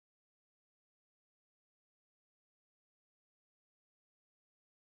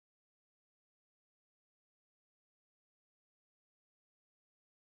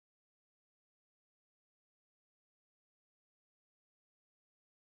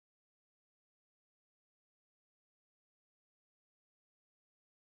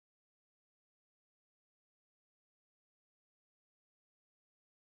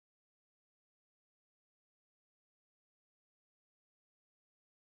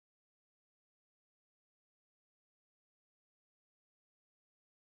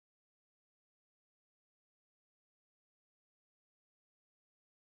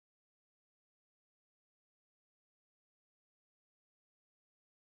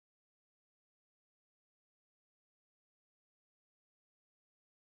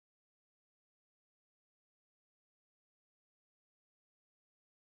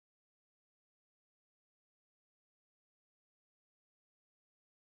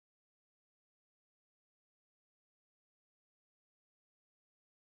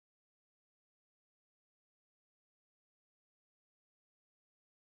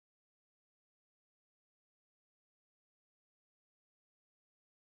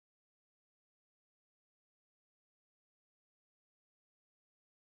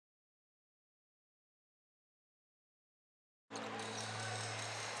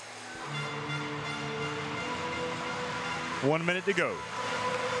1 minute to go.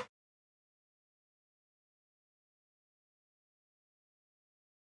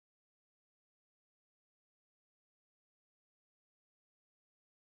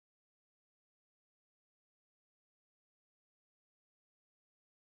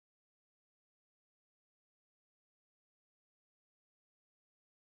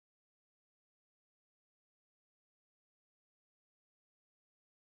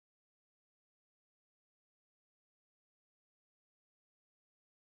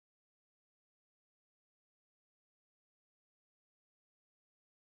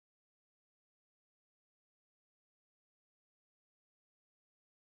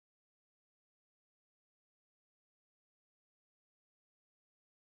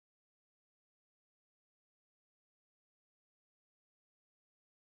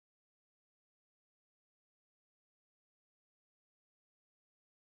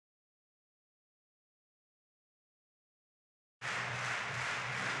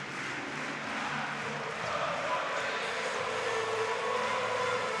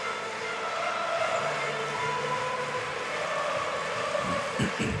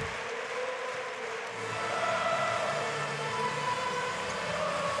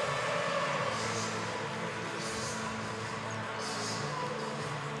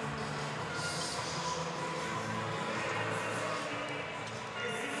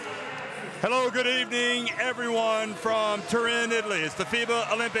 Hello, good evening, everyone from Turin, Italy. It's the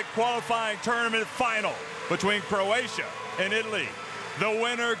FIBA Olympic qualifying tournament final between Croatia and Italy. The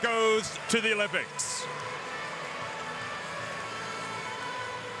winner goes to the Olympics.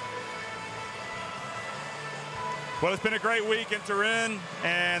 Well, it's been a great week in Turin,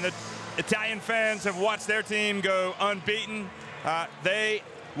 and the Italian fans have watched their team go unbeaten. They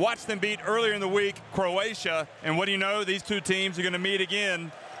watched them beat earlier in the week Croatia, and what do you know? These two teams are going to meet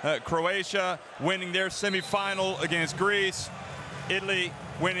again. Croatia winning their semifinal against Greece, Italy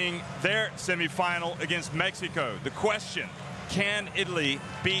winning their semifinal against Mexico. The question, can Italy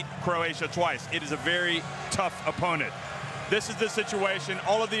beat Croatia twice? It is a very tough opponent. This is the situation.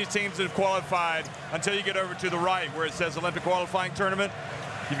 All of these teams that have qualified, until you get over to the right where it says Olympic qualifying tournament,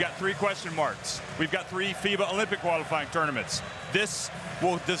 you've got 3 question marks. We've got 3 FIBA Olympic qualifying tournaments. This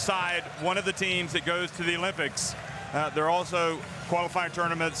will decide one of the teams that goes to the Olympics. There are also qualifying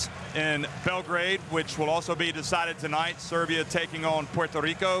tournaments in Belgrade, which will also be decided tonight. Serbia taking on Puerto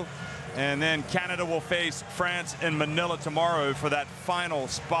Rico. And then Canada will face France in Manila tomorrow for that final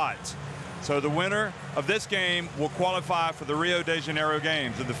spot. So the winner of this game will qualify for the Rio de Janeiro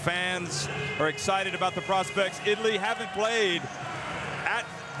games. And the fans are excited about the prospects. Italy haven't played at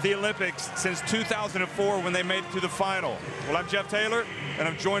the Olympics since 2004 when they made it to the final. Well, I'm Jeff Taylor, and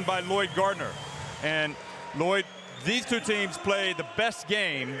I'm joined by Lloyd Gardner. And Lloyd, these two teams played the best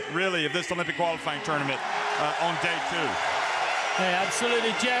game, really, of this Olympic qualifying tournament on day 2. Yeah, absolutely.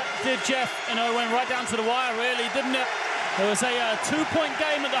 Jeff, you know, went right down to the wire, really, didn't it? There was a 2-point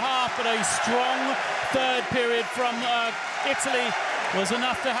game at the half, but a strong third period from Italy was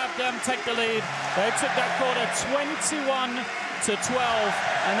enough to have them take the lead. They took that quarter 21-12,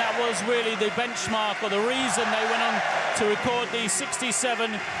 and that was really the benchmark, or the reason they went on to record the 67-60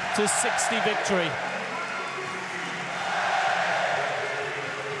 victory.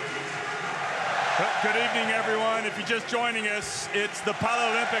 Good evening, everyone. If you're just joining us, it's the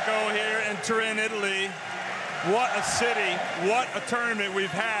Palo Olimpico here in Turin, Italy. What a city, what a tournament we've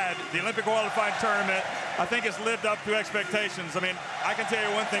had. The Olympic qualifying tournament, I think, has lived up to expectations. I mean, I can tell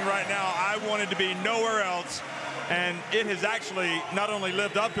you one thing right now, I wanted to be nowhere else, and it has actually not only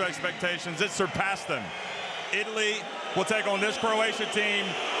lived up to expectations, it surpassed them. Italy will take on this Croatia team.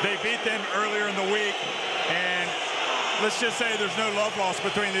 They beat them earlier in the week, and let's just say there's no love lost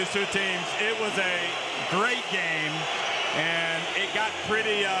between these two teams. It was a great game, and it got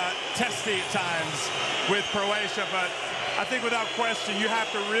pretty testy at times with Croatia, but I think without question you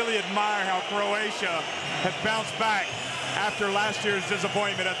have to really admire how Croatia has bounced back after last year's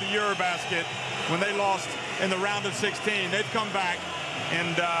disappointment at the Eurobasket when they lost in the round of 16. They've come back,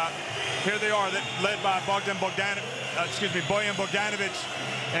 and here they are, led by Bojan Bogdanovic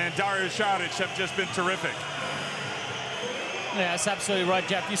and Dario Saric have just been terrific. Yeah, that's absolutely right,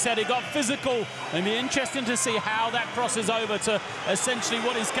 Jeff. You said it got physical. It'll be interesting to see how that crosses over to essentially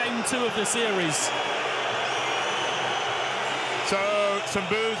what is game 2 of the series. So some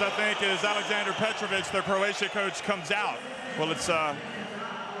boos, I think, as Alexander Petrovic, their Croatia coach, comes out. Well, it's a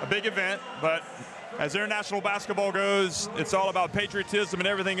big event, but as international basketball goes, it's all about patriotism and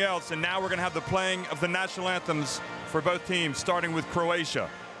everything else. And now we're going to have the playing of the national anthems for both teams, starting with Croatia.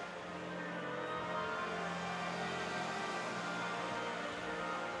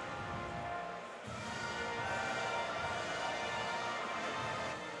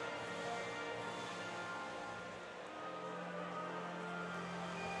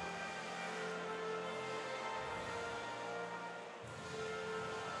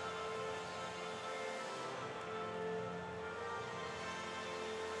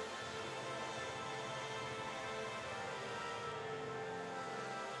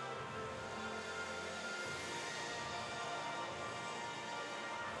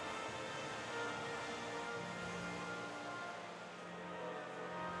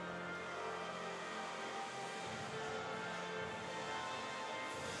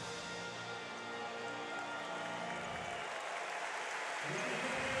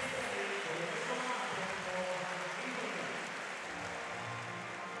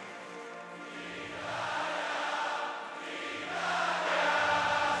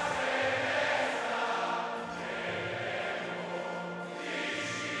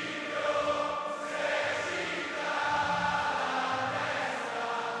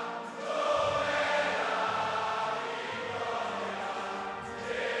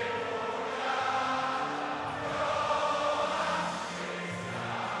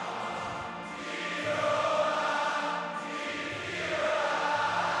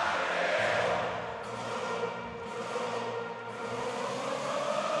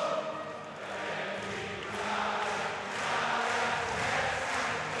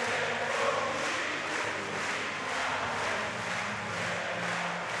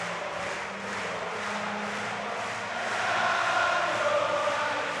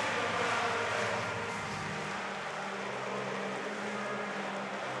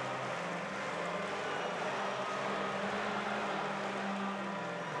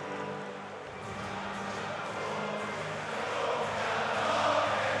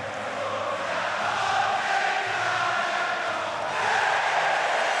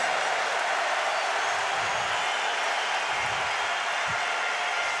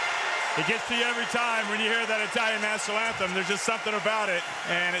 It gets to you every time when you hear that Italian national anthem. There's just something about it,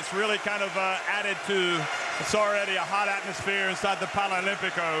 and it's really kind of added to, it's already a hot atmosphere inside the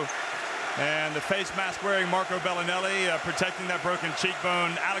Paralimpico. And the face mask wearing Marco Bellinelli protecting that broken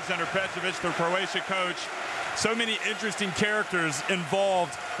cheekbone. Alexander Petrovic, the Croatia coach. So many interesting characters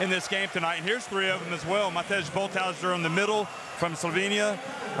involved in this game tonight. And here's three of them as well. Matej Boltauser in the middle from Slovenia.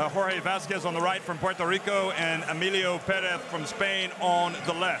 Jorge Vasquez on the right from Puerto Rico. And Emilio Perez from Spain on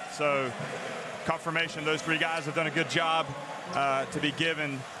the left. So confirmation, those three guys have done a good job to be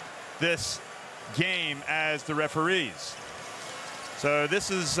given this game as the referees. So this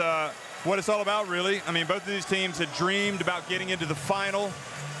is what it's all about, really. I mean, both of these teams had dreamed about getting into the final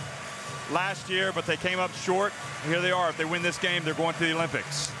last year, but they came up short. Here they are. If they win this game, they're going to the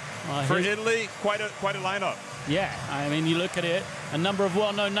Olympics. For Italy, quite a lineup. Yeah, I mean, you look at it, a number of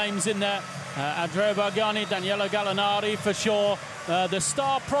well-known names in there. Andrea Bargnani, Daniele Gallinari, for sure. The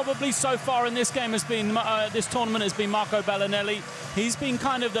star probably so far in this game has been, this tournament has been Marco Bellinelli. He's been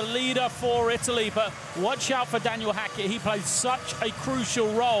kind of the leader for Italy, but watch out for Daniel Hackett. He plays such a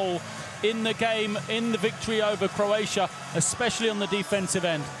crucial role in the game, in the victory over Croatia, especially on the defensive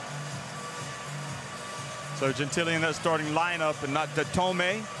end. So Gentili in that starting lineup and not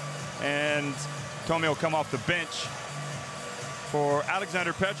Tome. And Tome will come off the bench for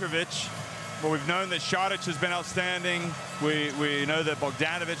Alexander Petrovic. Well, we've known that Šarić has been outstanding. We know that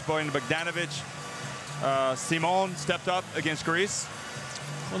Bojan Bogdanovic, Simon stepped up against Greece.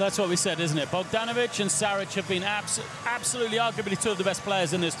 Well, that's what we said, isn't it? Bogdanovic and Šarić have been absolutely, arguably, two of the best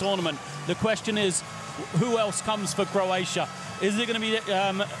players in this tournament. The question is, who else comes for Croatia? Is it going to be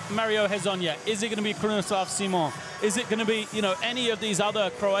Mario Hezonja? Is it going to be Krunoslav Simon? Is it going to be, you know, any of these other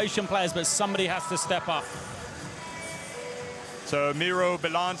Croatian players? But somebody has to step up. So Miro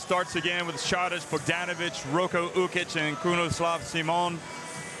Bilan starts again with Šarić, Bogdanovic, Roko Ukic, and Krunoslav Simon.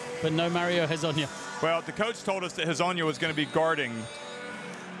 But no Mario Hezonja. Well, the coach told us that Hezonja was going to be guarding.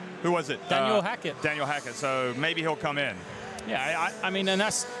 Who was it? Daniel Hackett. Daniel Hackett. So maybe he'll come in. Yeah, I mean, and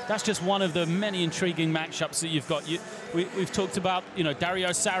that's just one of the many intriguing matchups that you've got. We've talked about, you know, Dario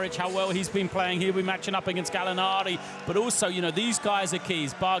Saric, how well he's been playing. He'll be matching up against Gallinari. But also, you know, these guys are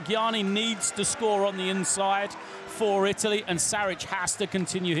keys. Bargnani needs to score on the inside for Italy, and Saric has to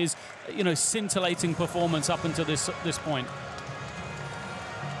continue his, you know, scintillating performance up until this point.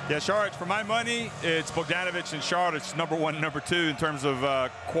 Yeah, Šarić, for my money, it's Bogdanovic and Šarić, number one, number two in terms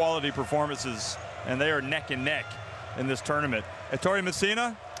of quality performances. And they are neck and neck in this tournament. Ettore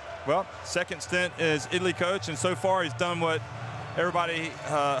Messina, well, second stint as Italy coach, and so far he's done what everybody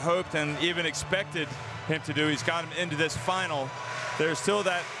hoped and even expected him to do. He's got him into this final. There's still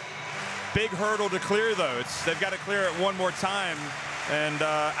that big hurdle to clear, though. They've got to clear it one more time. And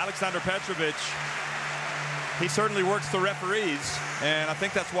Alexander Petrovic, he certainly works the referees, and I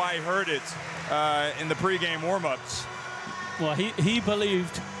think that's why he heard it in the pregame warm-ups. Well, he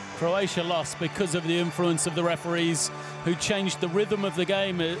believed Croatia lost because of the influence of the referees, who changed the rhythm of the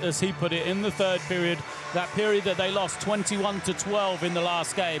game, as he put it, in the third period. That period that they lost 21-12 in the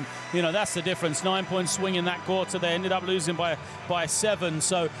last game. You know, that's the difference. 9-point swing in that quarter. They ended up losing by 7.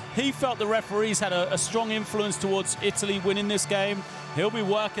 So he felt the referees had a strong influence towards Italy winning this game. He'll be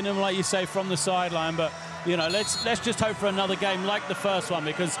working them, like you say, from the sideline. But, you know, let's just hope for another game like the first one,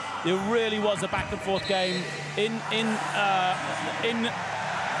 because it really was a back-and-forth game in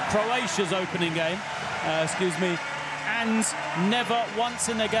Croatia's opening game, and never once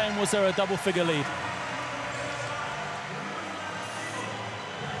in the game was there a double-figure lead.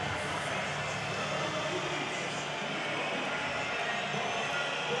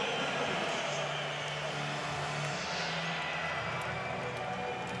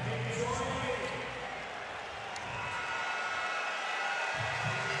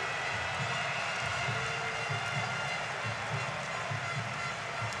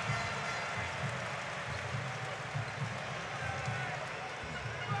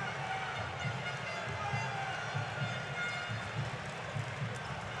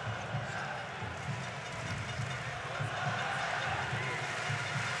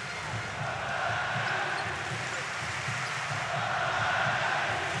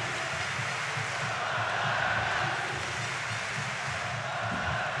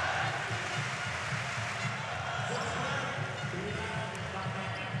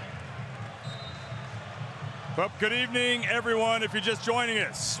 Well, good evening, everyone. If you're just joining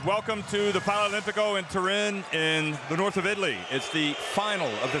us, welcome to the Paralimpico in Turin in the north of Italy. It's the final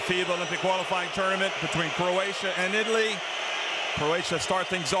of the FIBA Olympic qualifying tournament between Croatia and Italy. Croatia start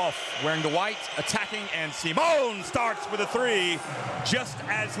things off wearing the white, attacking, and Simon starts with a 3, just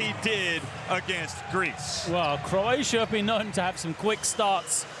as he did against Greece. Well, Croatia have been known to have some quick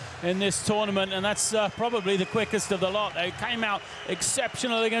starts in this tournament, and that's probably the quickest of the lot. They came out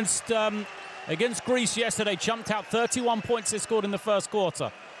exceptional against Greece yesterday, jumped out 31 points they scored in the first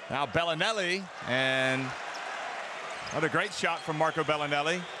quarter. Now Bellinelli, and what a great shot from Marco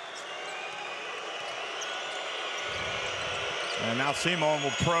Bellinelli. And now Simon will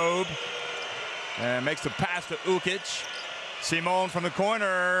probe and makes the pass to Ukic. Simon from the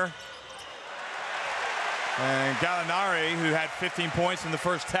corner. And Gallinari, who had 15 points in the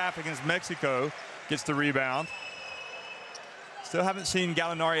first half against Mexico, gets the rebound. Still haven't seen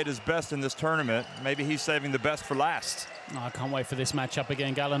Gallinari at his best in this tournament. Maybe he's saving the best for last. Oh, I can't wait for this matchup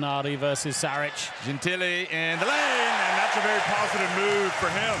again. Gallinari versus Saric. Gentile in the lane, and that's a very positive move for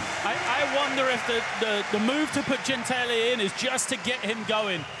him. I wonder if the move to put Gentile in is just to get him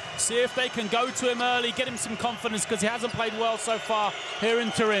going. See if they can go to him early, get him some confidence, because he hasn't played well so far here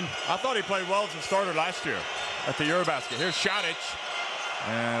in Turin. I thought he played well as a starter last year at the Eurobasket. Here's Šarić,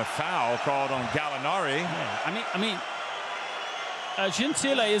 and a foul called on Gallinari. Yeah, I mean,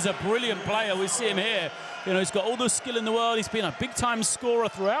 Gentile is a brilliant player. We see him here. You know, he's got all the skill in the world. He's been a big-time scorer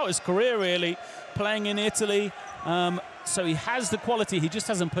throughout his career, really, playing in Italy. So he has the quality. He just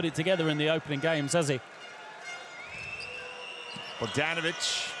hasn't put it together in the opening games, has he?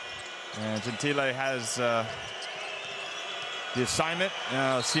 Bogdanovic, and Gentile has the assignment.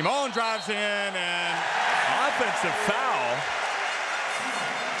 Simon drives in, and offensive foul.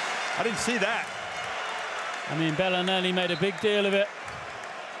 I didn't see that. I mean, Bellinelli made a big deal of it.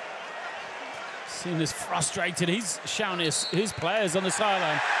 Seemed as frustrated. He's shouting his players on the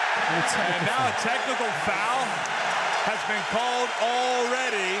sideline. And now a technical foul has been called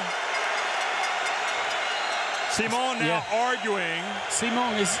already. Simon now arguing.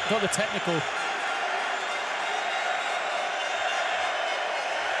 Simon has got the technical.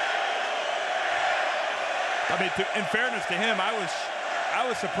 I mean, in fairness to him, I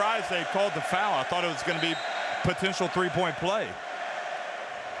was surprised they called the foul. I thought it was going to be potential three-point play.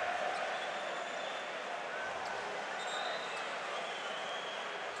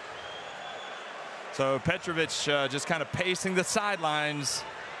 So Petrovic just kind of pacing the sidelines.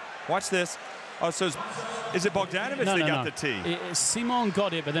 Watch this. Oh, so is it Bogdanovic that got the tee? Simon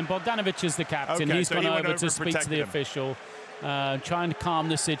got it, but then Bogdanovic is the captain. Okay, He's so gone he over to speak to the him. official, trying to calm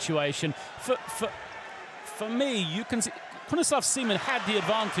the situation. For me, you can see Bronislav Seaman had the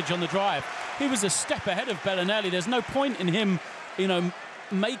advantage on the drive. He was a step ahead of Bellinelli. There's no point in him, you know,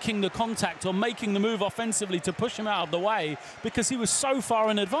 making the contact or making the move offensively to push him out of the way because he was so far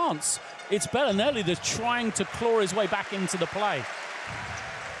in advance. It's Bellinelli that's trying to claw his way back into the play.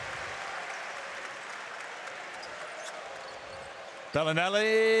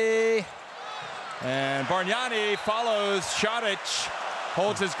 Bellinelli, and Bargnani follows. Šarić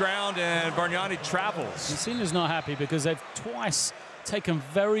holds his ground, and Bargnani travels. Messina's not happy because they've twice taken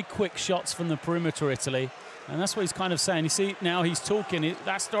very quick shots from the perimeter, Italy. And that's what he's kind of saying. You see, now he's talking.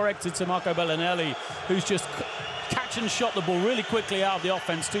 That's directed to Marco Bellinelli, who's just catch and shot the ball really quickly out of the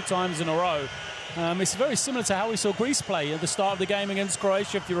offense 2 times in a row. It's very similar to how we saw Greece play at the start of the game against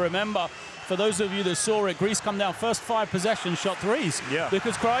Croatia, if you remember. For those of you that saw it, Greece come down first 5 possessions, shot threes. Yeah.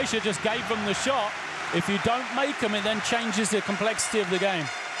 Because Croatia just gave them the shot. If you don't make them, it then changes the complexity of the game.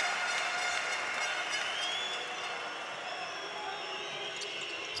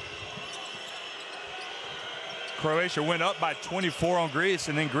 Croatia went up by 24 on Greece,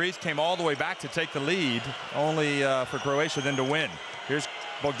 and then Greece came all the way back to take the lead, only for Croatia then to win. Here's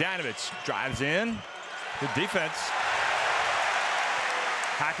Bogdanovic, drives in. Good defense.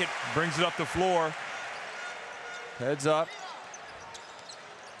 Hackett brings it up the floor. Heads up.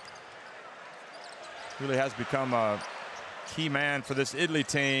 Really has become a key man for this Italy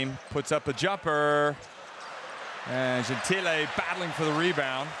team. Puts up a jumper. And Gentile battling for the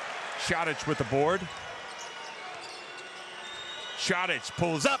rebound. Šarić with the board. Šarić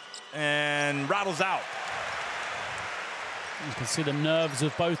pulls up and rattles out. You can see the nerves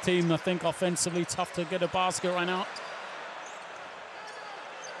of both teams, I think, offensively. Tough to get a basket right now.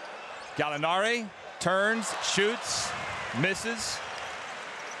 Gallinari turns, shoots, misses.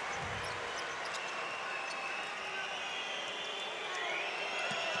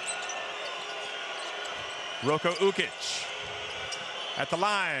 Roko Ukic at the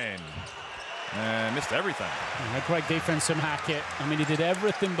line. And missed everything. Yeah, great defense from Hackett. I mean, he did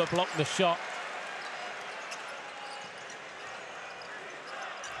everything but block the shot.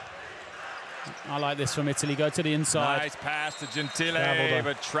 I like this from Italy. Go to the inside. Nice pass to Gentile,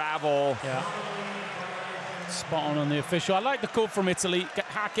 but travel. Yeah. Spot on the official. I like the call from Italy.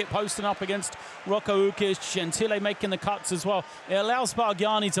 Hackett posting up against Roko Ukic. Gentile making the cuts as well. It allows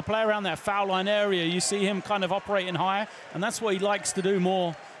Bargnani to play around that foul line area. You see him kind of operating higher, and that's what he likes to do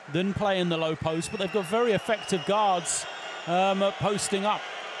more than play in the low post, but they've got very effective guards posting up.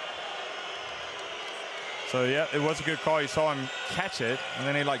 So, yeah, it was a good call. You saw him catch it, and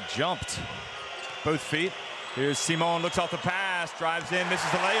then he, like, jumped both feet. Here's Simon, looks off the pass, drives in,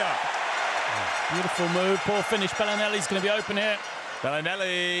 misses the layup. Beautiful move. Poor finish. Bellinelli's going to be open here.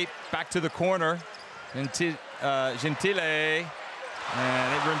 Bellinelli back to the corner. Gentile, and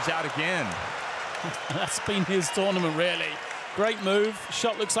it rims out again. That's been his tournament, really. Great move.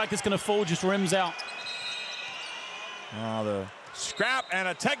 Shot looks like it's going to fall, just rims out. Now the scrap and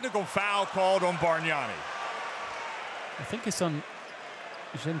a technical foul called on Bargnani. I think it's on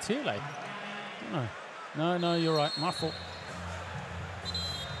Gentile. No, you're right. My fault.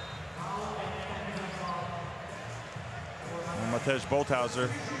 Matej Bolthauser.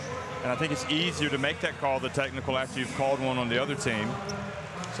 And I think it's easier to make that call, the technical, after you've called one on the other team.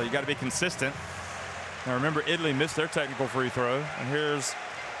 So you got to be consistent. Now remember, Italy missed their technical free throw. And here's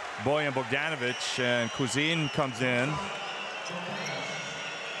Bojan Bogdanovic, and Cousin comes in.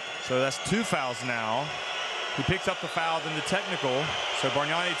 So that's 2 fouls now. He picks up the foul, then the technical. So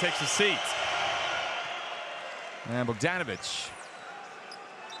Bargnani takes a seat. And Bogdanovic.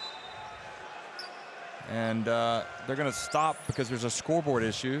 And they're going to stop because there's a scoreboard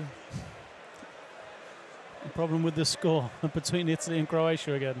issue. A problem with the score between Italy and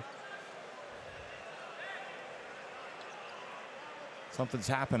Croatia again. Something's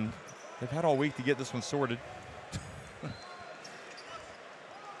happened. They've had all week to get this one sorted.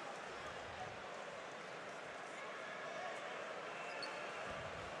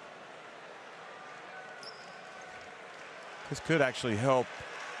 This could actually help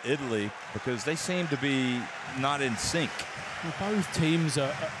Italy because they seem to be not in sync. Well, both teams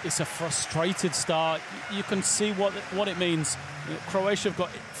are. It's a frustrated start. You can see what it means. Croatia have got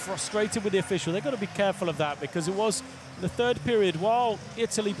frustrated with the official. They've got to be careful of that because it was the third period. While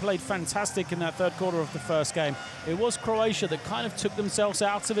Italy played fantastic in that third quarter of the first game, it was Croatia that kind of took themselves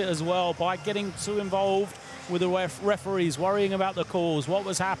out of it as well by getting too involved with the referees, worrying about the calls, what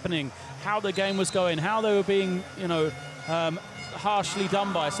was happening, how the game was going, how they were being, harshly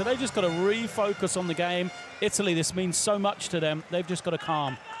done by. So they've just got to refocus on the game. Italy, this means so much to them. They've just got to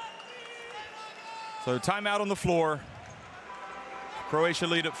calm. So timeout on the floor. Croatia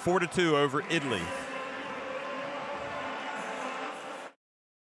lead at 4-2 over Italy.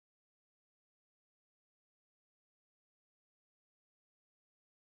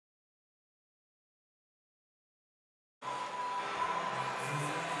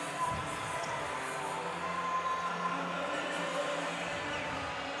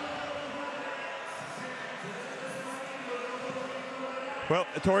 Well,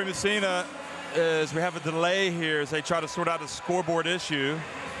 Tori Messina, as we have a delay here, as they try to sort out a scoreboard issue,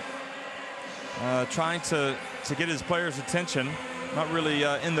 trying to get his players' attention, not really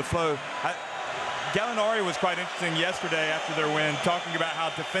in the flow. Gallinari was quite interesting yesterday after their win, talking about how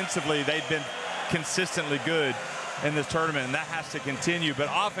defensively they've been consistently good in this tournament, and that has to continue. But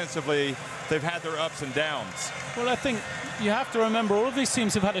offensively, they've had their ups and downs. Well, I think you have to remember all of these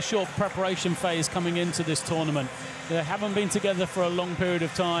teams have had a short preparation phase coming into this tournament. They haven't been together for a long period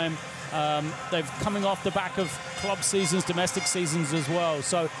of time. They've coming off the back of club seasons, domestic seasons as well.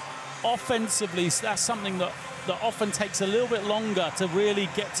 So offensively, that's something that often takes a little bit longer to really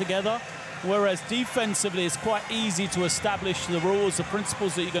get together. Whereas defensively, it's quite easy to establish the rules, the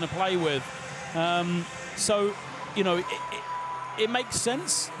principles that you're going to play with. It makes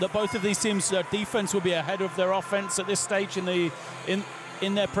sense that both of these teams' defense will be ahead of their offense at this stage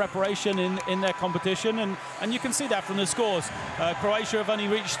in their preparation, in their competition, and you can see that from the scores. Croatia have only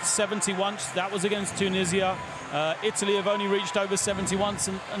reached 70 once. That was against Tunisia. Italy have only reached over 70 once,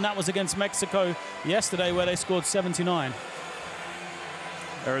 and that was against Mexico yesterday, where they scored 79.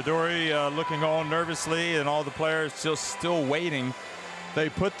 Aradori looking all nervously, and all the players just still waiting. They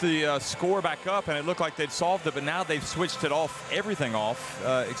put the score back up, and it looked like they'd solved it, but now they've switched it off, everything off,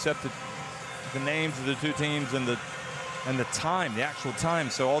 except the names of the two teams and the time, the actual time.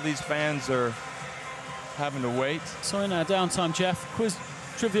 So all these fans are having to wait. So in our downtime, Jeff,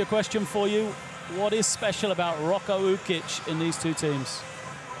 trivia question for you. What is special about Roko Ukic in these two teams?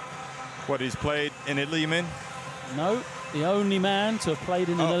 What, he's played in Italy, you mean? No, the only man to have played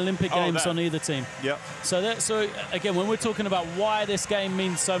in an Olympic Games on either team. Yep. So again, when we're talking about why this game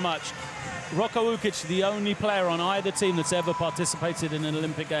means so much, Roko Ukic, the only player on either team that's ever participated in an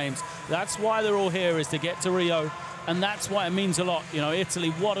Olympic Games. That's why they're all here, is to get to Rio. And that's why it means a lot.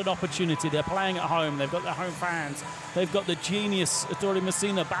 Italy, what an opportunity. They're playing at home. They've got their home fans. They've got the genius, Ettore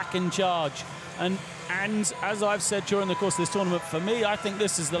Messina, back in charge. And as I've said during the course of this tournament, for me, I think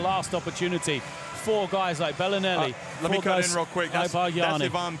this is the last opportunity 4 guys like Bellinelli. Let me cut in real quick. That's Barjani.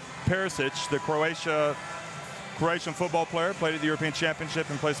 Ivan Perisic, the Croatian football player, played at the European Championship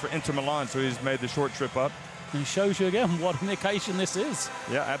and plays for Inter Milan, so he's made the short trip up. And shows you again what an occasion this is.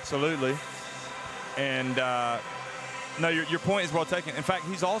 Yeah, absolutely. And no, your point is well taken. In fact,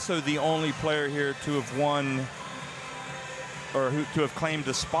 he's also the only player here to have won or to have claimed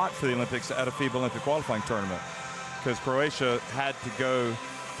a spot for the Olympics at a FIBA Olympic qualifying tournament, because Croatia had to go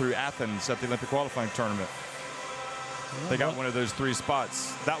through Athens at the Olympic qualifying tournament. Yeah, they got one of those 3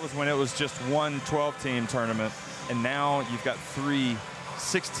 spots. That was when it was just one 12-team tournament, and now you've got 3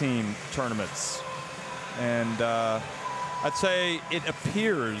 6-team tournaments. And I'd say it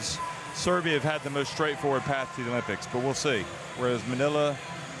appears Serbia have had the most straightforward path to the Olympics, but we'll see. Whereas Manila,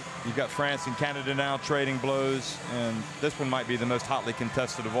 you've got France and Canada now trading blows, and this one might be the most hotly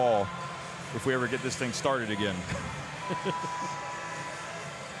contested of all if we ever get this thing started again.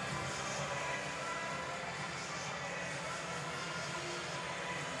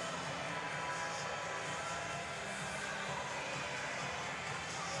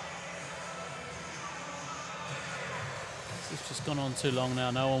 It's just gone on too long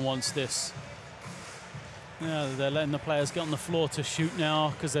now. No one wants this. Yeah, they're letting the players get on the floor to shoot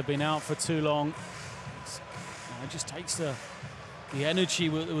now because they've been out for too long. It just takes the energy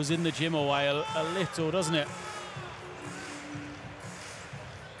that was in the gym away a little, doesn't it?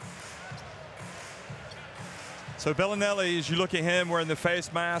 So Bellinelli, as you look at him wearing the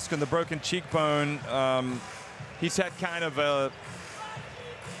face mask and the broken cheekbone, he's had kind of a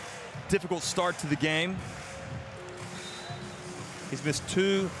difficult start to the game. He's missed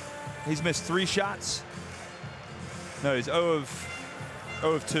 3 shots. No, he's 0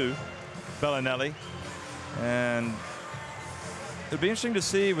 of 2, Bellinelli. And it'll be interesting to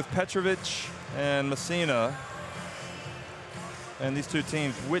see with Petrovic and Messina and these 2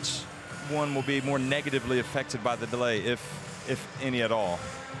 teams, which one will be more negatively affected by the delay, if any at all.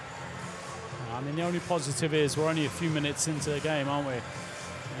 I mean, the only positive is we're only a few minutes into the game, aren't we? You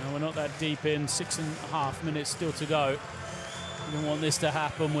know, we're not that deep in, 6.5 minutes still to go. We don't want this to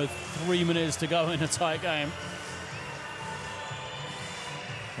happen with 3 minutes to go in a tight game.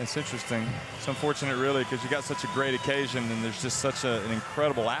 It's interesting. It's unfortunate, really, because you got such a great occasion and there's just such an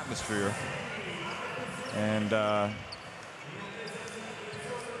incredible atmosphere. And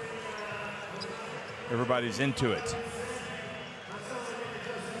everybody's into it.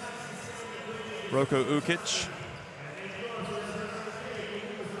 Roko Ukic.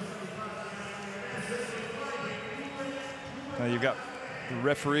 Now you've got the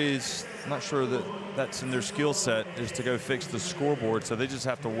referees, I'm not sure that that's in their skill set, is to go fix the scoreboard, so they just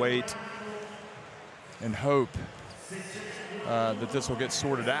have to wait and hope that this will get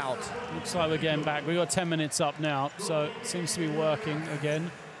sorted out. Looks like we're getting back. We've got 10 minutes up now, so it seems to be working again.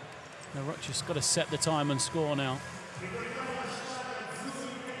 Now just got to set the time and score now.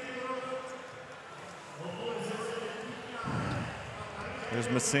 There's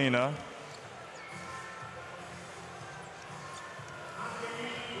Messina.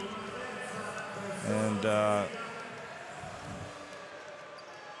 And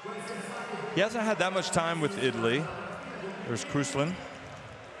he hasn't had that much time with Italy. There's Kruslan.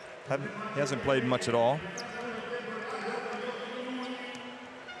 He hasn't played much at all.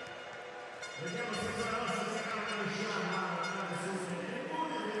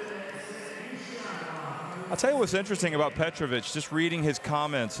 I'll tell you what's interesting about Petrovic, just reading his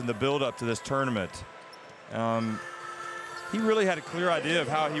comments in the build-up to this tournament. He really had a clear idea of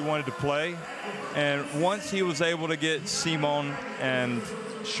how he wanted to play. And once he was able to get Simon and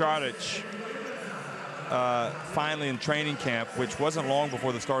Šarić finally in training camp, which wasn't long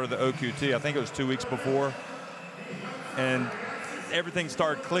before the start of the OQT, I think it was 2 weeks before, and everything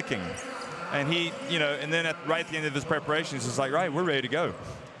started clicking. And he, you know, and then right at the end of his preparations, he's like, right, we're ready to go.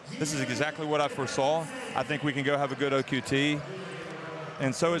 This is exactly what I foresaw. I think we can go have a good OQT.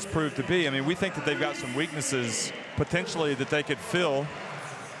 And so it's proved to be. I mean, we think that they've got some weaknesses potentially that they could fill.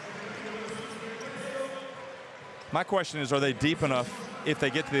 My question is, are they deep enough if they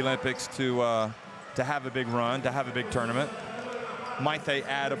get to the Olympics to have a big run, to have a big tournament? Might they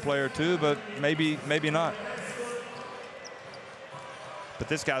add a player or two, but maybe not. But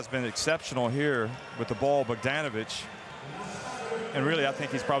this guy's been exceptional here with the ball, Bogdanovic. And really, I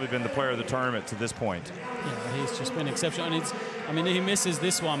think he's probably been the player of the tournament to this point. Yeah, he's just been exceptional. And I mean, he misses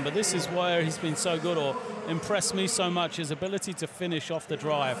this one, but this is where he's been so good, or impressed me so much, his ability to finish off the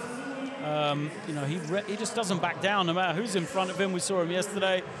drive. You know, he just doesn't back down no matter who's in front of him. We saw him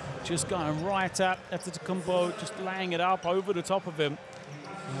yesterday, just going right at Antetokounmpo, just laying it up over the top of him.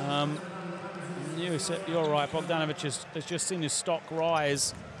 You're right, Bogdanovic has just seen his stock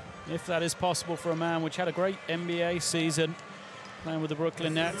rise if that is possible for a man which had a great NBA season playing with the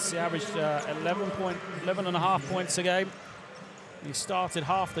Brooklyn Nets. He averaged 11.5 points a game. He started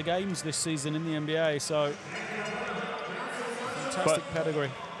half the games this season in the NBA, so fantastic pedigree.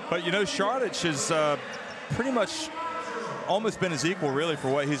 But you know, Šarić has pretty much almost been his equal, really, for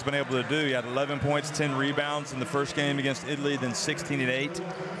what he's been able to do. He had 11 points, 10 rebounds in the first game against Italy, then 16 and 8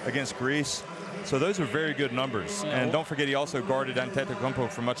 against Greece. So those are very good numbers. Yeah, and don't forget, he also guarded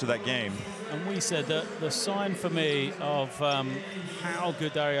Antetokounmpo for much of that game. And we said that the sign for me of how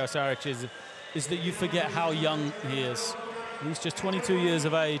good Dario Šarić is that you forget how young he is. He's just 22 years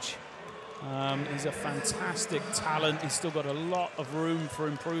of age. He's a fantastic talent. He's still got a lot of room for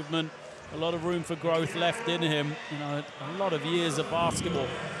improvement, a lot of room for growth left in him. You know, a lot of years of basketball.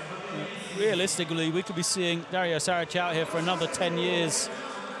 Realistically, we could be seeing Dario Šarić out here for another 10 years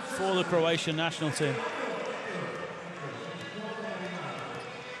for the Croatian national team.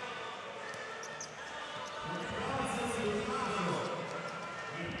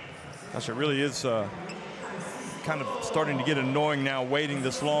 Gosh, it really is kind of starting to get annoying now, waiting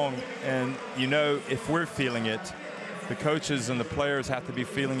this long. And, you know, if we're feeling it, the coaches and the players have to be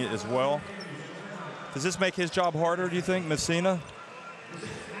feeling it as well. Does this make his job harder, do you think, Messina?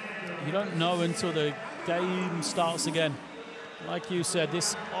 You don't know until the game starts again. Like you said,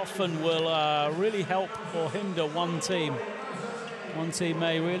 this often will really help or hinder one team. One team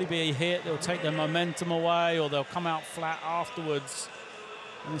may really be hit, they'll take their momentum away, or they'll come out flat afterwards.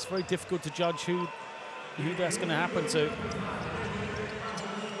 And it's very difficult to judge who that's going to happen to.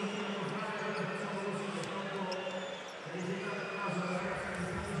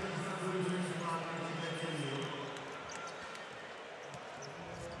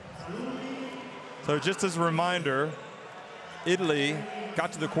 So just as a reminder, Italy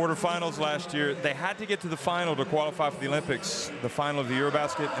got to the quarterfinals last year. They had to get to the final to qualify for the Olympics, the final of the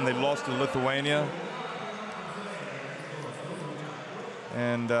Eurobasket, and they lost to Lithuania.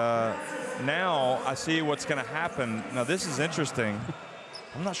 And now I see what's going to happen. Now this is interesting.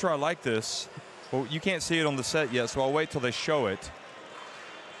 I'm not sure I like this. Well, you can't see it on the set yet, so I'll wait till they show it.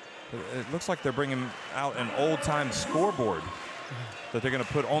 But it looks like they're bringing out an old-time scoreboard that they're going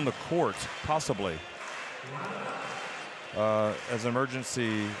to put on the court, possibly, as an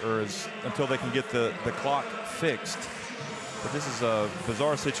emergency, or until they can get the clock fixed. But this is a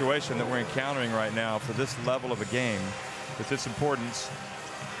bizarre situation that we're encountering right now for this level of a game with this importance.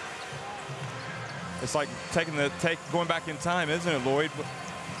 It's like going back in time, isn't it, Lloyd?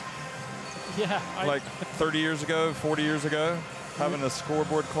 Yeah. Like 30 years ago, 40 years ago, having a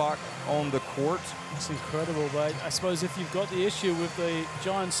scoreboard clock on the court. It's incredible, but I suppose if you've got the issue with the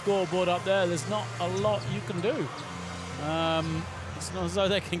giant scoreboard up there, there's not a lot you can do. It's not as though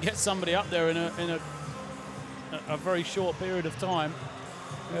they can get somebody up there in a very short period of time.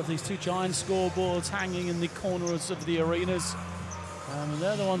 We have these two giant scoreboards hanging in the corners of the arenas. And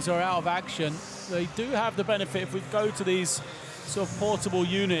they're the ones who are out of action. They do have the benefit, if we go to these sort of portable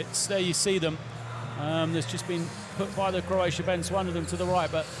units, there you see them. There's just been put by the Croatia bench, one of them to the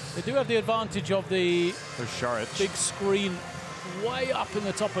right, but they do have the advantage of the big screen way up in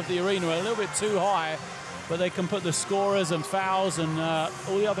the top of the arena, a little bit too high, but they can put the scorers and fouls and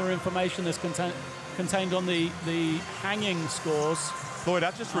all the other information that's contained on the hanging scores. Lloyd,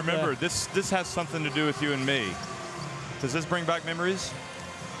 I just remembered, this has something to do with you and me. Does this bring back memories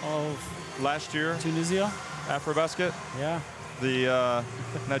of last year? Tunisia? Afrobasket? Yeah. The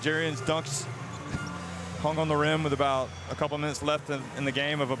Nigerians dunked, hung on the rim with about a couple minutes left in the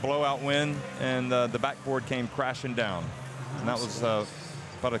game of a blowout win, and the backboard came crashing down. And that was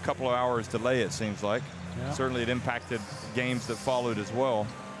about a couple of hours delay, it seems like. Yeah. Certainly it impacted games that followed as well.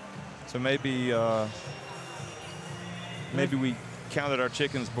 So maybe we counted our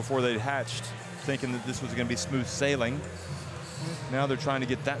chickens before they hatched, thinking that this was going to be smooth sailing. Now they're trying to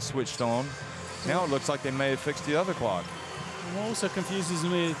get that switched on. Now it looks like they may have fixed the other clock. What also confuses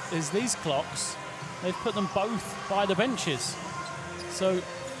me is these clocks, they've put them both by the benches. So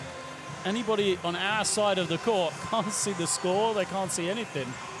anybody on our side of the court can't see the score, they can't see anything,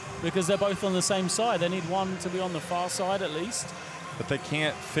 because they're both on the same side. They need one to be on the far side at least. But they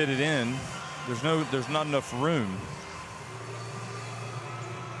can't fit it in. There's not enough room.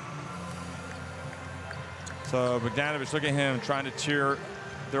 So Bogdanovic, look at him trying to cheer.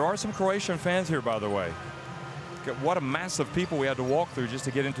 There are some Croatian fans here, by the way. What a mass of people we had to walk through just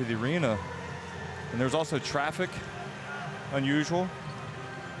to get into the arena. And there's also traffic, unusual.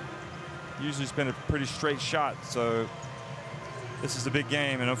 Usually it's been a pretty straight shot, so this is a big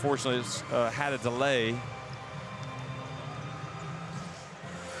game, and unfortunately it's had a delay.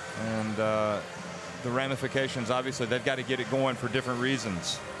 And the ramifications, obviously, they've got to get it going for different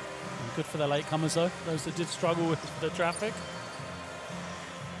reasons. Good for the latecomers, though, those that did struggle with the traffic.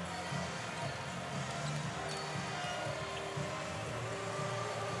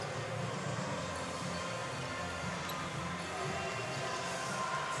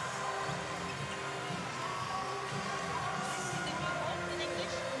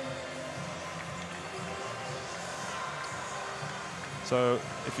 So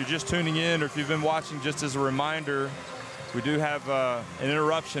if you're just tuning in or if you've been watching, just as a reminder, we do have an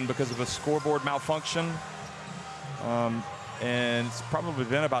interruption because of a scoreboard malfunction. And it's probably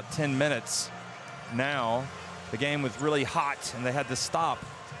been about 10 minutes now. The game was really hot and they had to stop.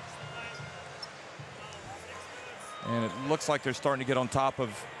 And it looks like they're starting to get on top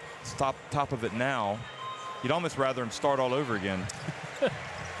of it now. You'd almost rather them start all over again. But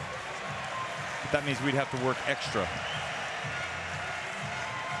that means we'd have to work extra.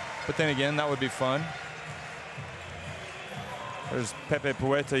 But then again, that would be fun. There's Pepe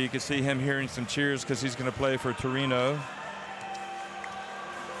Pueta. You can see him hearing some cheers because he's going to play for Torino.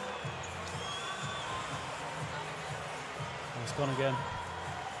 It's gone again.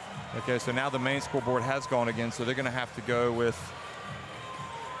 Okay, so now the main scoreboard has gone again, so they're going to have to go with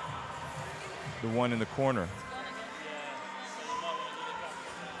the one in the corner.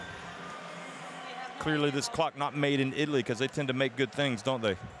 Clearly this clock not made in Italy because they tend to make good things, don't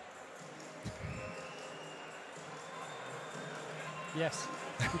they? Yes.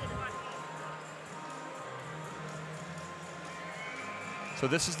 So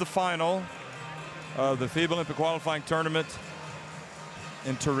this is the final of the FIBA Olympic qualifying tournament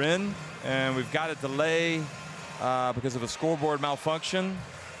in Turin, and we've got a delay because of a scoreboard malfunction,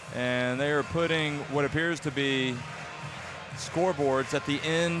 and they are putting what appears to be scoreboards at the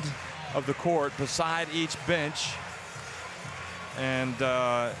end of the court beside each bench, and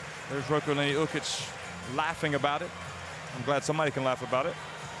there's Rokolini Ukic laughing about it. I'm glad somebody can laugh about it.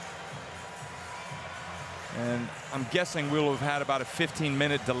 And I'm guessing we'll have had about a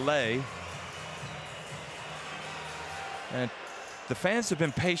 15-minute delay. And the fans have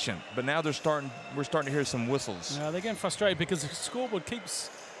been patient, but now we're starting to hear some whistles. Yeah, they're getting frustrated because the scoreboard keeps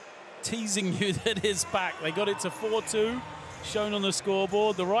teasing you that it's back. They got it to 4-2, shown on the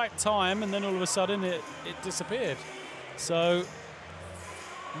scoreboard, the right time, and then all of a sudden it disappeared. So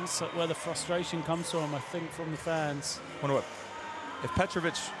that's where the frustration comes from, I think, from the fans. Wonder what, if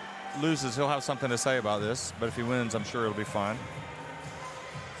Petrovic loses, he'll have something to say about this, but if he wins, I'm sure it'll be fine.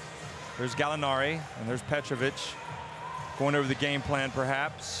 There's Gallinari, and there's Petrovic going over the game plan,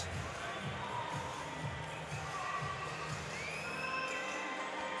 perhaps.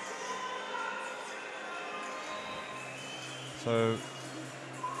 So,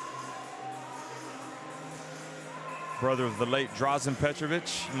 brother of the late Drazen Petrovic,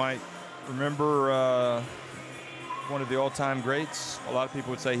 you might remember one of the all-time greats. A lot of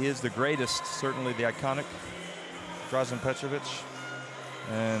people would say he is the greatest, certainly the iconic Drazen Petrovic.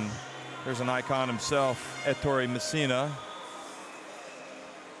 And there's an icon himself, Ettore Messina.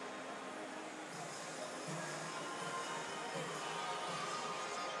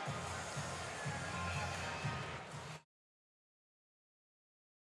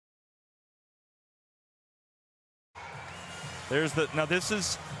 There's the, now this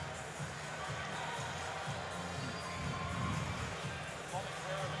is,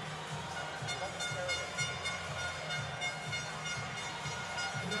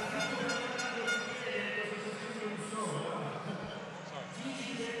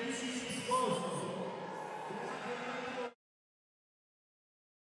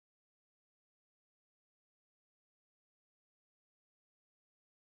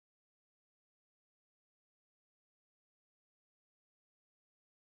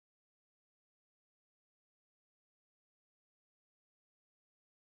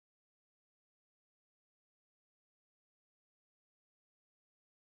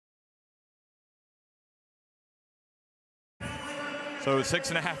 so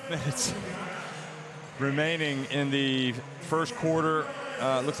 6.5 minutes remaining in the first quarter.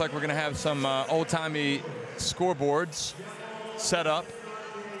 Looks like we're going to have some old-timey scoreboards set up,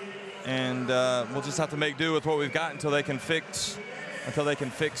 and we'll just have to make do with what we've got until they can fix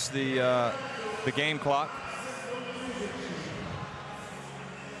the game clock.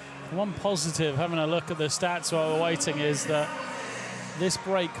 One positive, having a look at the stats while we're waiting, is that this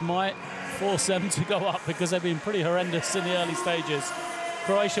break might force them to go up because they've been pretty horrendous in the early stages.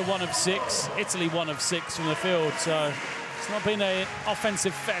 Croatia 1 of 6, Italy 1 of 6 from the field, so it's not been an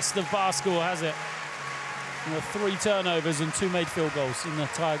offensive fest of basketball, has it? 3 turnovers and 2 made field goals in the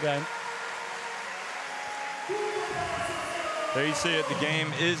entire game. There you see it. The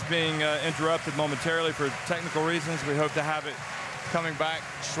game is being interrupted momentarily for technical reasons. We hope to have it coming back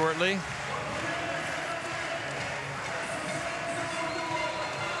shortly.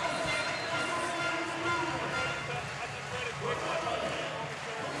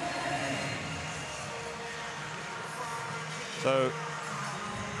 So,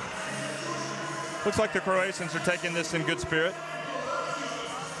 looks like the Croatians are taking this in good spirit.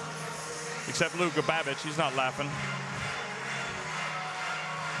 Except Luka Babic, he's not laughing.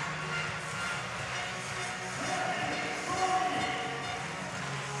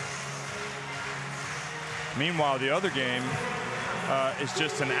 Meanwhile, the other game is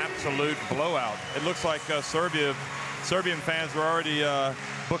just an absolute blowout. It looks like Serbian fans are already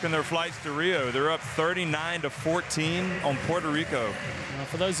booking their flights to Rio. They're up 39-14 on Puerto Rico.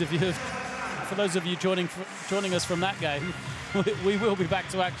 For those of you joining us from that game, we will be back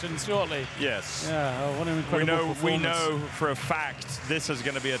to action shortly. Yes. Yeah. What an incredible performance. We know for a fact this is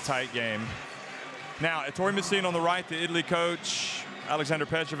going to be a tight game. Now, Ettore Messina on the right, the Italy coach, Alexander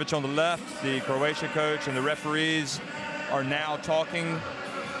Petrovic on the left, the Croatia coach, and the referees are now talking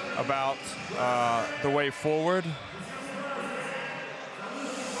about the way forward.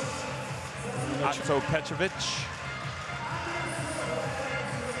 Ato Petrovic.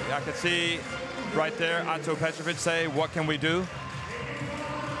 I could see right there Ato Petrovic say, what can we do?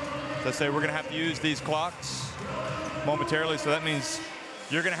 They say we're going to have to use these clocks momentarily, so that means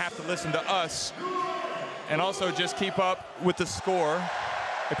you're going to have to listen to us and also just keep up with the score.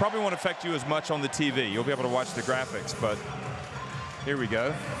 It probably won't affect you as much on the TV. You'll be able to watch the graphics, but here we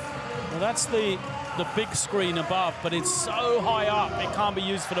go. Well, that's the big screen above, but it's so high up it can't be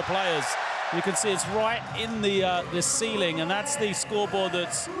used for the players. You can see it's right in the ceiling, and that's the scoreboard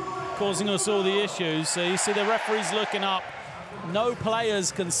that's causing us all the issues. So you see the referees looking up. No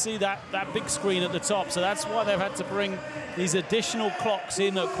players can see that big screen at the top, so that's why they've had to bring these additional clocks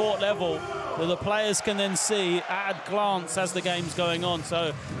in at court level that the players can then see at a glance as the game's going on.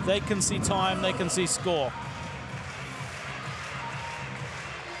 So they can see time, they can see score.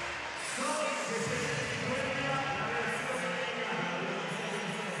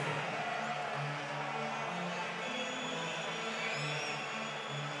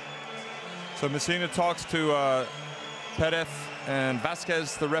 So Messina talks to Perez and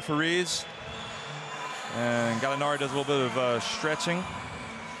Vasquez, the referees. And Gallinari does a little bit of stretching.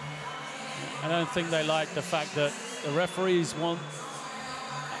 I don't think they like the fact that the referees want,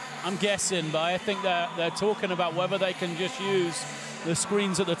 I'm guessing, but I think they're talking about whether they can just use the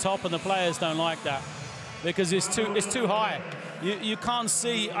screens at the top, and the players don't like that because it's too high. You can't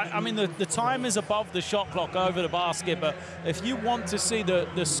see, I mean, the time is above the shot clock over the basket, but if you want to see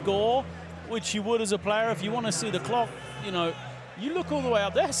the score, which you would as a player, if you want to see the clock, you know, you look all the way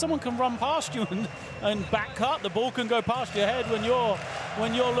up there, someone can run past you and back cut. The ball can go past your head when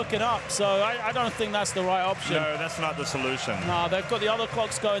you're looking up. So I don't think that's the right option. No, that's not the solution. No, they've got the other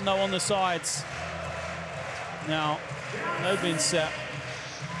clocks going, though, on the sides. Now, they've been set.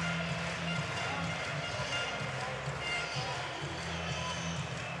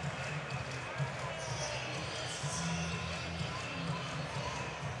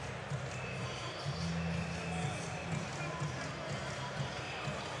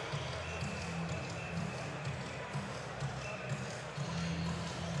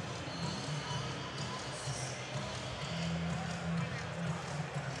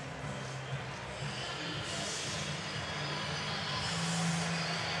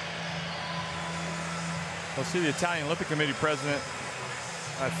 We'll see the Italian Olympic Committee president,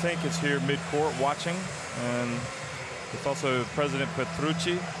 I think, is here mid-court watching. And it's also President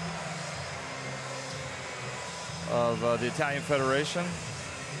Petrucci of the Italian Federation.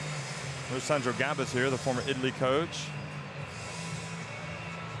 There's Sandro Gambas here, the former Italy coach.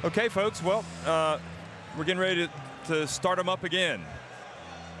 Okay, folks, well, we're getting ready to start them up again.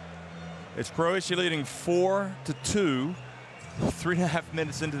 It's Croatia leading 4-2, 3.5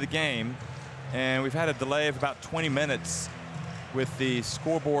 minutes into the game. And we've had a delay of about 20 minutes with the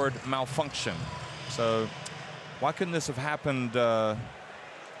scoreboard malfunction. So why couldn't this have happened,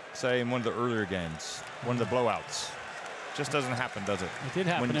 say, in one of the earlier games, one of the blowouts? Just doesn't happen, does it? It did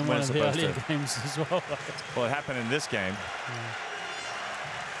happen in one of the earlier games as well. Well, it happened in this game. Yeah.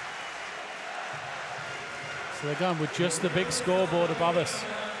 So they're going with just the big scoreboard above us.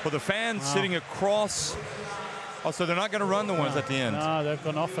 Well, the fans sitting across. Oh, so they're not going to run the ones at the end. No, they've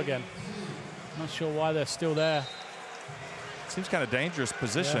gone off again. Not sure why they're still there. Seems kind of dangerous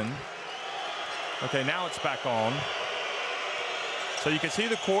position. Yeah. Okay, now it's back on. So you can see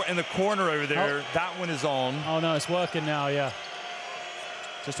the in the corner over there. Oh. That one is on. Oh, no, it's working now, yeah.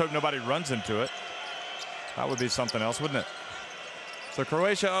 Just hope nobody runs into it. That would be something else, wouldn't it? So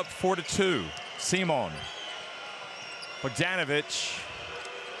Croatia up 4-2. Simon. Bogdanovic.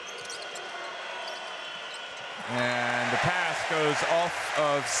 And the pass goes off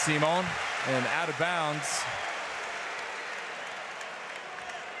of Simon and out of bounds.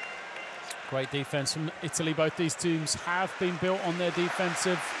 Great defense from Italy. Both these teams have been built on their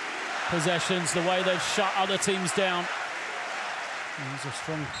defensive possessions, the way they've shut other teams down. It's a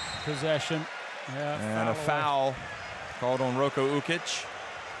strong possession. Yeah, and a foul called on Roko Ukic.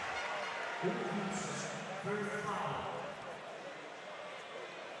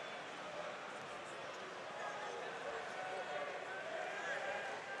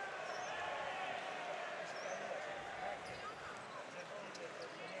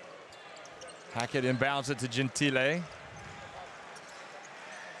 Hackett inbounds it to Gentile.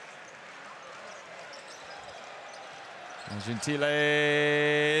 And Gentile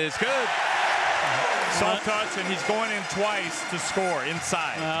is good. Soft touch, and he's going in twice to score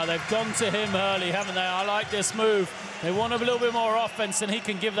inside. They've gone to him early, haven't they? I like this move. They want a little bit more offense, and he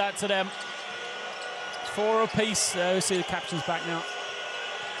can give that to them. 4 apiece. We see the captions back now.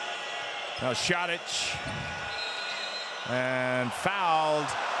 Now Šarić. And fouled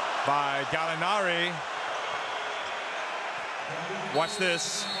by Gallinari. Watch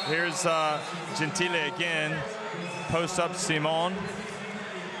this. Here's Gentile again. Post up Simon.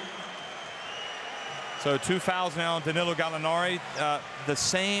 So 2 fouls now on Danilo Gallinari. The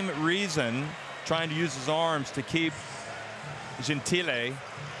same reason, trying to use his arms to keep Gentile,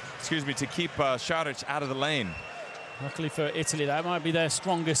 to keep Šarić out of the lane. Luckily for Italy, that might be their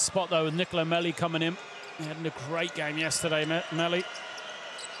strongest spot though, with Nicola Melli coming in. He had a great game yesterday, Melli.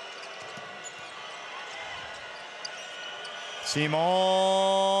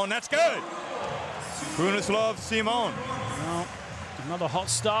 Simon, that's good. Brunislav Simon. Well, another hot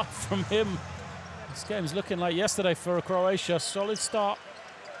start from him. This game's looking like yesterday for Croatia. Solid start.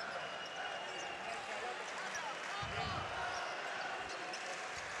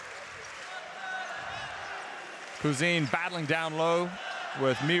 Cousin battling down low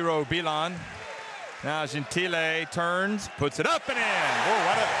with Miro Bilan. Now Gentile turns, puts it up and in.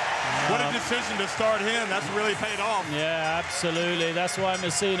 Whoa, what a decision to start him. That's really paid off. Yeah, absolutely. That's why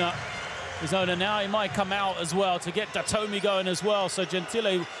Messina is on. And now he might come out as well to get Datomi going as well. So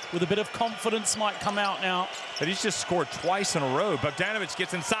Gentile, with a bit of confidence, might come out now. But he's just scored twice in a row. Bogdanovic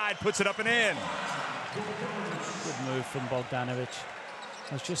gets inside, puts it up and in. Good move from Bogdanovic.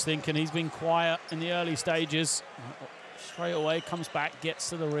 I was just thinking he's been quiet in the early stages. Straight away comes back, gets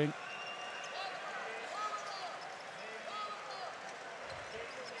to the ring.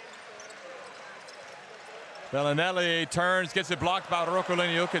 Bellinelli turns, gets it blocked by Roko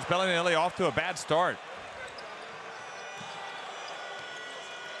Ukic. Bellinelli off to a bad start.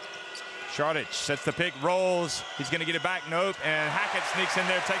 Šarić sets the pick, rolls. He's going to get it back. Nope. And Hackett sneaks in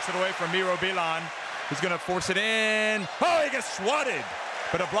there, takes it away from Miro Bilan. He's going to force it in. Oh, he gets swatted.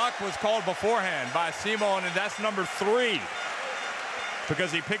 But a block was called beforehand by Simon, and that's number 3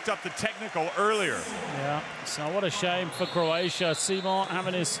 because he picked up the technical earlier. Yeah, so what a shame for Croatia. Simon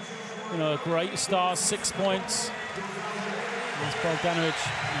having his, great start, 6 points. There's Bogdanovic.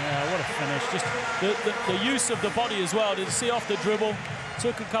 Yeah, what a finish. Just the use of the body as well. Did you see off the dribble?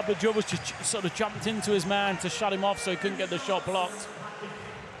 Took a couple of dribbles, just sort of jumped into his man to shut him off so he couldn't get the shot blocked.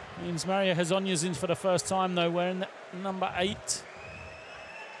 Means Mario Hezonja's in for the first time, though, wearing number 8.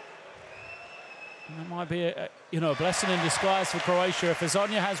 That might be a blessing in disguise for Croatia. If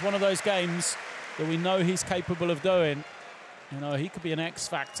Hezonja has one of those games that we know he's capable of doing, he could be an X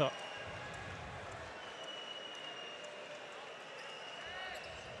factor.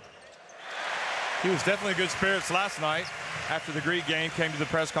 He was definitely good spirits last night after the Greek game, came to the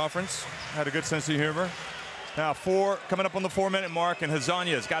press conference, had a good sense of humor. Now 4 coming up on the 4-minute mark, and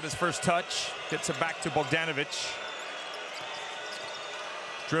Hezonja's got his first touch, gets it back to Bogdanovic.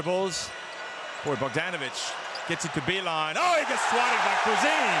 Dribbles. Boy, Bogdanovic gets it to Beeline. Oh, he gets swatted by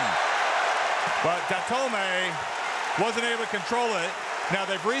Cousin. But Datome wasn't able to control it. Now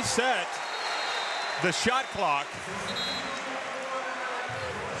they've reset the shot clock.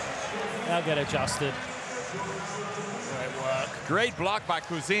 They'll get adjusted. Great work. Great block by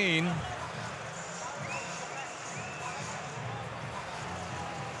Cousin.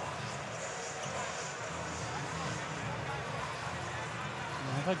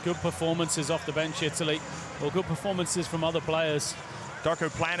 They've had good performances off the bench, Italy, or good performances from other players. Darko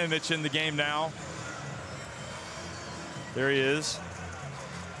Planinic in the game now. There he is.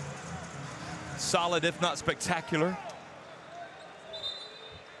 Solid, if not spectacular.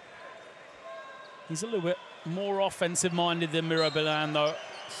 He's a little bit more offensive-minded than Miro Bilan, though,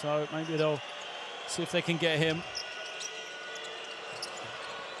 so maybe they'll see if they can get him.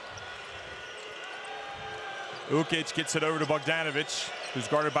 Ukic gets it over to Bogdanovic, who's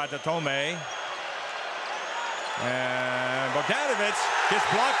guarded by Datome. And Bogdanovic gets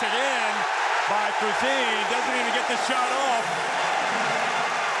blocked again by Cousine. Doesn't even get the shot off.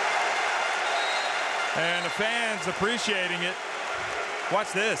 And the fans appreciating it.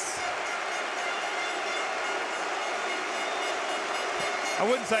 Watch this. I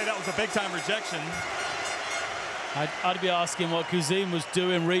wouldn't say that was a big-time rejection. I'd be asking what Cousine was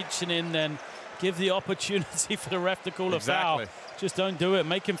doing, reaching in, then give the opportunity for the ref to call a foul. Just don't do it.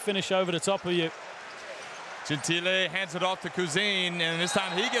 Make him finish over the top of you. Gentile hands it off to Cousine, and this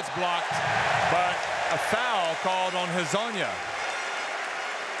time he gets blocked, but a foul called on Hezonja.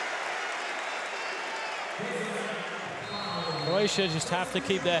 Croatia just have to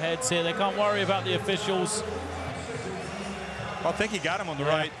keep their heads here. They can't worry about the officials. I think he got him on the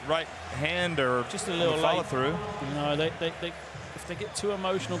right hand, or just a little follow late through. You know, if they get too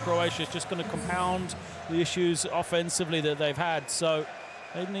emotional, Croatia is just going to compound the issues offensively that they've had. So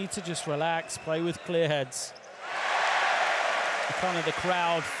they need to just relax, play with clear heads. Kind of the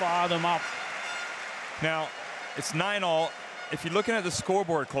crowd fire them up. Now, it's 9-all. If you're looking at the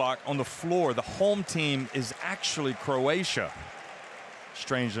scoreboard clock on the floor, the home team is actually Croatia.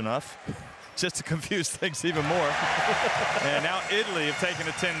 Strange enough. Just to confuse things even more. And now Italy have taken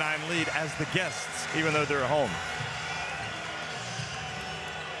a 10-9 lead as the guests, even though they're at home.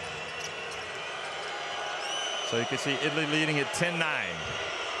 So you can see Italy leading at 10-9.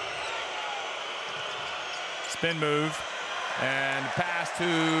 Spin move. And pass to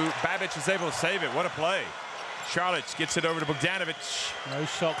Babic is able to save it. What a play. Šarlić gets it over to Bogdanovic. No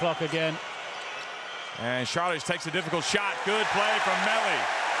shot clock again. And Šarlić takes a difficult shot. Good play from Melli.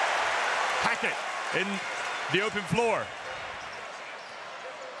 Hackett in the open floor.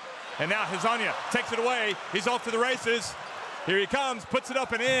 And now Hezonja takes it away. He's off to the races. Here he comes, puts it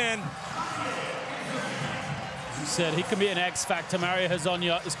up and in. You said he can be an X factor. Mario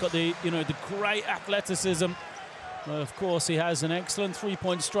Hezonja has got the great athleticism. Well, of course, he has an excellent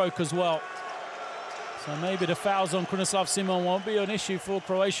three-point stroke as well. So maybe the fouls on Krunoslav Simon won't be an issue for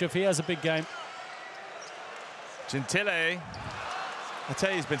Croatia if he has a big game. Gentile, I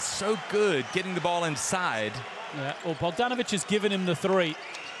tell you, he's been so good getting the ball inside. Yeah, well, Bogdanovic has given him the three.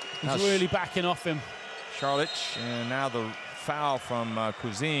 He's really backing off him. Šarlić, and now the foul from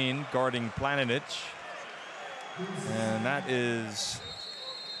Cousine guarding Planinic. And that is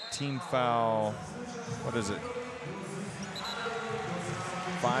team foul, what is it?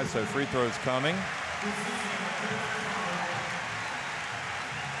 5, so free throws coming.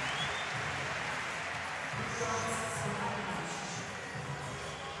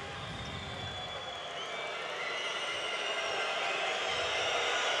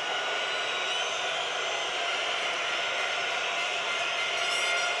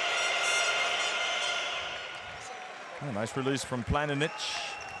 Oh, nice release from Planinic.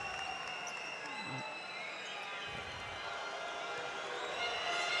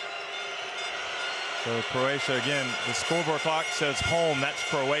 So Croatia, again, the scoreboard clock says home. That's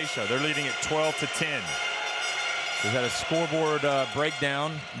Croatia. They're leading at 12-10. They've had a scoreboard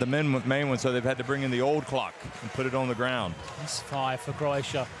breakdown, the main one, so they've had to bring in the old clock and put it on the ground. That's 5 for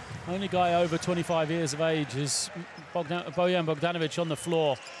Croatia. Only guy over 25 years of age is Bojan Bogdanovic on the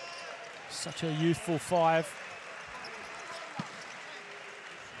floor. Such a youthful 5.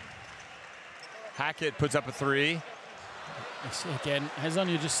 Hackett puts up a 3. Again,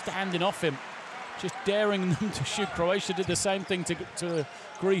 Hezonja just standing off him, just daring them to shoot. Croatia did the same thing to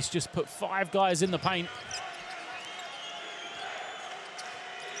Greece, just put 5 guys in the paint.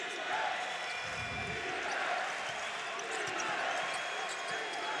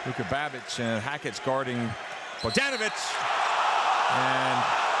 Luka Babic, and Hackett's guarding Bogdanovic. And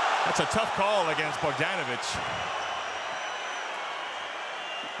that's a tough call against Bogdanovic.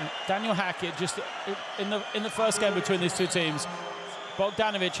 Daniel Hackett, just in the first game between these two teams,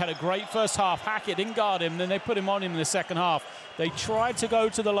 Bogdanovic had a great first half. Hackett didn't guard him, then they put him on him in the second half. They tried to go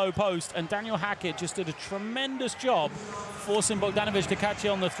to the low post, and Daniel Hackett just did a tremendous job forcing Bogdanovic to catch it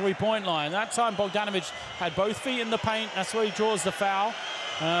on the three-point line. That time, Bogdanovic had both feet in the paint. That's where he draws the foul.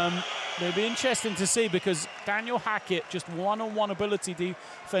 It'll be interesting to see, because Daniel Hackett, just one-on-one ability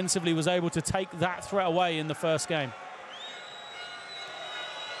defensively, was able to take that threat away in the first game.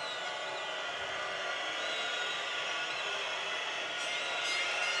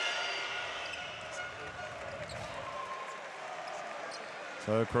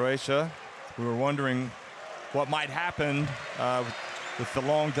 So Croatia, we were wondering what might happen with the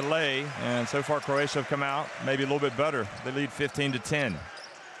long delay, and so far Croatia have come out maybe a little bit better. They lead 15-10.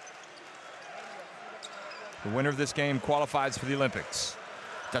 The winner of this game qualifies for the Olympics.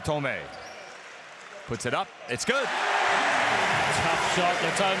 Datome Puts it up. It's good. Tough shot, they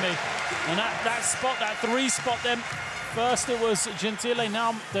told me. And that spot, that 3 spot then, first it was Gentile,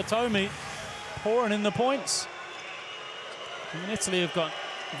 now Datomi pouring in the points. And Italy have got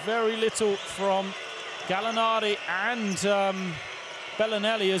very little from Gallinari and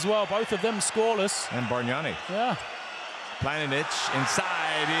Bellinelli as well, both of them scoreless. And Bargnani. Yeah. Planinic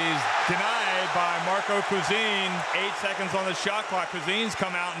inside, he's denied by Marco Cuisine. 8 seconds on the shot clock. Cuisine's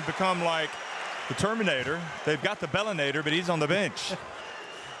come out and become like the Terminator. They've got the Bellinator, but he's on the bench.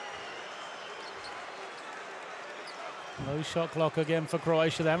 Low shot clock again for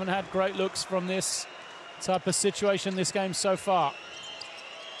Croatia. They haven't had great looks from this type of situation this game so far.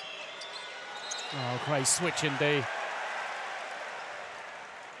 Oh, great switch in D.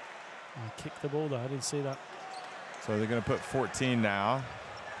 Oh, kicked the ball though, I didn't see that. So they're going to put 14 now.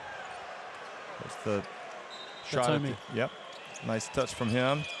 That's the shot. Yep. Nice touch from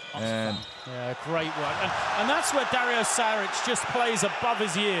him. And yeah, great work. And that's where Dario Saric just plays above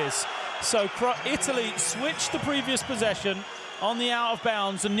his years. So Italy switched the previous possession on the out of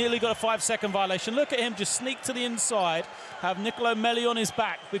bounds and nearly got a 5-second violation. Look at him just sneak to the inside, have Nicolo Melli on his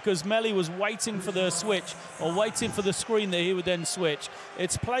back because Melli was waiting for the switch or waiting for the screen that he would then switch.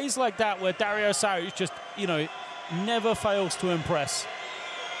 It's plays like that where Dario Saric just, you know, never fails to impress.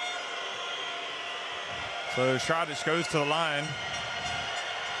 So Šarić goes to the line.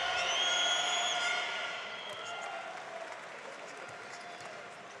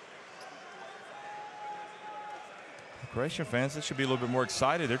 Croatian fans, they should be a little bit more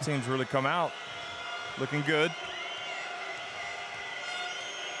excited. Their team's really come out looking good.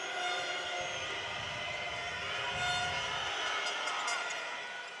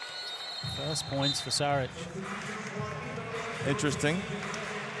 First points for Saric. Interesting.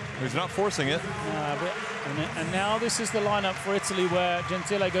 He's not forcing it. And now this is the lineup for Italy where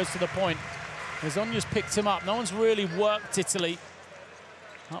Gentile goes to the point. Hezonja's picked him up. No one's really worked Italy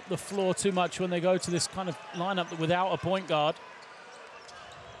up the floor too much when they go to this kind of lineup without a point guard.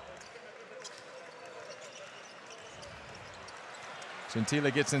 Gentile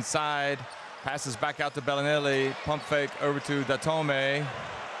gets inside, passes back out to Bellinelli, pump fake over to Datome.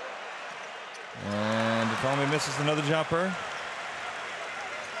 And Datome misses another jumper.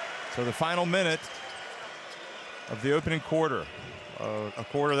 So the final minute of the opening quarter, a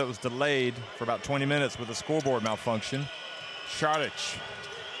quarter that was delayed for about 20 minutes with a scoreboard malfunction. Šarić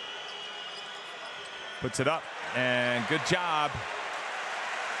puts it up, and good job.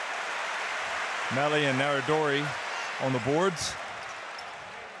 Melli and Naradori on the boards.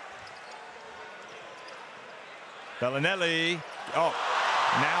 Bellinelli, oh,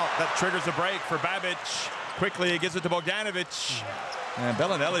 now that triggers a break for Babic. Quickly, he gives it to Bogdanovic. And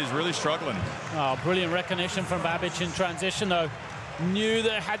Bellinelli's really struggling. Oh, brilliant recognition from Babic in transition, though. Knew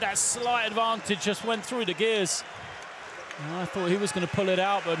that had that slight advantage, just went through the gears. I thought he was going to pull it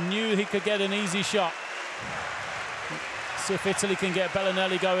out, but knew he could get an easy shot. See if Italy can get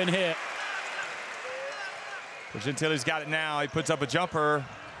Bellinelli going here. Well, Gentile's got it now. He puts up a jumper.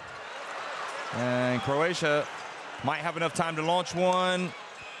 And Croatia might have enough time to launch one.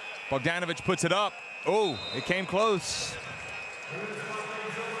 Bogdanovic puts it up. Oh, it came close.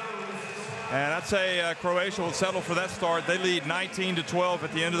 And I'd say Croatia will settle for that start. They lead 19-12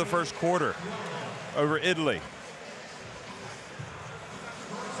 at the end of the first quarter over Italy.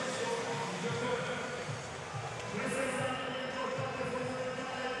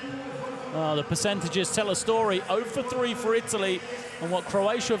 The percentages tell a story. 0 for 3 for Italy. And what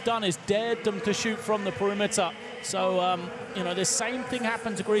Croatia have done is dared them to shoot from the perimeter. So, you know, the same thing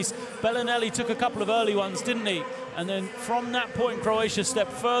happened to Greece. Bellinelli took a couple of early ones, didn't he? And then from that point, Croatia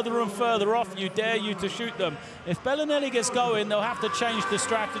stepped further and further off you, dare you to shoot them. If Bellinelli gets going, they'll have to change the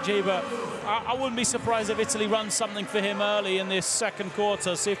strategy, but I wouldn't be surprised if Italy runs something for him early in this second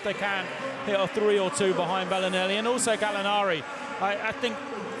quarter, see if they can hit a 3 or 2 behind Bellinelli. And also Gallinari. I think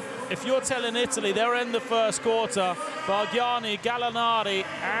if you're telling Italy they'll end the first quarter, Bargnani, Gallinari,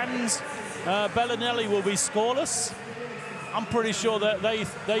 and Bellinelli will be scoreless, I'm pretty sure that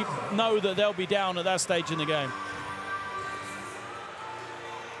they know that they'll be down at that stage in the game.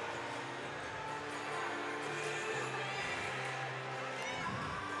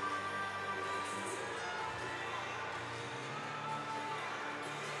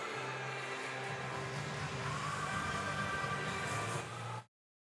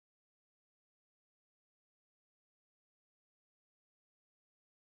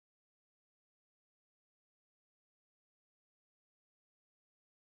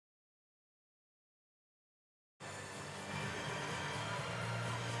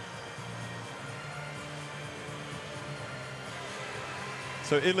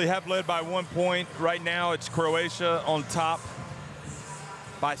 So Italy have led by 1 point. Right now it's Croatia on top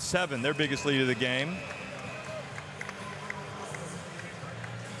by 7, their biggest lead of the game.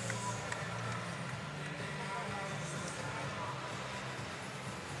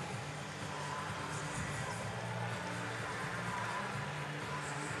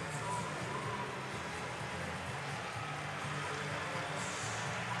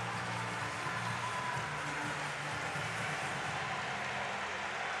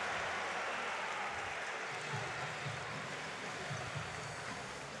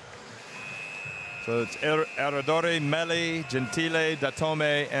 So it's Eradori, Meli, Gentile,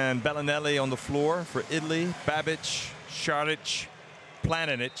 Datome, and Bellinelli on the floor for Italy. Babic, Šarić,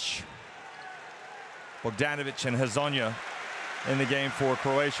 Planinic, Bogdanovic, and Hezonja in the game for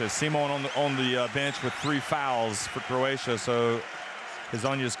Croatia. Simon on the bench with 3 fouls for Croatia, so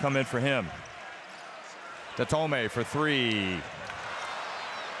Hezonja's come in for him. Datome for 3.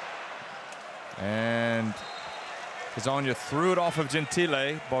 And Hezonja threw it off of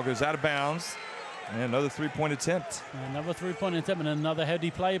Gentile. Ball goes out of bounds. And another 3-point attempt. Another 3-point attempt and another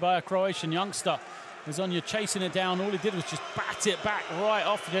heady play by a Croatian youngster. Hezonja chasing it down. All he did was just bat it back right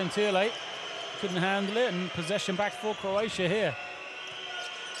off Gentile. Couldn't handle it, and possession back for Croatia here.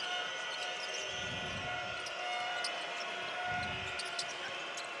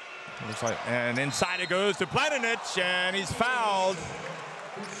 Looks like, and inside it goes to Planinic, and he's fouled.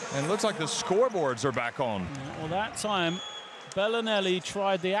 And it looks like the scoreboards are back on. Well, that time, Bellinelli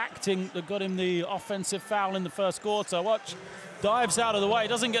tried the acting that got him the offensive foul in the first quarter. Watch, dives out of the way,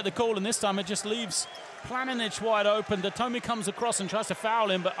 doesn't get the call, and this time it just leaves Planinic wide open. Datome comes across and tries to foul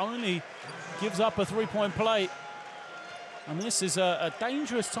him, but only gives up a 3-point play. And this is a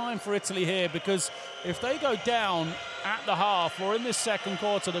dangerous time for Italy here, because if they go down at the half or in this second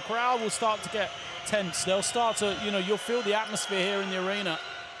quarter, the crowd will start to get tense. They'll start to, you'll feel the atmosphere here in the arena.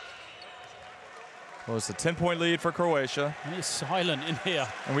 Well, it's a 10-point lead for Croatia. And it's silent in here.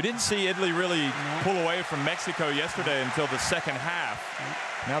 And we didn't see Italy really pull away from Mexico yesterday until the second half.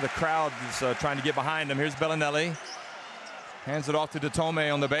 Now the crowd is trying to get behind them. Here's Bellinelli. Hands it off to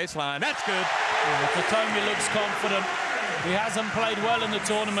Datome on the baseline. That's good. Yeah, Datome looks confident. He hasn't played well in the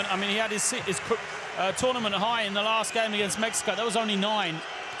tournament. I mean, he had his tournament high in the last game against Mexico. That was only 9.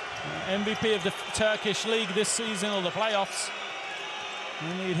 MVP of the Turkish league this season, or the playoffs.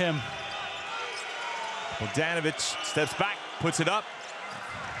 We need him. Bogdanovic steps back, puts it up.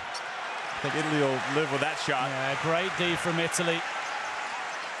 I think Italy will live with that shot. Yeah, great D from Italy.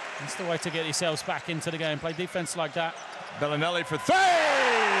 That's the way to get yourselves back into the game. Play defense like that. Bellinelli for 3.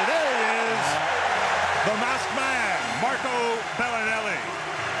 There he is. The masked man, Marco Bellinelli.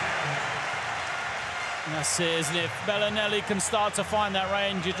 That's it, isn't it? If Bellinelli can start to find that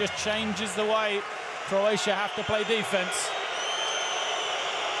range, it just changes the way Croatia have to play defense.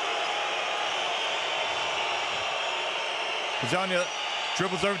 Hezonja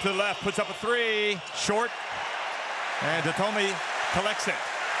dribbles over to the left, puts up a 3, short, and Datome collects it.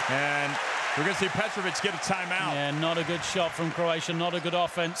 And we're going to see Petrovic get a timeout. Yeah, not a good shot from Croatia, not a good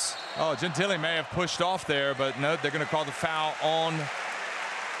offense. Oh, Gentile may have pushed off there, but no, they're going to call the foul on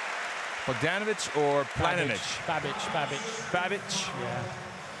Bogdanovic or Planinic. Babic. Yeah.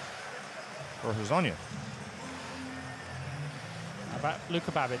 Or Hezonja. How about Luka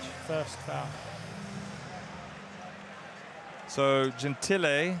Babic, first foul. So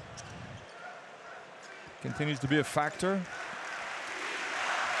Gentile continues to be a factor.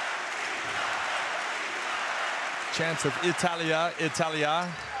 Chance of Italia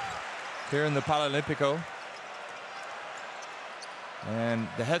here in the Paralimpico. And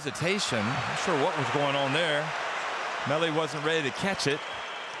the hesitation, not sure what was going on there. Meli wasn't ready to catch it.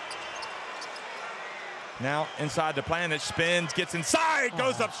 Now inside to Planinic, spins, gets inside,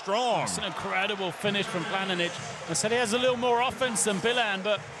 goes up strong. It's an incredible finish from Planinic. I said he has a little more offense than Bilan,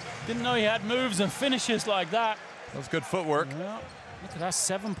 but didn't know he had moves and finishes like that. That was good footwork. Yeah. Look at that,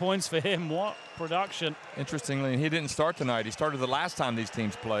 7 points for him. What production. Interestingly, he didn't start tonight. He started the last time these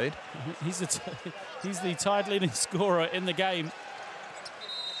teams played. He's the tied leading scorer in the game.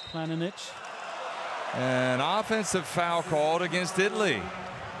 Planinic. An offensive foul called against Italy.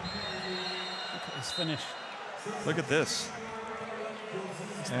 Look at this finish. Look at this.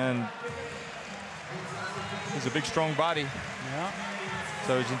 And he's a big, strong body. Yeah.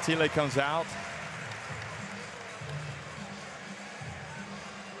 So Gentile comes out.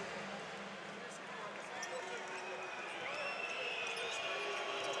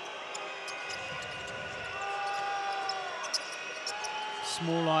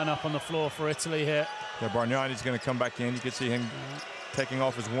 Small lineup on the floor for Italy here. Yeah, Bargnani's going to come back in. You can see him taking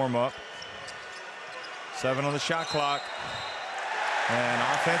off his warm-up. 7 on the shot clock. And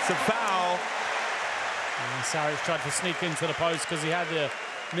offensive foul. And Saric tried to sneak into the post because he had the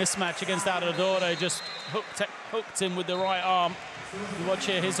mismatch against Aradore. Just hooked him with the right arm. You watch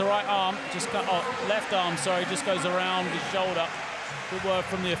here, his right arm, left arm, sorry, just goes around his shoulder. Good work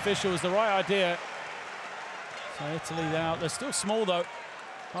from the officials, the right idea. So Italy out. They're still small though.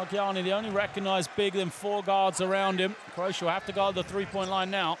 Bargiani, the only recognized big than 4 guards around him. Croatia will have to guard the three-point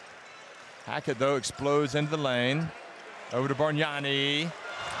line now. Hackett, though, explodes into the lane. Over to Bargnani.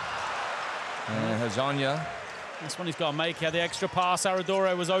 And Hezonja. This one he's got to make. He had the extra pass.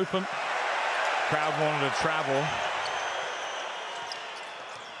 Aradore was open. Crowd wanted to travel.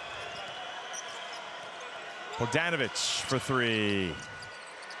 Bogdanovic for 3.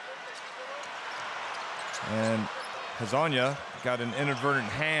 And Hezonja got an inadvertent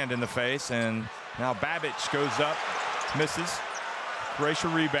hand in the face, and now Babic goes up, misses. Croatia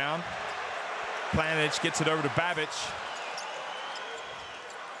rebound. Planic gets it over to Babic.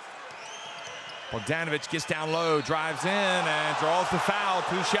 Bogdanovic gets down low, drives in, and draws the foul.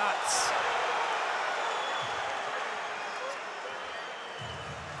 2 shots.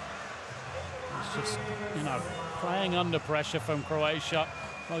 It's just, playing under pressure from Croatia.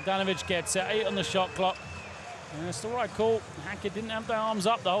 Bogdanovic gets it, 8 on the shot clock. And it's the right call. Hackett didn't have their arms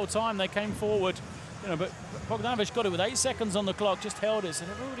up the whole time. They came forward. But Bogdanovic got it with 8 seconds on the clock, just held it. Said,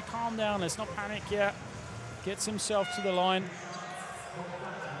 everybody calm down, let's not panic yet. Gets himself to the line.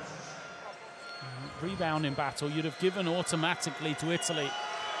 Rebounding battle you'd have given automatically to Italy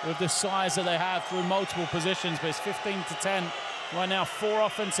with the size that they have through multiple positions, but it's 15-10. Right now, 4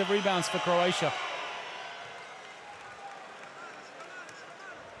 offensive rebounds for Croatia.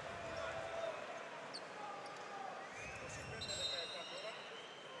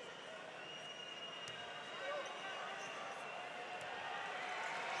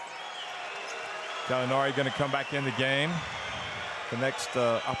 Gallinari going to come back in the game. The next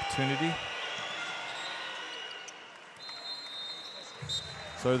opportunity.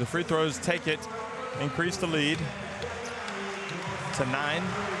 So the free throws take it, increase the lead to 9.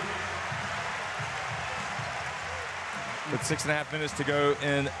 With 6.5 minutes to go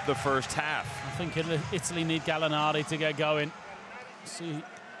in the first half. I think Italy need Gallinari to get going. See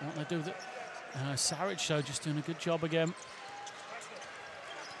what they do with it. Saric, though, just doing a good job again.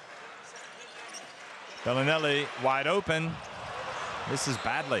 Bellinelli wide open. This is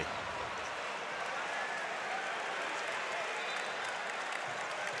badly.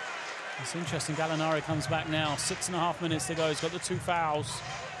 It's interesting. Gallinari comes back now. 6.5 minutes to go. He's got the 2 fouls.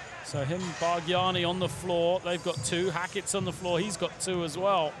 So him, Bargiani on the floor. They've got 2. Hackett's on the floor. He's got 2 as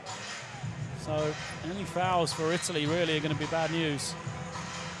well. So any fouls for Italy really are going to be bad news.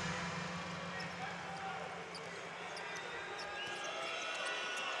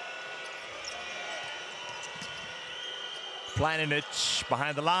 Planic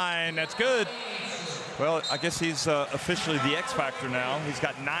behind the line. That's good. Well, I guess he's officially the X factor now. He's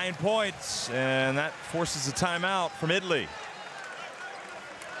got 9 points, and that forces a timeout from Italy.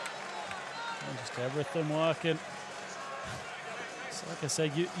 Just everything working. So like I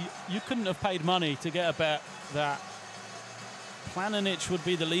said, you couldn't have paid money to get a bet that Planic would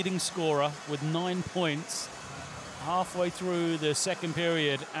be the leading scorer with 9 points halfway through the second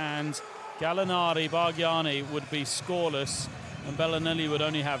period, and Gallinari, Bargiani would be scoreless, and Bellinelli would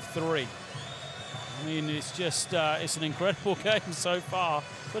only have 3. I mean, it's just, it's an incredible game so far,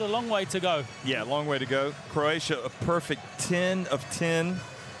 but a long way to go. Yeah, long way to go. Croatia, a perfect 10 of 10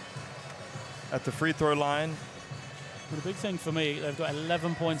 at the free throw line. But the big thing for me, they've got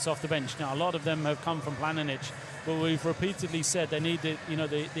 11 points off the bench. Now, a lot of them have come from Planic, but we've repeatedly said they need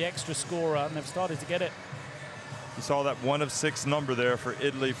the extra scorer, and they've started to get it. You saw that 1 of 6 number there for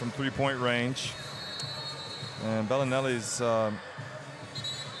Italy from 3-point range. And Bellinelli's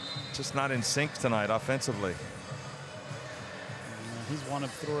just not in sync tonight offensively. He's 1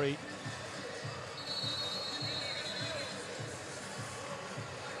 of 3.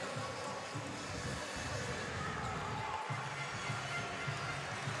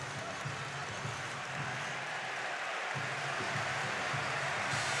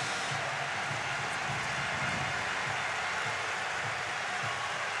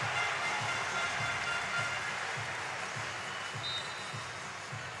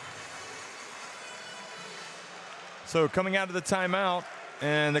 So coming out of the timeout,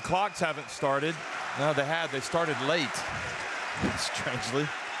 and the clocks haven't started. No, they had. They started late, strangely.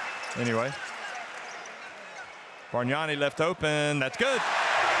 Anyway. Bargnani left open. That's good.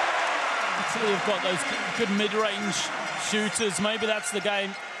 Italy have got those good mid-range shooters. Maybe that's the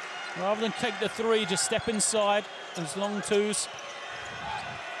game. Rather than take the 3, just step inside. Those long 2s.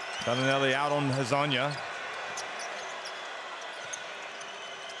 Bellinelli out on Hezonja.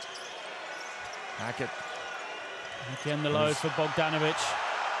 Hackett. Again, the load for Bogdanovic.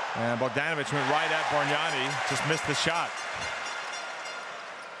 And Bogdanovic went right at Bargnani, just missed the shot.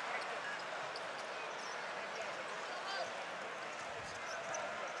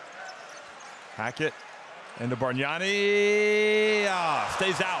 Hackett into Bargnani.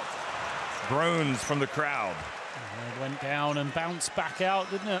 Stays out. Groans from the crowd. It went down and bounced back out,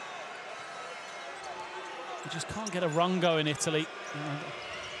 didn't it? You just can't get a run going, Italy.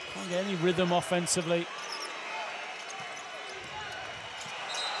 Can't get any rhythm offensively.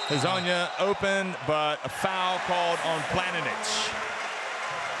 Hezonja open, but a foul called on Planinic.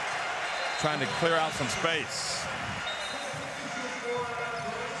 Trying to clear out some space.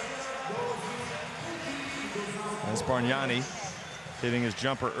 That's Bargnani hitting his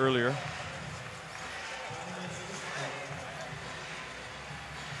jumper earlier.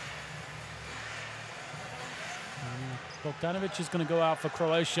 Bogdanovic is going to go out for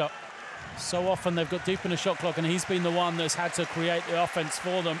Croatia. So often they've got deep in the shot clock, and he's been the one that's had to create the offense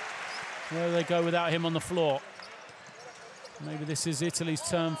for them. Where do they go without him on the floor? Maybe this is Italy's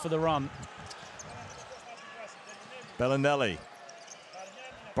turn for the run. Bellinelli.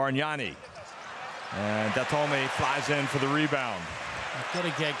 Bargnani. And Datome flies in for the rebound. I've got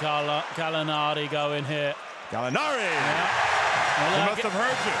to get Gallinari going here. Gallinari! Yeah. Well, he must have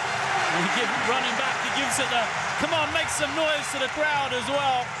heard you. Running back, he gives it the, come on, make some noise to the crowd as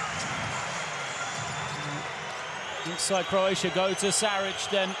well. Looks like Croatia go to Saric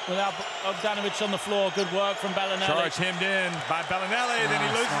then without Bogdanovic on the floor. Good work from Bellinelli. Charge hemmed in by Bellinelli, then he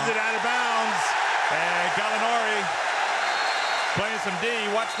loses it out of bounds. And Gallinari playing some D.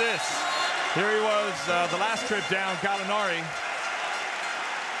 Watch this. Here he was the last trip down, Gallinari.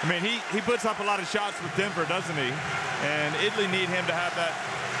 I mean, he puts up a lot of shots with Denver, doesn't he? And Italy need him to have that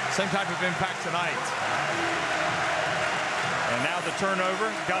same type of impact tonight. And now the turnover.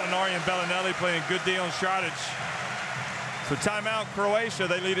 Gallinari and Bellinelli playing good D on Saric. So timeout, Croatia.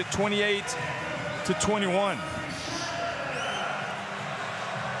 They lead it 28-21.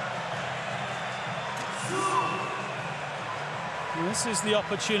 This is the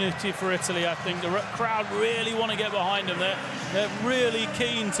opportunity for Italy, I think. The crowd really want to get behind them. They're really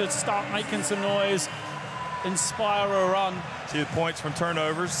keen to start making some noise, inspire a run. See the points from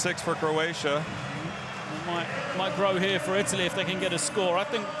turnovers, 6 for Croatia. Might grow here for Italy if they can get a score. I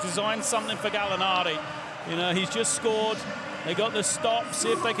think design something for Gallinari. You know, he's just scored. They got the stop.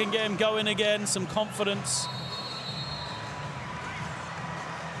 See if they can get him going again. Some confidence.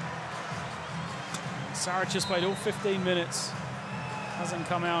 Saric has played all 15 minutes. Hasn't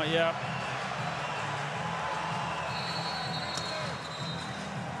come out yet.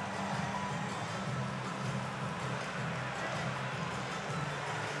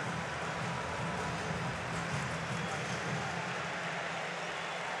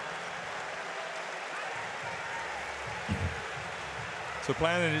 So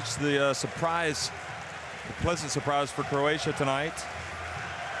Planinic, the surprise, the pleasant surprise for Croatia tonight.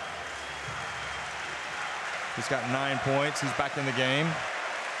 He's got 9 points. He's back in the game.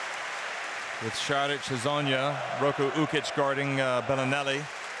 With Saric, Hezonja, Roko Ukic guarding Bellinelli,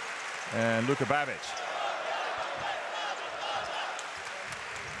 and Luka Babic.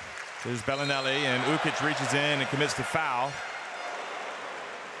 There's Bellinelli, and Ukic reaches in and commits the foul.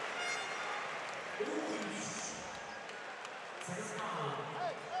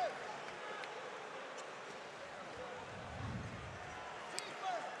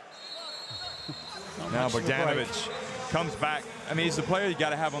 Now Bogdanovic comes back. I mean, he's the player you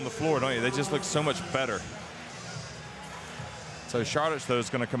got to have on the floor, don't you? They just look so much better. So Saric, though, is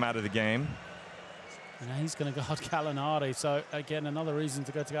going to come out of the game. And now he's going to guard Gallinari. So, again, another reason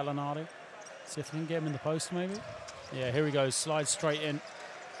to go to Gallinari. See if we can get him in the post, maybe. Yeah, here he goes. Slides straight in.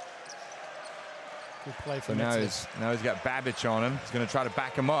 Good play from now he's got Babic on him. He's going to try to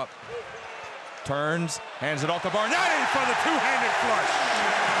back him up. Turns, hands it off to Bargnani for the two-handed flush.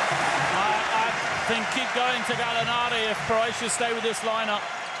 I think keep going to Gallinari if Croatia stay with this lineup.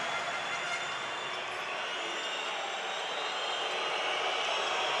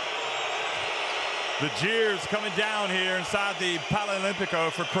 The jeers coming down here inside the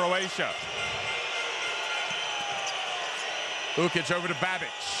Palaolimpico for Croatia. Ukic over to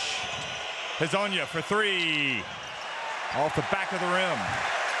Babic. Hezonja for 3. Off the back of the rim.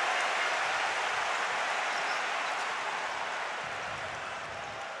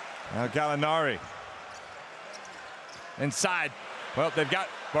 Now Gallinari. Inside. Well, they've got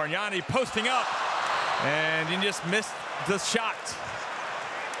Bargnani posting up. And he just missed the shot.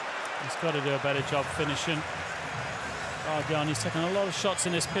 He's got to do a better job finishing. Bargnani's taken a lot of shots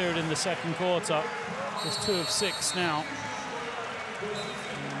in this period in the second quarter. Just 2 of 6 now.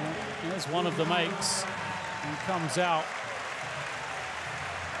 There's as one of the makes and comes out.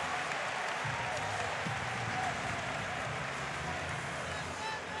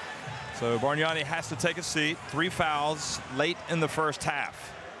 So Bargnani has to take a seat. 3 fouls late in the first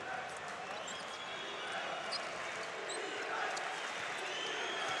half.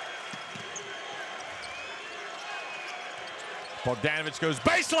 Bogdanovic goes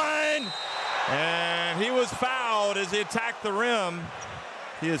baseline, and he was fouled as he attacked the rim.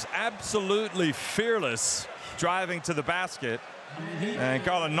 He is absolutely fearless driving to the basket. And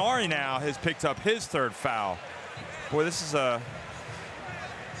Gallinari now has picked up his 3rd foul. Boy, this is a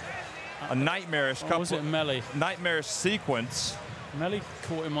nightmarish couple. Was it Melli? Nightmarish sequence. Melli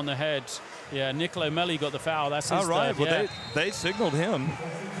caught him on the head. Yeah, Nicolo Melli got the foul. That's his All right. third, Well, yeah. they signaled him,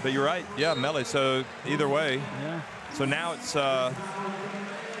 but you're right. Yeah, Melli. So either way. Yeah. So now it's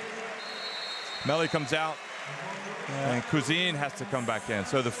Melli comes out, and Cousine has to come back in.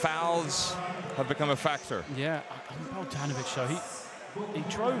 So the fouls have become a factor. Yeah, Bogdanovic, though, he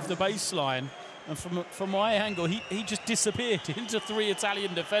drove the baseline, and from my angle, he just disappeared into 3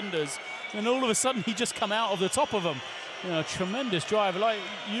 Italian defenders, and all of a sudden he just come out of the top of them. You know, tremendous drive. Like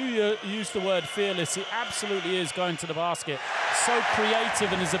you used the word fearless. He absolutely is going to the basket. So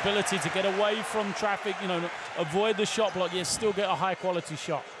creative in his ability to get away from traffic, you know, avoid the shot block, yet still get a high-quality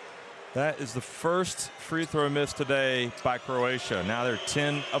shot. That is the first free throw miss today by Croatia. Now they're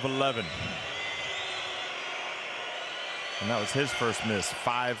 10 of 11. And that was his first miss.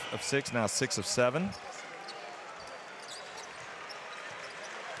 5 of 6, now 6 of 7.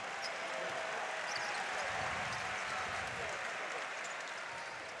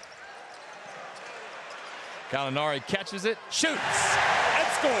 Gallinari catches it, shoots, and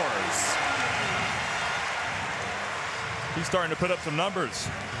scores. He's starting to put up some numbers.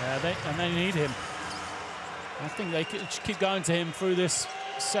 Yeah, they need him. I think they could keep going to him through this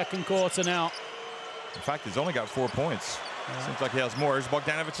second quarter now. In fact, he's only got 4 points. Yeah. Seems like he has more. Here's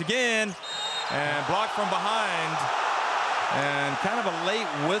Bogdanovic again, and blocked from behind, and kind of a late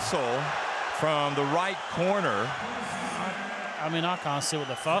whistle from the right corner. I mean, I can't see what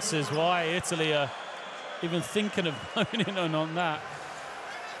the fuss is. Why Italy are even thinking of going in on that.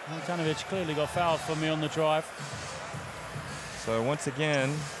 Bogdanovic clearly got fouled for me on the drive. So once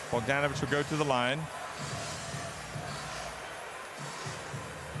again, Bogdanovic will go to the line.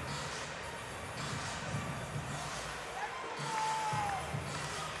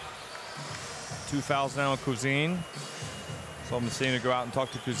 Two fouls now on Cousine. So Messina go out and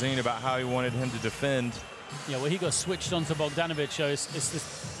talk to Cousine about how he wanted him to defend. Yeah, well, he got switched onto Bogdanovic, so it's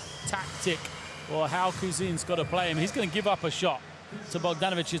this tactic or how Cousine's got to play him. He's going to give up a shot to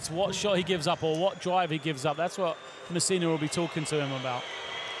Bogdanovic. It's what shot he gives up or what drive he gives up. That's what Messina will be talking to him about.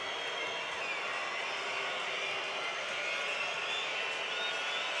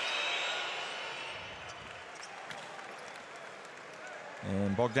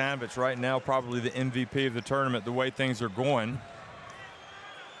 And Bogdanovic right now probably the MVP of the tournament, the way things are going.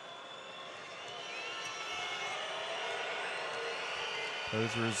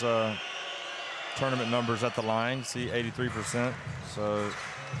 Those are his tournament numbers at the line. See, 83%. So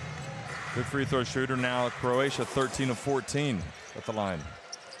good free throw shooter. Now Croatia 13 of 14 at the line.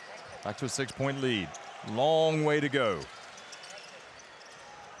 Back to a 6-point lead. Long way to go.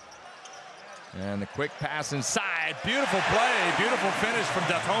 And the quick pass inside. Beautiful play. Beautiful finish from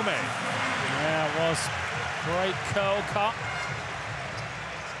Datome. Yeah, it was. Great curl cut.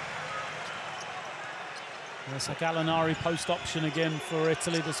 It's a Gallinari post option again for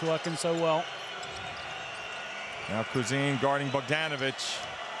Italy that's working so well. Now Cousine guarding Bogdanovic.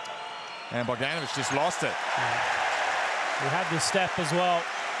 And Bogdanovic just lost it. He had the step as well.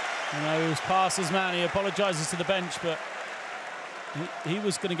 You know, he was past his man. He apologizes to the bench, but he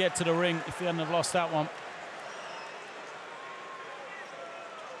was going to get to the ring if he hadn't have lost that one.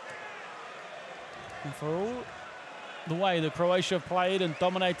 And for all the way that Croatia have played and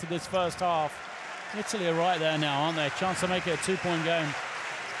dominated this first half, Italy are right there now, aren't they? Chance to make it a 2-point game.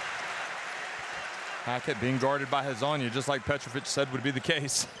 Hackett being guarded by Hezonja, just like Petrovic said would be the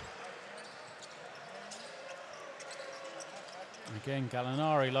case. Again,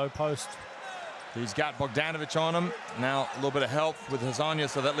 Gallinari, low post. He's got Bogdanovic on him. Now a little bit of help with Hezonja,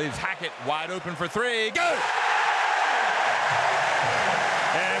 so that leaves Hackett wide open for 3. Go!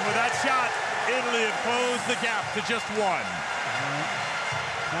 And with that shot, Italy have closed the gap to just 1.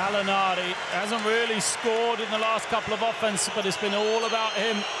 Gallinari hasn't really scored in the last couple of offenses, but it's been all about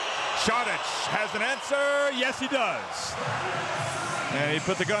him. Šarić has an answer. Yes, he does. And he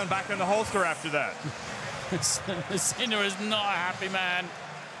put the gun back in the holster after that. Messina is not a happy man.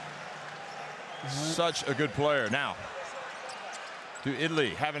 Such a good player. Now, to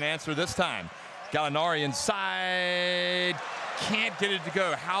Italy. Have an answer this time. Gallinari inside. Can't get it to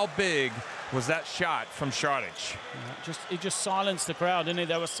go. How big was that shot from Šarić? He just silenced the crowd, didn't he?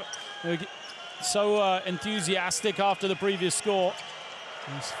 They were so enthusiastic after the previous score.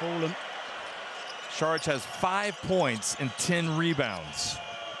 He's fallen. Šarić has 5 points and 10 rebounds.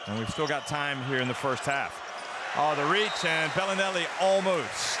 And we've still got time here in the first half. Oh, the reach, and Bellinelli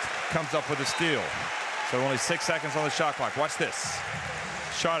almost comes up with a steal. So only 6 seconds on the shot clock. Watch this.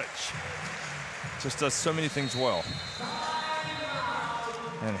 Šarić just does so many things well.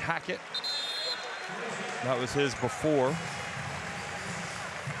 And Hackett, that was his before.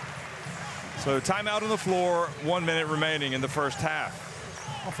 So timeout on the floor, 1 minute remaining in the first half.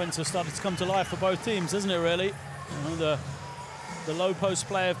 Offense has started to come to life for both teams, isn't it, really? You know, the low post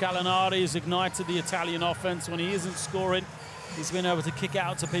play of Gallinari has ignited the Italian offense. When he isn't scoring, he's been able to kick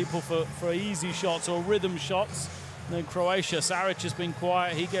out to people for easy shots or rhythm shots. And then Croatia, Šarić has been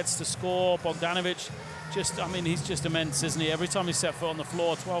quiet. He gets to score. Bogdanović, he's just immense, isn't he? Every time he set foot on the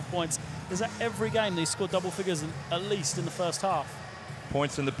floor, 12 points. Is that every game they scored double figures at least in the first half?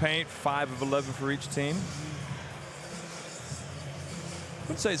 Points in the paint, 5 of 11 for each team. I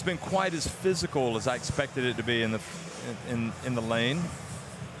wouldn't say it's been quite as physical as I expected it to be in the lane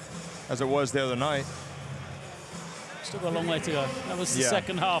as it was the other night. Still got a long way to go. That was the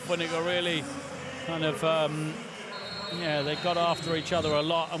second half when it got really kind of, they got after each other a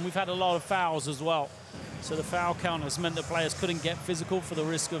lot. And we've had a lot of fouls as well. So the foul count has meant that players couldn't get physical for the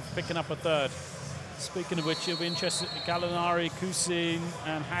risk of picking up a third. Speaking of which, you'll be interested in Gallinari, Kusin,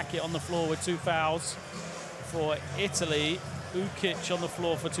 and Hackett on the floor with 2 fouls for Italy. Ukic on the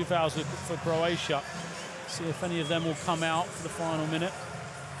floor for 2 fouls for Croatia. See if any of them will come out for the final minute.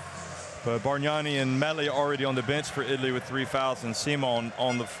 But Bargnani and Melli already on the bench for Italy with 3 fouls, and Simon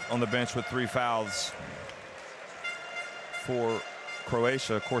on the bench with 3 fouls for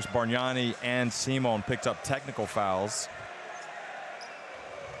Croatia. Of course, Bargnani and Simon picked up technical fouls.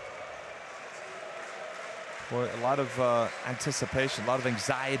 Boy, a lot of anticipation, a lot of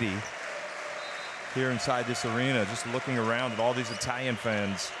anxiety here inside this arena, just looking around at all these Italian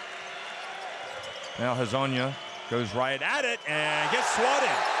fans. Now Hezonja goes right at it and gets swatted.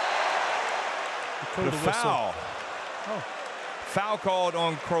 The foul. Oh. Foul called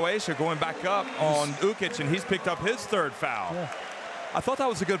on Croatia going back up on Ukic, and he's picked up his 3rd foul. Yeah. I thought that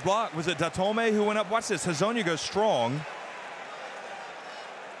was a good block. Was it Datome who went up? Watch this. Hezonja goes strong.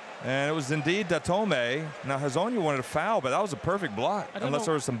 And it was indeed Datome. Now, Hezonja wanted a foul, but that was a perfect block, unless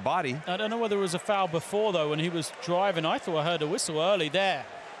there was some body. I don't know whether it was a foul before, though, when he was driving. I thought I heard a whistle early there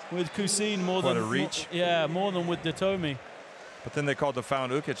with Kusin more than reach. More than with Datome. But then they called the foul on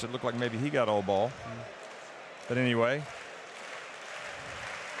Ukic. It looked like maybe he got all ball. But anyway.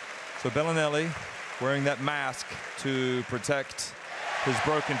 So Bellinelli wearing that mask to protect his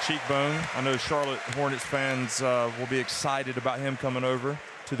broken cheekbone. I know Charlotte Hornets fans will be excited about him coming over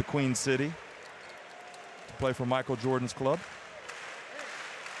to the Queen City to play for Michael Jordan's club.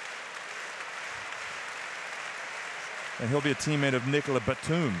 And he'll be a teammate of Nicolas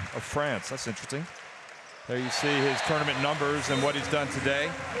Batum of France. That's interesting. There you see his tournament numbers and what he's done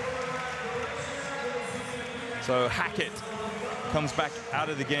today. So Hackett comes back out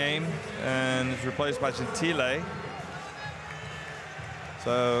of the game and is replaced by Gentile.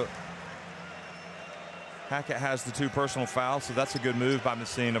 So Hackett has the 2 personal fouls, so that's a good move by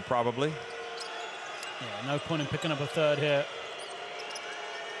Messina, probably. Yeah, no point in picking up a 3rd here.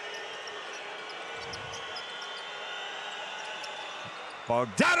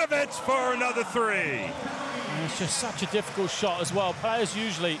 Bogdanović for another 3. And it's just such a difficult shot as well. Players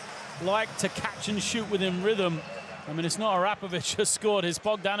usually like to catch and shoot within rhythm. I mean, it's not Arapovic just scored. It's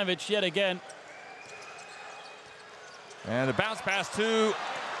Bogdanović yet again. And the bounce pass too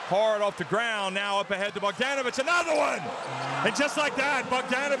hard off the ground. Now up ahead to Bogdanović. Another one! And just like that,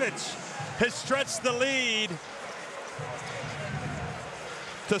 Bogdanović has stretched the lead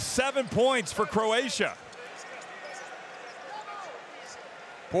to 7 points for Croatia.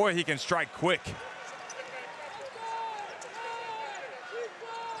 Boy, he can strike quick.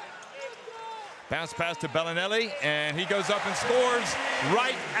 Bounce pass to Bellinelli, and he goes up and scores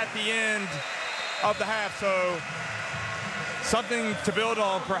right at the end of the half. So something to build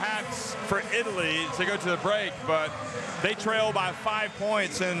on perhaps for Italy to go to the break, but they trail by 5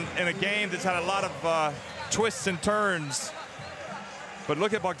 points in a game that's had a lot of twists and turns. But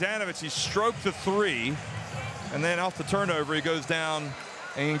look at Bogdanović, he stroked the 3, and then off the turnover, he goes down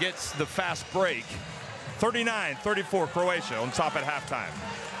and gets the fast break. 39-34 Croatia on top at halftime.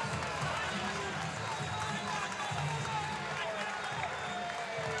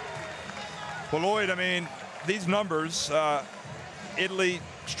 Well, Lloyd, I mean, these numbers, Italy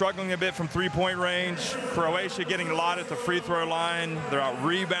struggling a bit from three-point range. Croatia getting a lot at the free throw line. They're out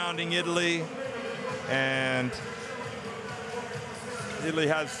rebounding Italy. And Italy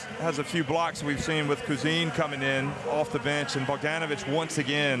has a few blocks we've seen with Kuzin coming in off the bench, and Bogdanovic once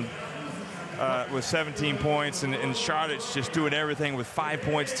again with 17 points, and Šarić just doing everything with 5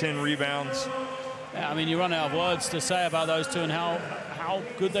 points, 10 rebounds. Yeah, I mean, you run out of words to say about those two and how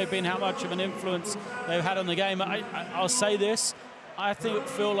good they've been, how much of an influence they've had on the game. I'll say this, I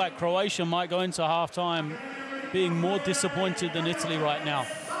feel like Croatia might go into halftime being more disappointed than Italy right now.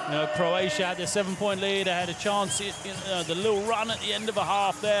 You know, Croatia had their 7-point lead. They had a chance, the little run at the end of a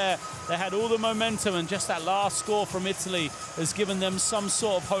half there. They had all the momentum, and just that last score from Italy has given them some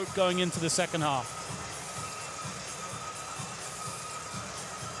sort of hope going into the second half.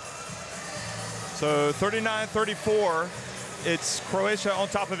 So 39-34, it's Croatia on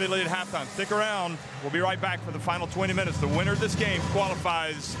top of Italy at halftime. Stick around. We'll be right back for the final 20 minutes. The winner of this game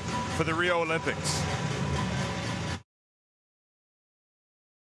qualifies for the Rio Olympics.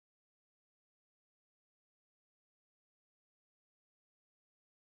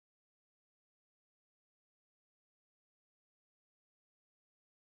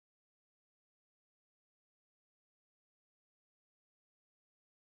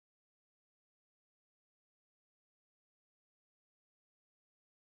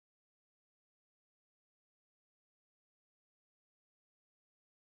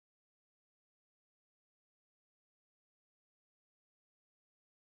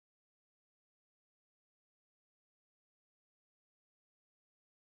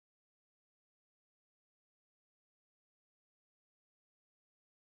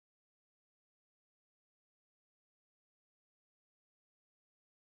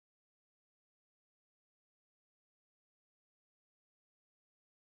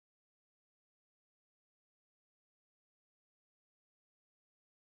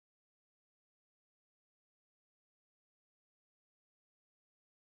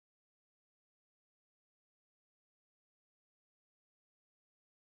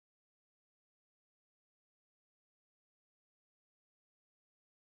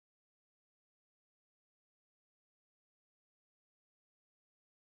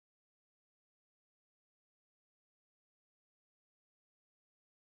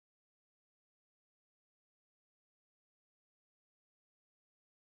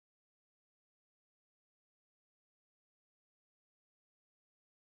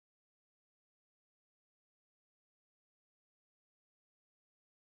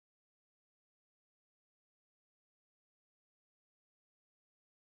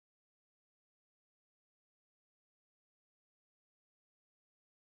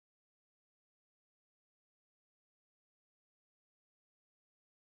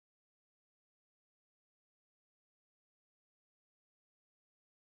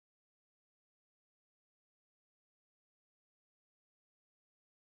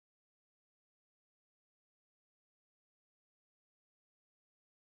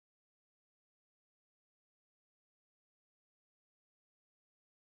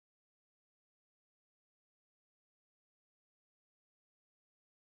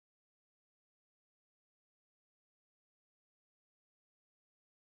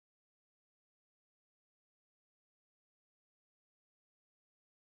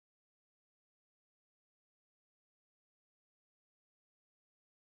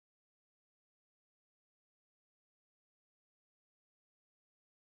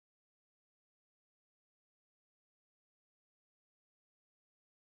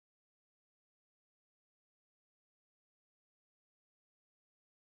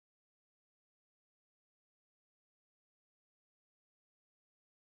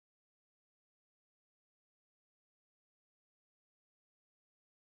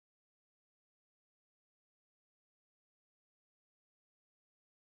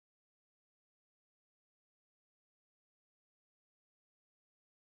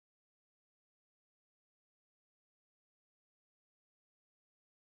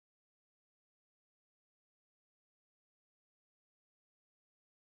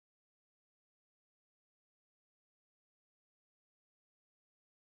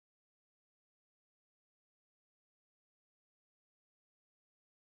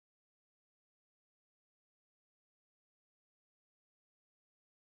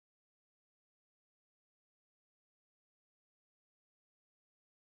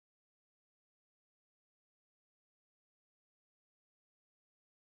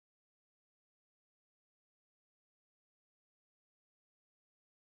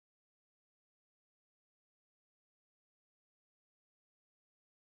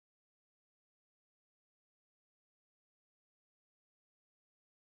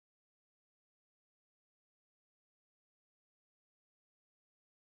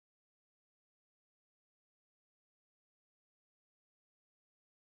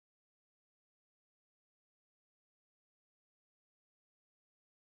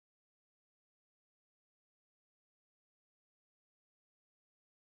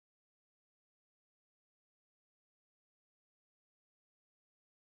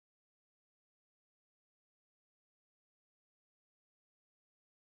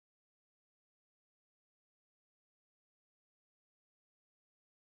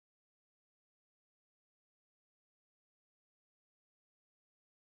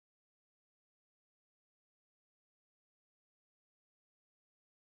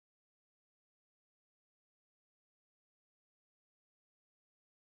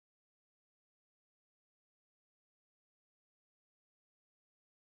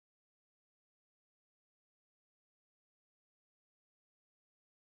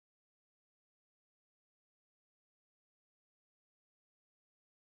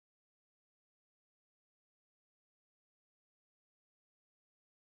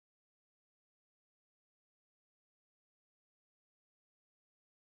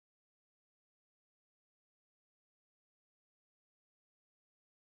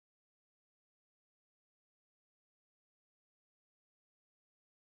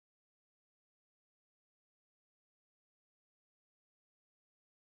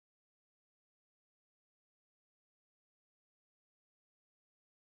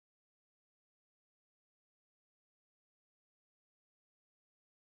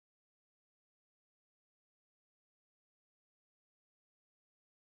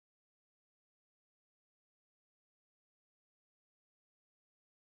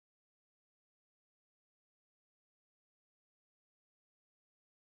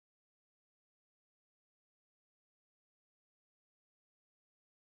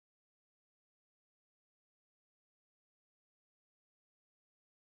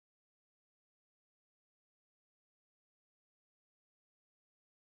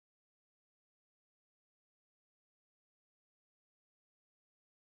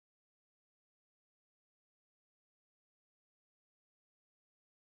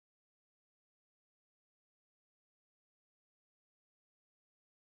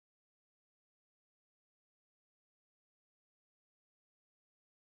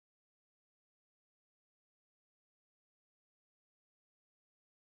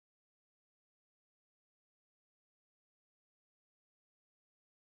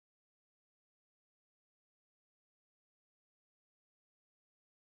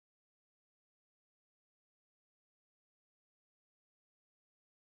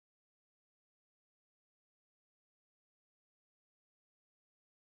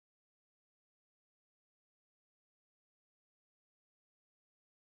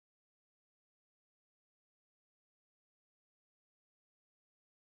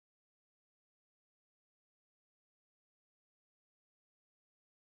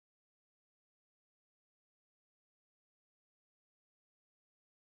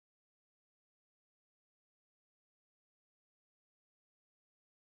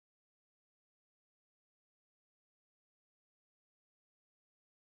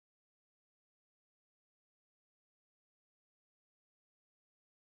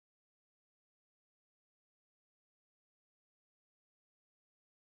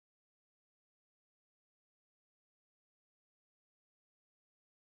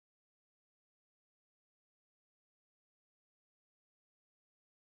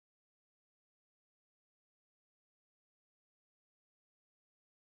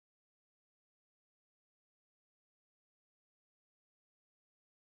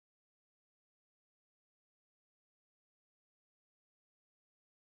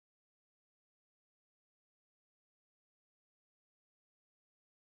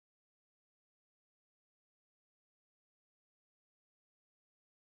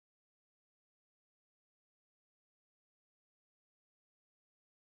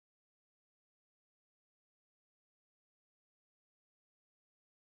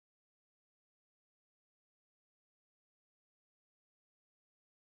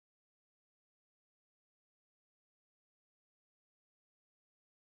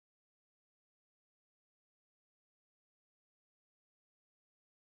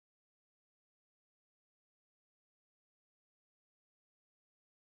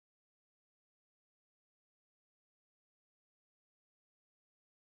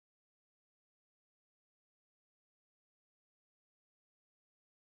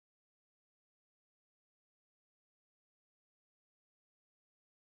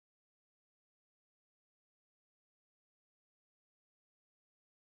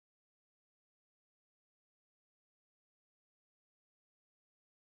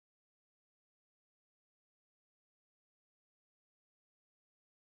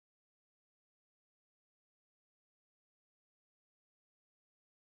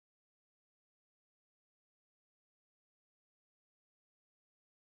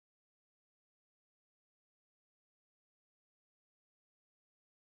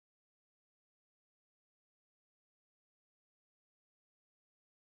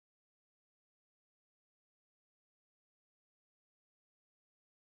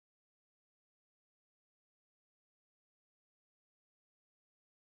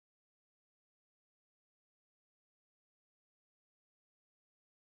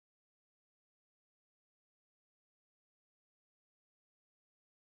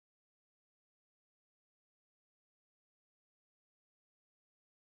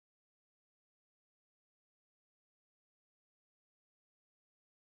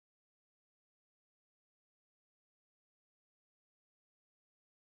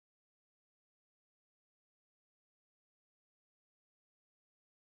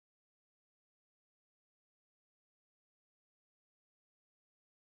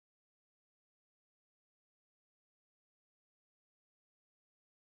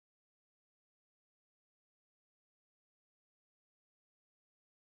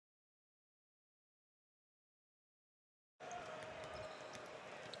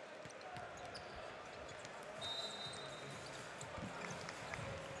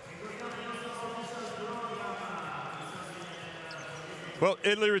 Well,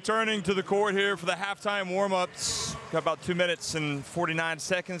 Italy returning to the court here for the halftime warm-ups. Got about 2 minutes and 49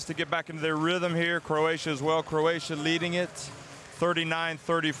 seconds to get back into their rhythm here. Croatia as well. Croatia leading it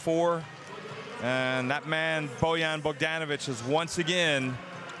 39-34. And that man, Bojan Bogdanovic, has once again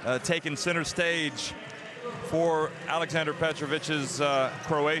taken center stage for Alexander Petrovic's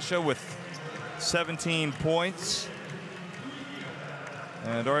Croatia with 17 points.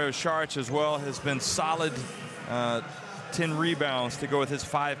 And Dario Saric as well has been solid. 10 rebounds to go with his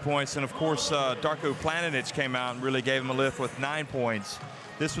 5 points. And of course, Darko Planinic came out and really gave him a lift with 9 points.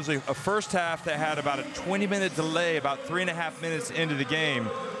 This was a first half that had about a 20-minute delay, about 3.5 minutes into the game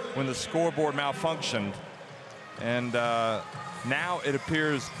when the scoreboard malfunctioned. And now it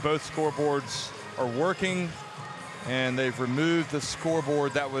appears both scoreboards are working, and they've removed the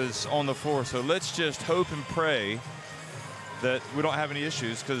scoreboard that was on the floor. So let's just hope and pray that we don't have any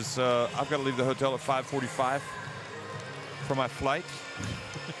issues, because I've got to leave the hotel at 5:45 for my flight.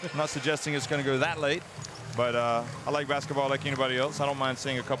 I'm not suggesting it's going to go that late, but I like basketball like anybody else. I don't mind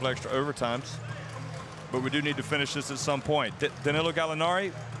seeing a couple extra overtimes, but we do need to finish this at some point. Danilo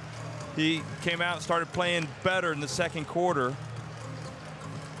Gallinari, he came out and started playing better in the second quarter,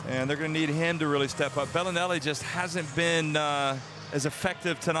 and they're going to need him to really step up. Bellinelli just hasn't been as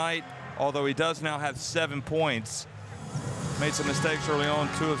effective tonight, although he does now have 7 points. Made some mistakes early on,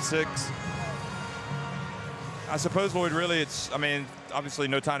 2 of 6. I suppose, Lloyd, really it's, I mean, obviously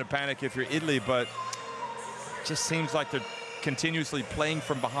no time to panic if you're Italy, but it just seems like they're continuously playing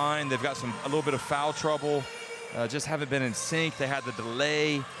from behind. They've got a little bit of foul trouble, just haven't been in sync. They had the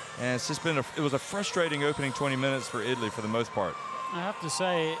delay, and it's just been it was a frustrating opening 20 minutes for Italy for the most part. I have to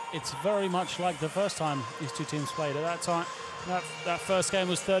say, it's very much like the first time these two teams played. At that time, that first game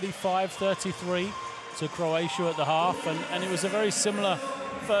was 35-33 to Croatia at the half, and it was a very similar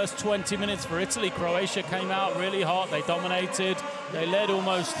first 20 minutes for Italy. Croatia came out really hot. They dominated. They led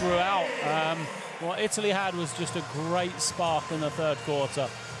almost throughout. What Italy had was just a great spark in the third quarter.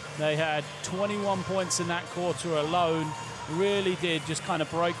 They had 21 points in that quarter alone. Really did just kind of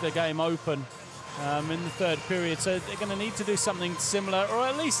break the game open in the third period. So they're going to need to do something similar, or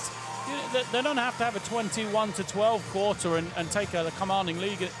at least they don't have to have a 21-12 quarter and take a commanding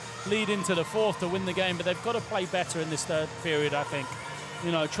lead into the fourth to win the game, but they've got to play better in this third period, I think.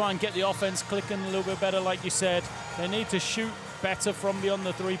 You know, try and get the offense clicking a little bit better, like you said. They need to shoot better from beyond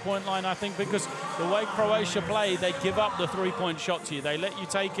the three-point line, I think, because the way Croatia play, they give up the three-point shot to you. They let you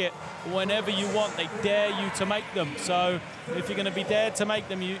take it whenever you want. They dare you to make them. So if you're going to be dared to make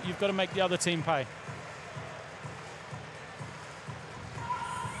them, you've got to make the other team pay.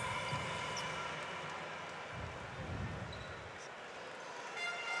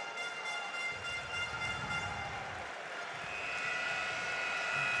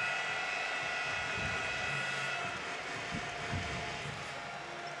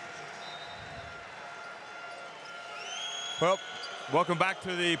 Well, welcome back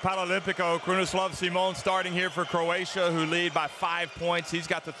to the Paralimpico. Krunoslav Simon starting here for Croatia, who lead by 5 points. He's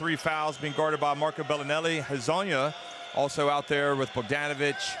got the 3 fouls, being guarded by Marco Bellinelli. Hazonia also out there with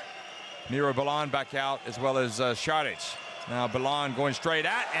Bogdanovic. Miro Bilan back out, as well as Saric. Now Bilan going straight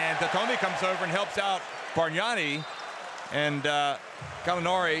at, and Datomi comes over and helps out Bargnani. And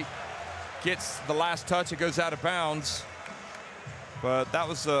Gallinari gets the last touch. It goes out of bounds. But that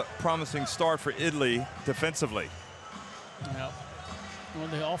was a promising start for Italy defensively. Yeah. Well,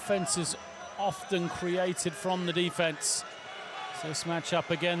 the offense is often created from the defense. So this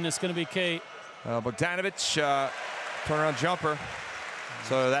matchup again is going to be key. Bogdanovic, turnaround jumper.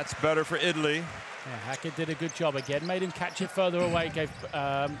 So that's better for Italy. Yeah, Hackett did a good job again. Made him catch it further away. Gave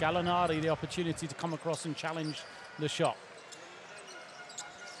Gallinari the opportunity to come across and challenge the shot.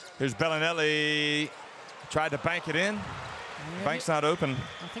 Here's Bellinelli. Tried to bank it in. Yeah, bank's not open.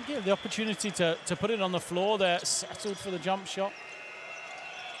 I think he had the opportunity to put it on the floor there. Settled for the jump shot.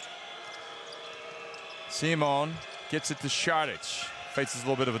 Simon gets it to Saric. Faces a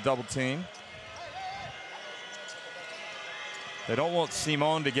little bit of a double team. They don't want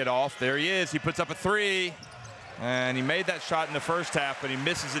Simon to get off. There he is. He puts up a 3. And he made that shot in the first half, but he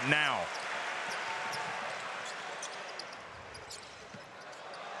misses it now.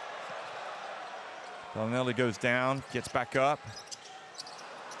 Bellinelli goes down, gets back up.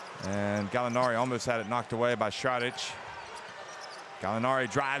 And Gallinari almost had it knocked away by Saric.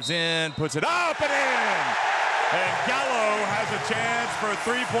 Gallinari drives in, puts it up and in! And Gallo has a chance for a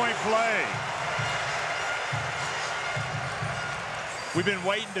 3-point play. We've been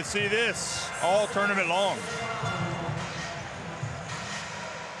waiting to see this all tournament long.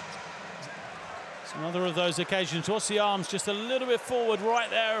 It's another of those occasions. What's the arms just a little bit forward right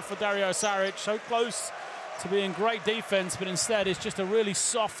there for Dario Saric. So close to being great defense, but instead it's just a really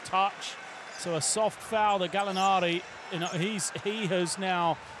soft touch. So a soft foul that Gallinari, you know, he has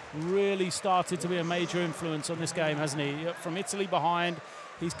now really started to be a major influence on this game, hasn't he? From Italy behind,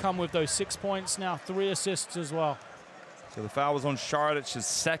 he's come with those 6 points now, 3 assists as well. So the foul was on Šarić's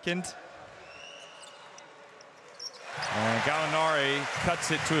second. And Gallinari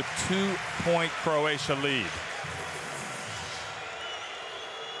cuts it to a 2-point Croatia lead.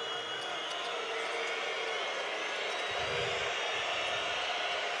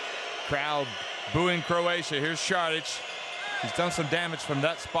 Crowd booing Croatia. Here's Šarić. He's done some damage from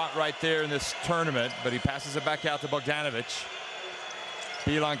that spot right there in this tournament, but he passes it back out to Bogdanović.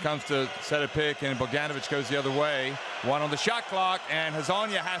 Beeline comes to set a pick, and Bogdanović goes the other way. 1 on the shot clock, and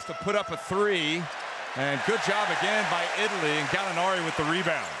Hezonja has to put up a 3. And good job again by Italy, and Gallinari with the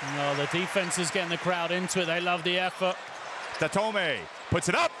rebound. No, the defense is getting the crowd into it. They love the effort. Datome puts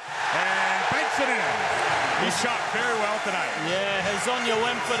it up and banks it in. He shot very well tonight. Yeah, Hezonja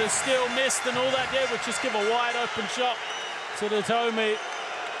went for the steal, missed, and all that did was just give a wide open shot to Datome.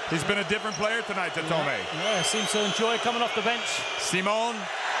 He's been a different player tonight, Datome. Yeah, seems to enjoy coming off the bench. Simone,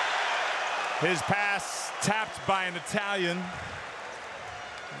 his pass tapped by an Italian.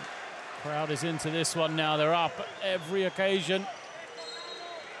 Crowd is into this one now. They're up every occasion.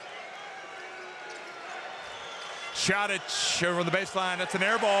 Šarić over the baseline. That's an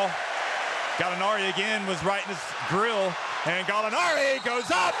air ball. Gallinari again was right in his grill. And Gallinari goes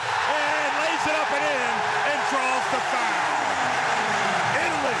up and lays it up and in and draws the foul.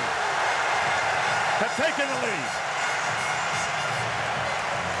 Italy have taken the lead.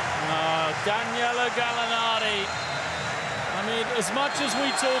 Daniele Gallinari. I mean, as much as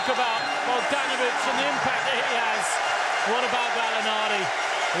we talk about Bogdanović and the impact that he has, what about Gallinari?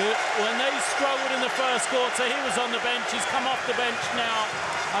 When they struggled in the first quarter, he was on the bench. He's come off the bench now.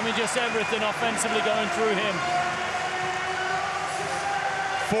 I mean, just everything offensively going through him.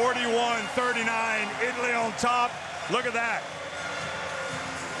 41-39, Italy on top. Look at that.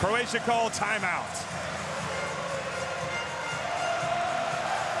 Croatia called timeout.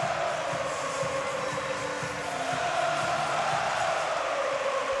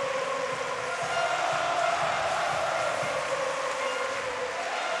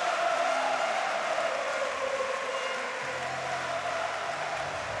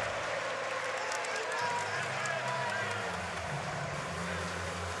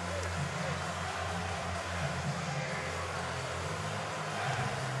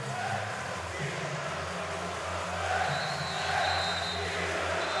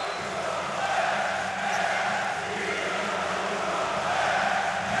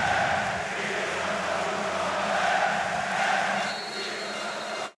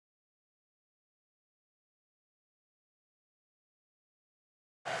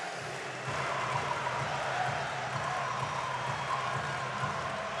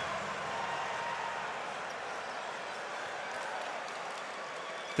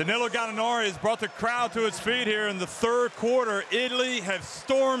 Danilo Gallinari has brought the crowd to its feet here in the third quarter. Italy have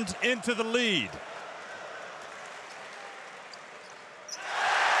stormed into the lead.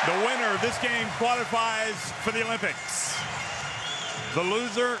 The winner of this game qualifies for the Olympics. The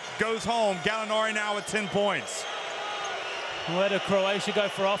loser goes home. Gallinari now with 10 points. Where did Croatia go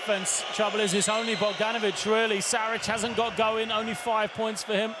for offense? Trouble is, it's only Bogdanović, really. Šarić hasn't got going, only 5 points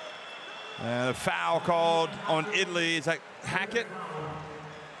for him. And a foul called on Italy. Is that Hackett?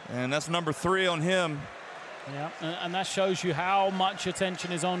 And that's number 3 on him. Yeah, and that shows you how much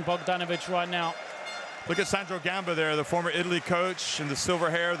attention is on Bogdanović right now. Look at Sandro Gamba there, the former Italy coach, and the silver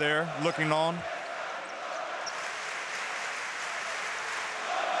hair there, looking on.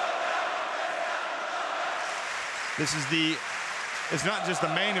 This is it's not just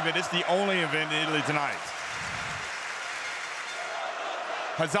the main event, it's the only event in Italy tonight.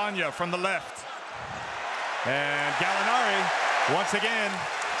 Hezonja from the left. And Gallinari, once again,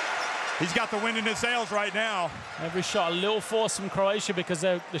 he's got the wind in his sails right now. Every shot a little force from Croatia because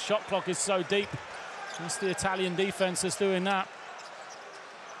the shot clock is so deep. It's the Italian defense that's doing that.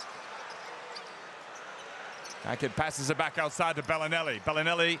 Hackett passes it back outside to Bellinelli.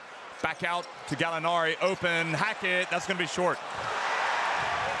 Bellinelli back out to Gallinari. Open, Hackett, that's going to be short.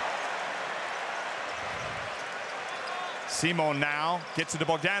 Simon now gets it to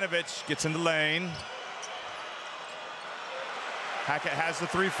Bogdanović, gets in the lane. Hackett has the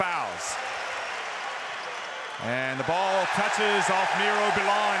 3 fouls. And the ball touches off Miro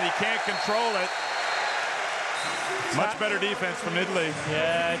Bilan. He can't control it. Much better defense from Italy.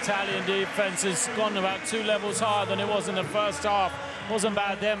 Yeah, Italian defense has gone about 2 levels higher than it was in the first half. Wasn't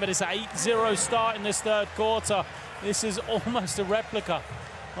bad then, but it's an 8-0 start in this third quarter. This is almost a replica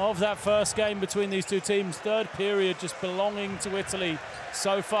of that first game between these two teams. Third period just belonging to Italy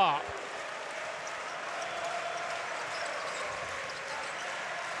so far.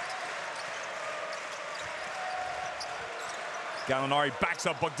 Gallinari backs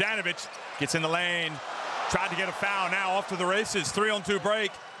up Bogdanovic, gets in the lane, tried to get a foul, now off to the races, 3-on-2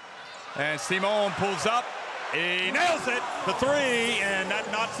 break. And Simon pulls up, he nails it, the three, and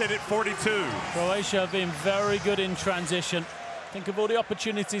that knocks it at 42. Croatia have been very good in transition. Think of all the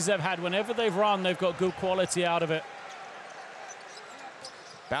opportunities they've had. Whenever they've run, they've got good quality out of it.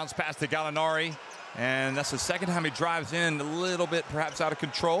 Bounce pass to Gallinari, and that's the second time he drives in, a little bit perhaps out of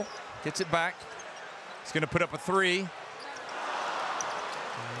control. Gets it back. He's going to put up a three.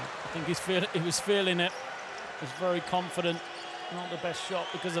 I think he was feeling it. He was very confident. Not the best shot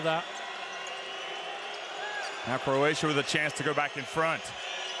because of that. Now Croatia with a chance to go back in front.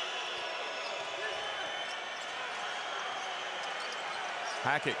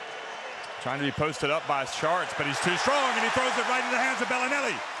 Hackett trying to be posted up by Sharts, but he's too strong, and he throws it right in the hands of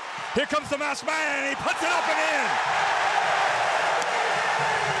Bellinelli. Here comes the masked man, and he puts it up and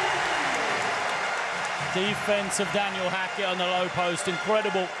in. Defense of Daniel Hackett on the low post,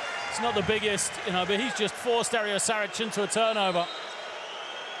 incredible. It's not the biggest, but he's just forced Dario Saric into a turnover.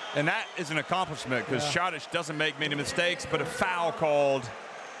 And that is an accomplishment, because Šarić doesn't make many mistakes, but a foul called.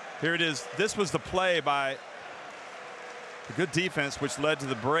 Here it is. This was the play by a good defense, which led to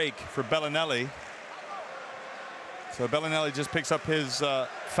the break for Bellinelli. So Bellinelli just picks up his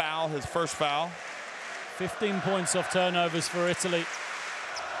foul, his first foul. 15 points off turnovers for Italy.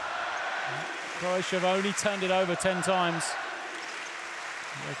 Croatia have only turned it over 10 times.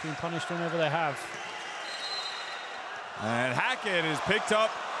 They've been punished whenever they have. And Hackett has picked up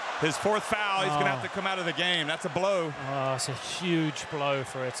his fourth foul. He's going to have to come out of the game. That's a blow. Oh, it's a huge blow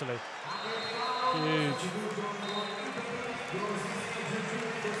for Italy. Huge.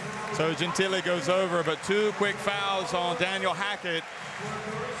 So Gentile goes over, but two quick fouls on Daniel Hackett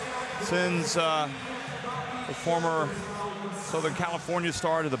sends the former Southern California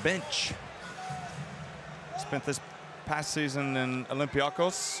star to the bench. Spent this past season in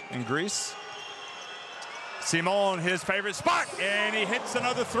Olympiakos in Greece. Simon, his favorite spot, and he hits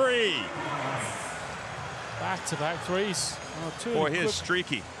another three. Back-to-back threes. Oh, boy, he is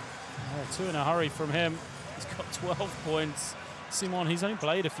streaky. Yeah, two in a hurry from him. He's got 12 points. Simon, he's only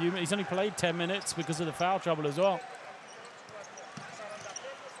played 10 minutes because of the foul trouble as well.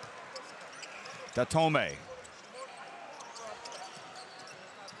 Datome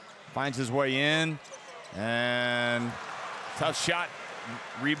finds his way in, and tough shot.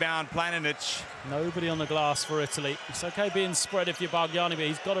 Rebound, Planinic. Nobody on the glass for Italy. It's okay being spread if you're Bargiani, but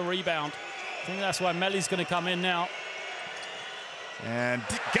he's got a rebound. I think that's why Melli's going to come in now. And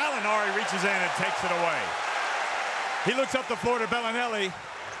Gallinari reaches in and takes it away. He looks up the floor to Bellinelli.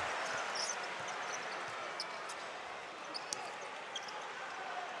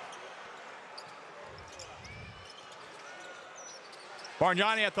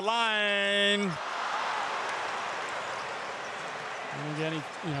 Bargnani at the line. And again,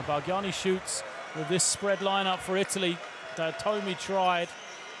 Bargnani shoots with this spread lineup for Italy. Tomi tried,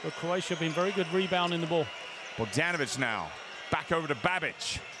 but Croatia have been very good rebounding the ball. Bogdanovic now. Back over to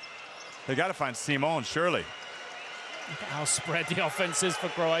Babic. They got to find Simon, surely. Look at how spread the offense is for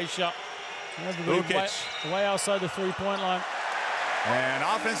Croatia. Ukic. Way outside the three-point line. And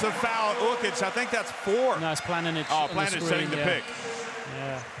offensive foul, Ukic. I think that's 4. No, it's Planinic. Oh, Planinic setting the pick.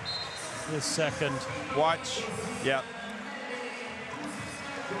 Yeah, this second. Watch. Yep.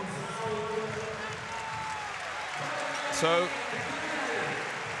 So,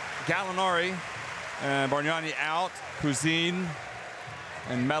 Gallinari and Bargnani out. Cousine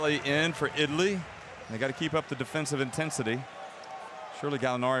and Melli in for Italy. They got to keep up the defensive intensity. Surely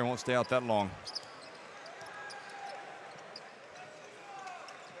Gallinari won't stay out that long.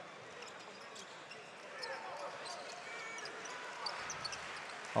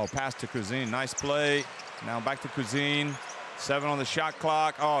 Oh, pass to Cousine. Nice play. Now back to Cousine. 7 on the shot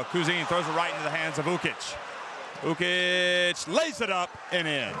clock. Oh, Cousine throws it right into the hands of Ukic. Ukic lays it up and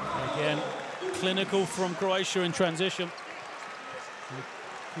in. Again, clinical from Croatia in transition.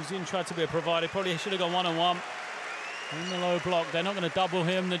 Cousine tried to be a provider. Probably should have gone one-on-one. In the low block. They're not going to double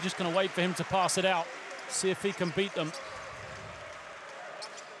him. They're just going to wait for him to pass it out. See if he can beat them.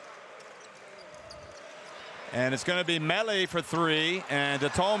 And it's going to be Melli for 3. And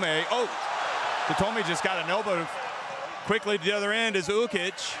Datome. Oh, Datome just got an elbow. Quickly to the other end is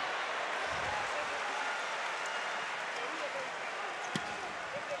Ukic.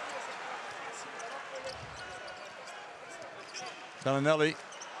 Bellinelli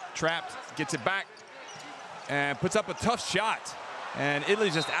trapped, gets it back, and puts up a tough shot. and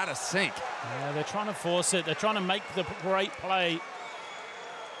Italy's just out of sync. Yeah, they're trying to force it. They're trying to make the great play.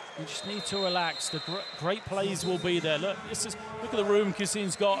 You just need to relax. The great plays will be there. Look at the room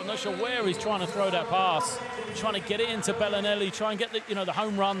Cousine's got. I'm not sure where he's trying to throw that pass. Trying to get it into Bellinelli. Try and get the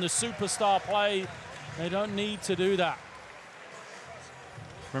home run, the superstar play. They don't need to do that.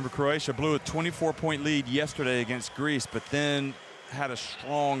 Remember, Croatia blew a 24-point lead yesterday against Greece, but then had a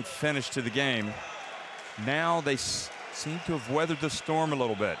strong finish to the game. Now they seem to have weathered the storm a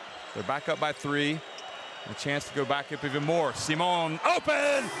little bit. They're back up by 3. A chance to go back up even more. Simon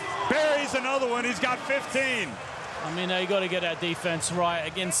open, buries another one. He's got 15. I mean, they got to get that defense right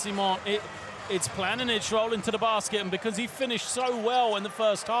against Simon. It's Planinic rolling to the basket, and because he finished so well in the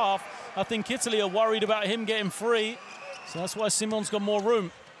first half, I think Italy are worried about him getting free. So that's why Simon's got more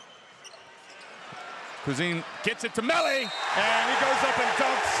room. Cousine gets it to Melli, and he goes up and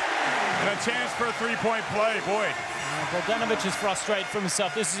dunks. And a chance for a three-point play, boy. Bogdanovic is frustrated from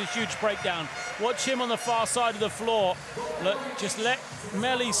himself. This is a huge breakdown. Watch him on the far side of the floor. Look, just let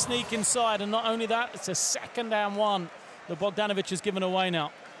Melli sneak inside, and not only that, it's a 2nd and 1 that Bogdanovic has given away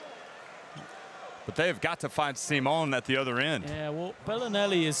now. But they have got to find Simon at the other end. Yeah, well,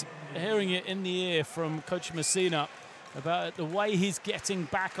 Bellinelli is hearing it in the ear from Coach Messina about the way he's getting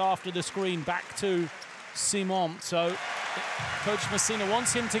back after the screen, back to Simon. So Coach Messina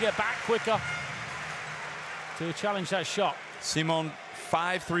wants him to get back quicker to challenge that shot. Simon,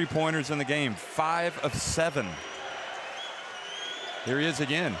 5 3-pointers in the game, 5 of 7. Here he is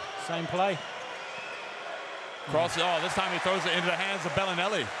again. Same play. Cross, oh, this time he throws it into the hands of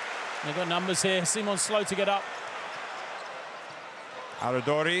Bellinelli. They've got numbers here. Simon's slow to get up.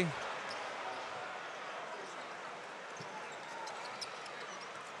 Aradori.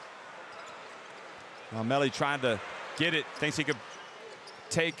 Well, Melli trying to get it, thinks he could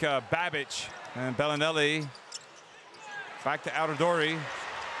take Babic, and Bellinelli back to Aradori.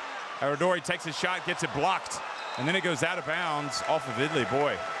 Aradori takes a shot, gets it blocked, and then it goes out of bounds off of Italy.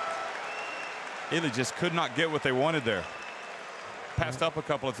 Boy, Italy just could not get what they wanted there. Passed up a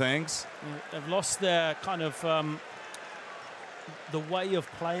couple of things. They've lost their kind of the way of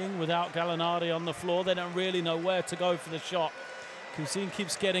playing without Gallinari on the floor. They don't really know where to go for the shot. Cousine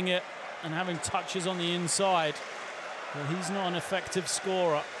keeps getting it and having touches on the inside, but he's not an effective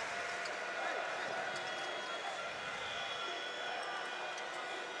scorer.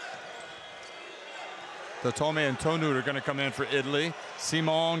 Datome and Tonu are going to come in for Italy.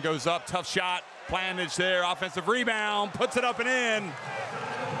 Simon goes up, tough shot. Planinic there, offensive rebound, puts it up and in.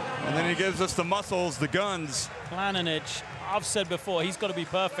 And then he gives us the muscles, the guns. Planinic, I've said before, he's got to be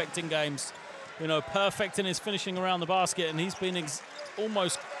perfect in games. You know, perfect in his finishing around the basket, and he's been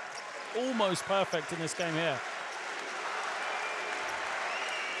almost perfect in this game here.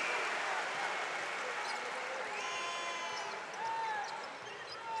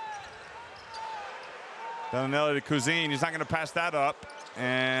 Bellinelli to Cousine, he's not going to pass that up.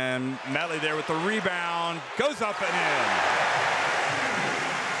 And Melli there with the rebound, goes up and in.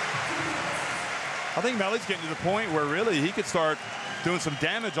 I think Melli's getting to the point where really he could start doing some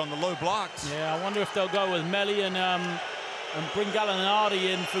damage on the low blocks. Yeah, I wonder if they'll go with Melli and bring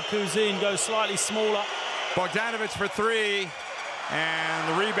Gallinari in for Cousine, go slightly smaller. Bogdanovic for 3,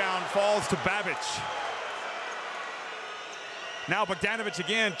 and the rebound falls to Babic. Now Bogdanovic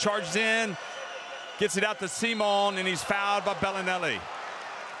again, charges in, gets it out to Simon, and he's fouled by Bellinelli.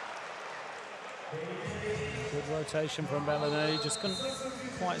 Good rotation from Bellinelli, just couldn't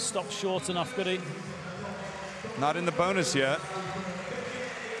quite stop short enough, could he? Not in the bonus yet.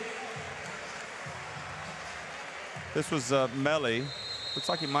 This was Melli. Looks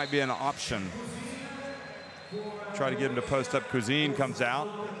like it might be an option. Try to get him to post up. Cousine comes out.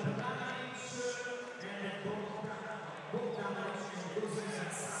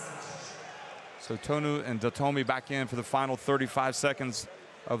 So Tonu and Datome back in for the final 35 seconds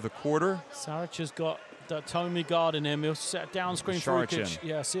of the quarter. Saric has got Datome guarding him. He'll set down screen for Ukic.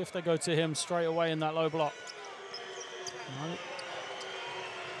 Yeah, see if they go to him straight away in that low block. No.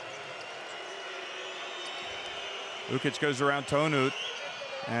 Ukic goes around Tonu,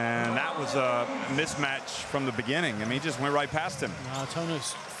 and that was a mismatch from the beginning. I mean, he just went right past him.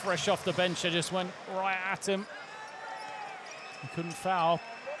 Tonu's fresh off the bench. They just went right at him. He couldn't foul.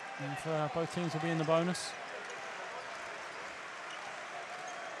 And for both teams will be in the bonus.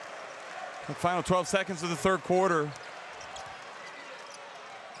 The final 12 seconds of the third quarter.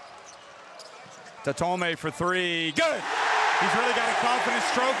 Datome for 3. Good. He's really got a confident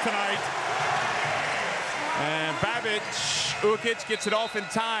stroke tonight. And Babic, Ukic gets it off in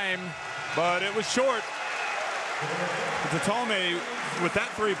time, but it was short. Datome, with that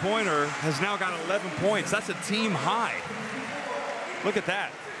 3-pointer, has now got 11 points. That's a team high. Look at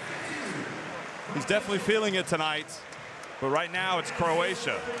that. He's definitely feeling it tonight. But right now it's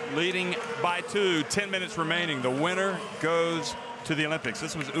Croatia leading by 2, 10 minutes remaining. The winner goes to the Olympics.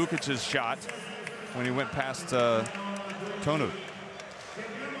 This was Ukic's shot when he went past Tonu.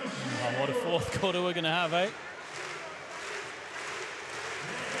 Oh, what a fourth quarter we're going to have, eh?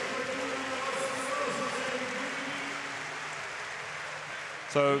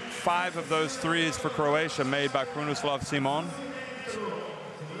 So 5 of those threes for Croatia made by Krunoslav Simon.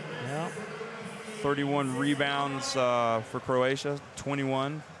 Yeah. 31 rebounds for Croatia,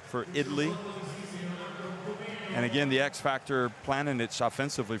 21 for Italy. And again, the X factor, Planinic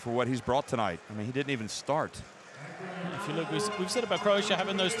offensively for what he's brought tonight. I mean, he didn't even start. If you look, we've said about Croatia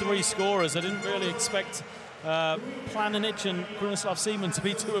having those 3 scorers. I didn't really expect Planinic and Krunoslav Simon to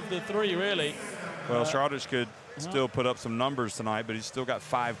be 2 of the 3, really. Well, Saric could still put up some numbers tonight, but he's still got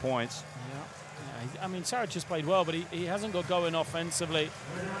 5 points. I mean, Saric has played well, but he hasn't got going offensively.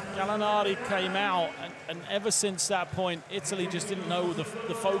 Gallinari came out, and ever since that point, Italy just didn't know the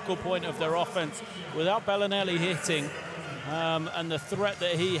focal point of their offense. Without Bellinelli hitting and the threat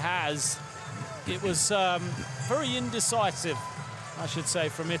that he has, it was very indecisive, I should say,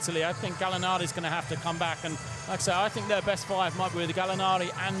 from Italy. I think Gallinari's going to have to come back. And like I say, I think their best 5 might be with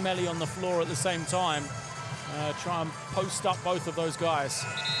Gallinari and Melli on the floor at the same time. Try and post up both of those guys.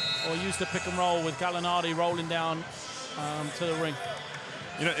 Or use the pick and roll with Gallinari rolling down to the ring.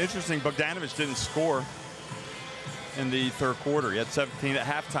 You know, interesting, Bogdanovic didn't score in the 3rd quarter. He had 17 at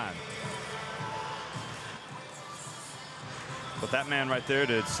halftime. But that man right there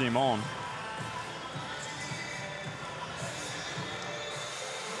did, Simon.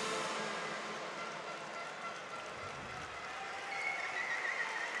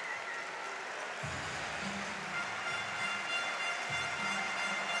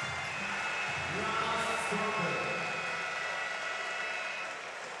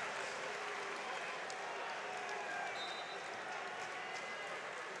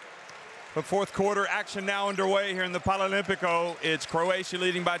 The 4th quarter action now underway here in the Paralimpico. It's Croatia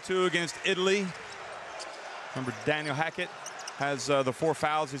leading by 2 against Italy. Remember, Daniel Hackett has the 4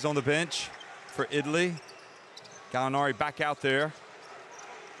 fouls. He's on the bench for Italy. Gallinari back out there.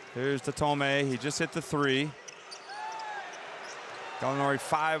 Here's the Tome. He just hit the 3. Gallinari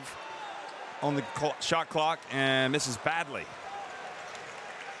 5 on the shot clock and misses badly.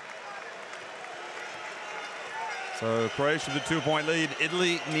 So Croatia with a 2-point lead.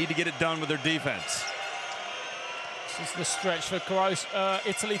 Italy need to get it done with their defense. This is the stretch for Croatia,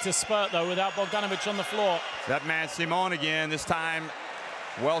 Italy to spurt, though, without Bogdanovic on the floor. That man Simon again, this time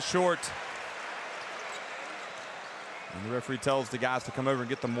well short. And the referee tells the guys to come over and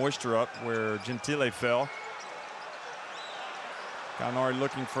get the moisture up where Gentile fell. Gallinari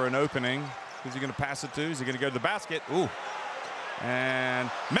looking for an opening. Who's he going to pass it to? Is he going to go to the basket? Ooh. And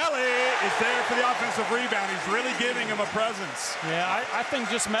Melli is there for the offensive rebound. He's really giving him a presence. Yeah, I think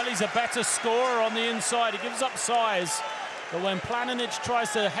just Melli's a better scorer on the inside. He gives up size. But when Planinic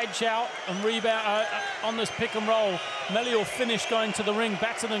tries to hedge out and rebound on this pick and roll, Melli will finish going to the ring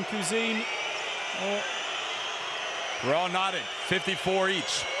better than Cousine. We're all nodding. 54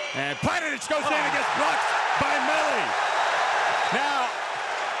 each. And Planinic goes in and gets blocked by Melli. Now,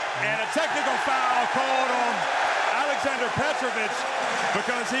 and a technical foul called on Alexander Petrovic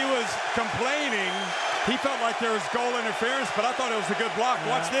because he was complaining. He felt like there was goal interference, but I thought it was a good block.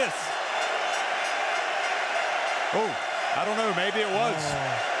 Watch this. Oh, I don't know. Maybe it was.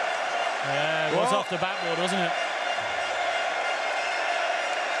 Yeah, it was off the backboard, wasn't it?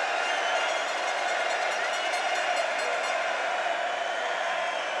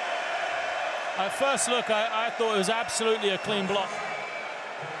 At first look, I thought it was absolutely a clean block.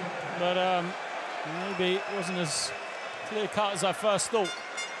 But maybe it wasn't as clear cut as I first thought.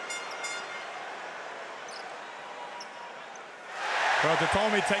 Well,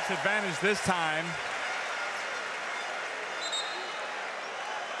 Datomi takes advantage this time.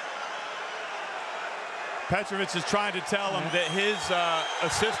 Petrovic is trying to tell him that his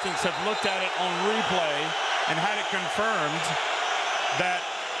assistants have looked at it on replay and had it confirmed that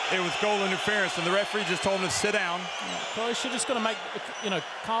it was goal interference, and the referee just told him to sit down. Croatia just going to make,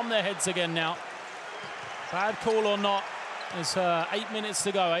 calm their heads again now. Bad call or not, there's 8 minutes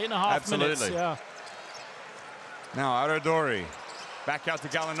to go, 8.5 minutes. Yeah. Now Aradori, back out to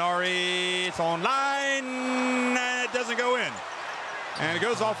Gallinari. It's online, and it doesn't go in. And it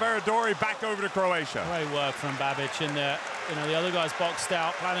goes off Aradori, back over to Croatia. Great work from Babic in there. The other guys boxed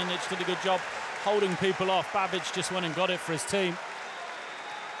out. Planinic did a good job holding people off. Babic just went and got it for his team.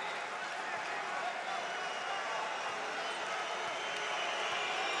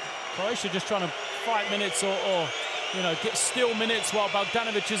 Croatia just trying to fight minutes or you know, get still minutes while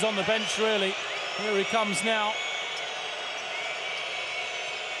Bogdanovic is on the bench, really. Here he comes now.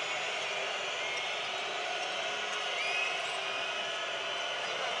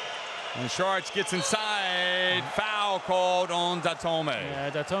 And Šarić gets inside. Foul called on Datome. Yeah,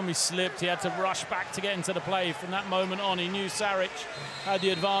 Datome slipped. He had to rush back to get into the play. From that moment on, he knew Šarić had the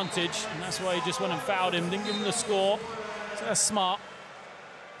advantage, and that's why he just went and fouled him, didn't give him the score. So that's smart.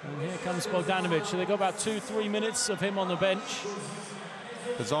 And here comes Bogdanovic. So they got about 2-3 minutes of him on the bench.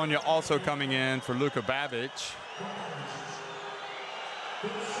 Hezonja also coming in for Luka Babic.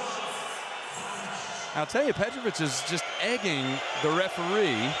 I'll tell you, Petrovic is just egging the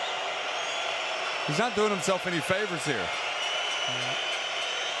referee. He's not doing himself any favors here.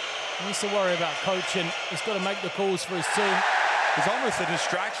 He needs to worry about coaching. He's got to make the calls for his team. He's almost a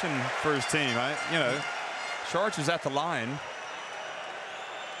distraction for his team. You know, Šarić is at the line.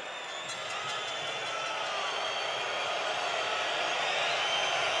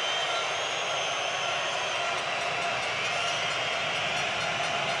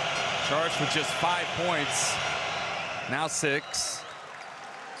 Šarić with just 5 points, now 6.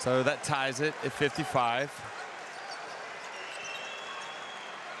 So that ties it at 55.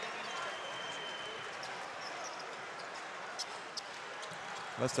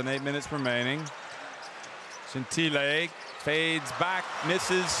 Less than 8 minutes remaining. Gentile fades back,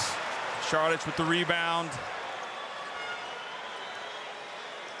 misses. Šarić with the rebound.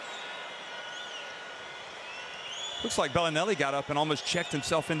 Looks like Bellinelli got up and almost checked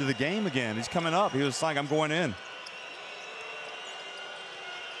himself into the game again. He's coming up. He was like, I'm going in.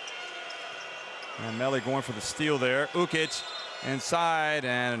 And Melli going for the steal there. Ukic inside,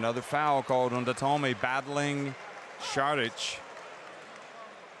 and another foul called on Datome, battling Šarić.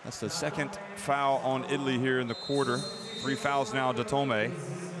 That's the second foul on Italy here in the quarter. 3 fouls now, Datome.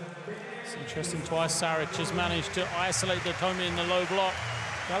 It's interesting, twice Šarić has managed to isolate Datome in the low block.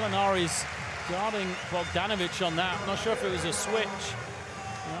 Gallinari's guarding Bogdanovic on that. I'm not sure if it was a switch.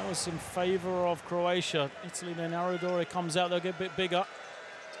 That was in favor of Croatia. Italy, then Aradori comes out, they'll get a bit bigger.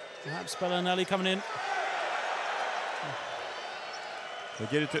 Perhaps Bellinelli coming in. They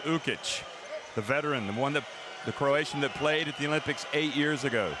get it to Ukic, the veteran, the Croatian that played at the Olympics 8 years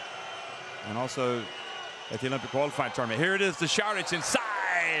ago. And also at the Olympic qualifying tournament. Here it is, the Šarić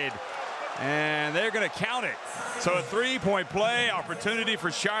inside. And they're going to count it. So a 3-point play opportunity for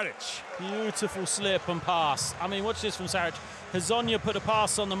Šarić. Beautiful slip and pass. I mean, watch this from Šarić. Hezonja put a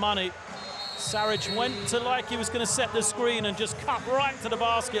pass on the money. Šarić went to like he was going to set the screen and just cut right to the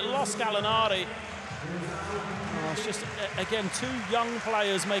basket. Lost Gallinari. Oh, it's just, again, 2 young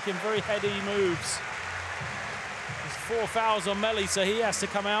players making very heady moves. There's 4 fouls on Melli, so he has to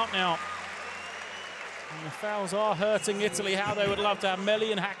come out now. And the fouls are hurting Italy. How they would love to have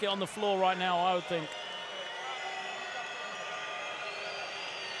Melli and Hackett on the floor right now, I would think.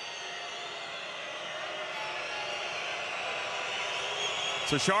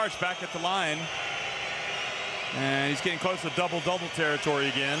 So Šarić back at the line. And he's getting close to double-double territory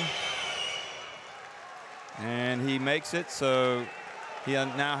again. And he makes it, so he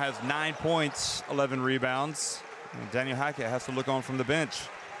now has 9 points, 11 rebounds. And Daniel Hackett has to look on from the bench.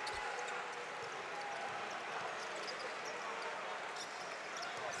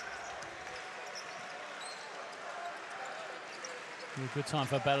 A good time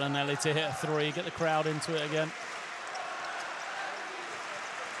for Bellinelli to hit a 3, get the crowd into it again.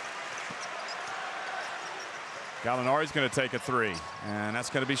 Gallinari's going to take a 3, and that's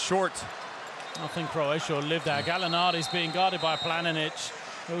going to be short. I think Croatia will live there. Gallinari's being guarded by Planinic.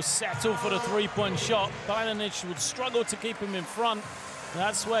 He'll settle for the 3-point shot. Planinic would struggle to keep him in front.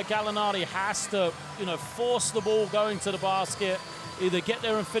 That's where Gallinari has to, you know, force the ball going to the basket, either get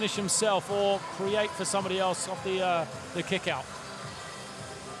there and finish himself or create for somebody else off the kick out.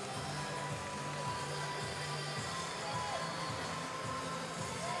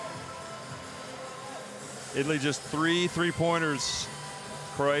 Italy just 3 3-pointers.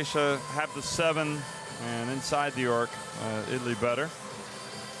 Croatia have the 7, and inside the arc, Italy better.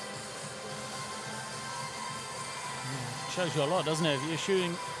 Shows you a lot, doesn't it? If you're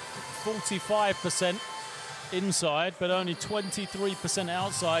shooting 45% inside, but only 23%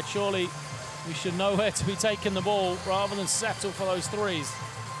 outside, surely you should know where to be taking the ball rather than settle for those 3s.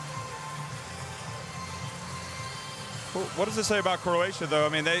 Well, what does it say about Croatia, though? I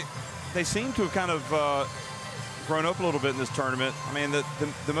mean, they seem to have kind of grown up a little bit in this tournament. I mean,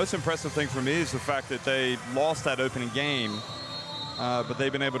 the most impressive thing for me is the fact that they lost that opening game, but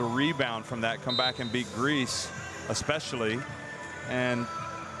they've been able to rebound from that, come back and beat Greece, especially. And,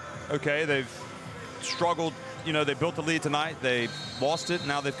 okay, they've struggled you know, they built the lead tonight. They lost it.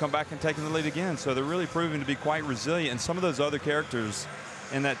 Now they've come back and taken the lead again. So they're really proving to be quite resilient. And some of those other characters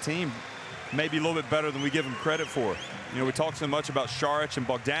in that team may be a little bit better than we give them credit for. You know, we talk so much about Šarić and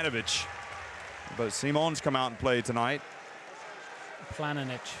Bogdanović, but Simon's come out and played tonight.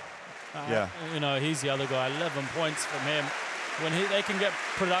 Planinic. Yeah. You know, he's the other guy. 11 points from him. When they can get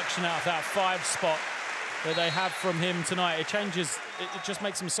production out of that 5 spot that they have from him tonight, it changes. It just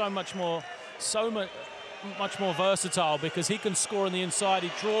makes him so much more versatile, because he can score on the inside.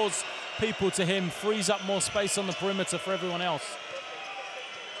 He draws people to him, frees up more space on the perimeter for everyone else.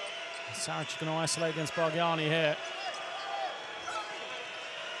 Šarić going to isolate against Bargnani here.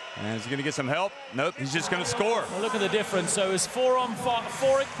 And is he going to get some help? Nope, he's just going to score. Well, look at the difference. So it's 4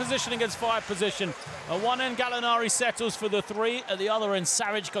 position against 5 position. At one end, Gallinari settles for the 3. At the other end,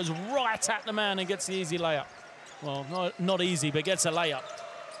 Šarić goes right at the man and gets the easy layup. Well, not easy, but gets a layup.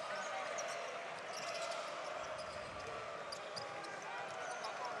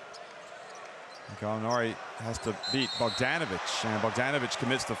 Gallinari has to beat Bogdanović, and Bogdanović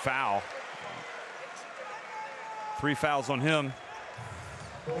commits the foul. 3 fouls on him.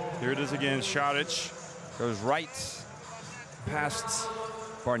 Here it is again. Šarić goes right past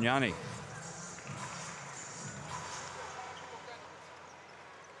Bargnani.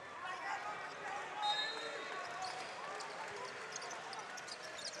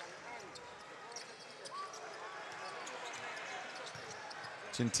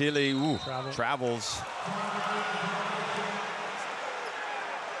 Gentili travels.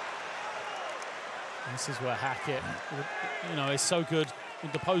 This is where Hackett, you know, is so good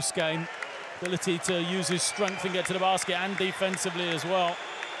with the post game ability to use his strength and get to the basket, and defensively as well.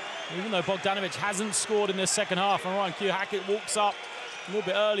 Even though Bogdanović hasn't scored in this second half, and Ryan Q. Hackett walks up a little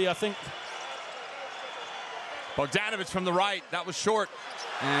bit early, I think. Bogdanović from the right, that was short,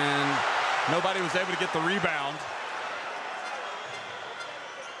 and nobody was able to get the rebound.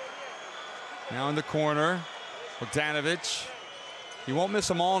 Now in the corner, Bogdanović. He won't miss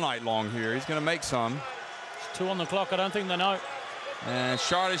them all night long here. He's going to make some. 2 on the clock. I don't think they know. And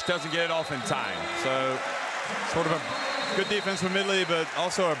Šarić doesn't get it off in time. So sort of a good defense from Italy, but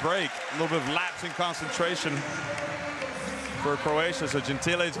also a break. A little bit of lapse in concentration for Croatia. So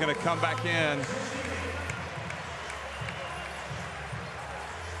Gentile is going to come back in.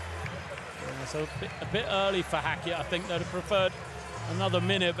 Yeah, so a bit early for Hackett. I think they'd have preferred another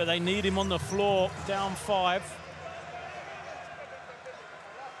minute, but they need him on the floor, down 5.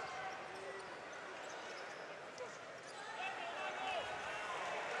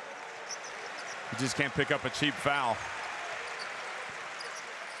 You just can't pick up a cheap foul.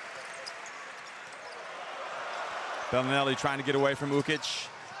 Bellinelli trying to get away from Ukic.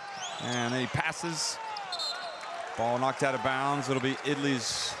 And then he passes. Ball knocked out of bounds. It'll be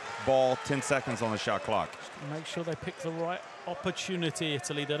Italy's ball, 10 seconds on the shot clock. Make sure they pick the right opportunity,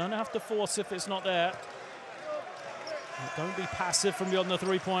 Italy. They don't have to force if it's not there. Don't be passive from beyond the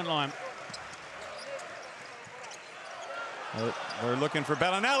 3-point line. They're looking for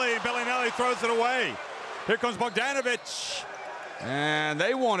Bellinelli. Bellinelli throws it away. Here comes Bogdanović. And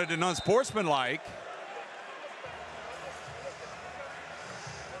they wanted an unsportsmanlike.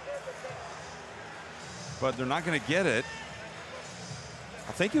 But they're not going to get it.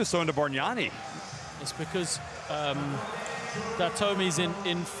 I think he was throwing to Bargnani. It's because Datomi's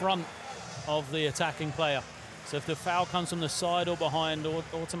in front of the attacking player. So if the foul comes from the side or behind,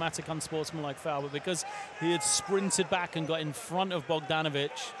 automatic unsportsmanlike foul. But because he had sprinted back and got in front of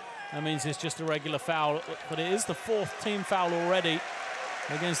Bogdanović, that means it's just a regular foul. But it is the 4th team foul already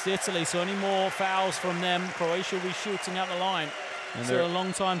against Italy. So any more fouls from them, Croatia will be shooting out the line. And so a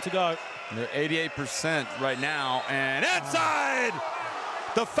long time to go. They're 88% right now. And inside!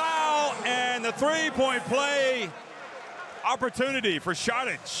 The foul and the 3-point play opportunity for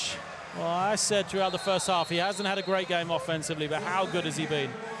Šarić. Well, I said throughout the first half, he hasn't had a great game offensively, but how good has he been?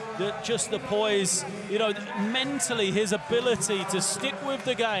 Just the poise, you know, mentally, his ability to stick with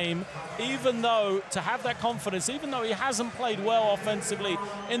the game, even though, to have that confidence, even though he hasn't played well offensively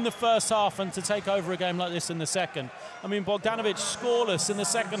in the first half, and to take over a game like this in the second. I mean, Bogdanović scoreless in the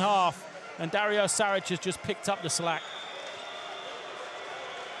second half, and Dario Šarić has just picked up the slack.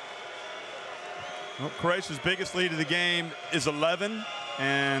 Well, Croatia's biggest lead of the game is 11.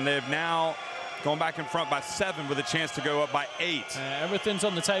 And they've now gone back in front by 7 with a chance to go up by 8. Everything's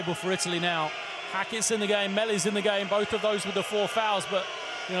on the table for Italy now. Hackett's in the game, Melli's in the game, both of those with the 4 fouls. But,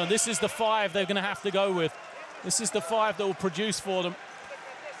 you know, this is the 5 they're going to have to go with. This is the 5 that will produce for them.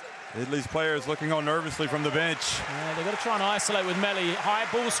 Italy's players looking on nervously from the bench. They've got to try and isolate with Melli. High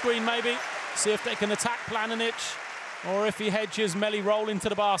ball screen maybe. See if they can attack Planinic, or if he hedges, Melli roll into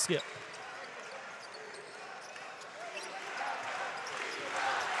the basket.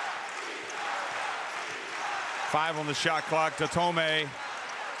 5 on the shot clock. Datome,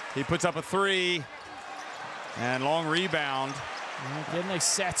 he puts up a 3. And long rebound. Again, they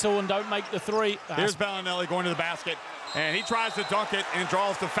settle and don't make the 3. Here's Bellinelli going to the basket. And he tries to dunk it and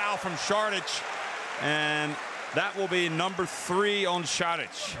draws the foul from Šarić. And that will be number 3 on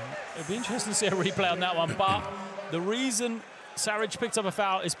Šarić. It'll be interesting to see a replay on that one. But the reason Šarić picked up a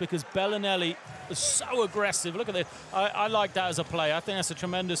foul is because Bellinelli was so aggressive. Look at this. I like that as a play. I think that's a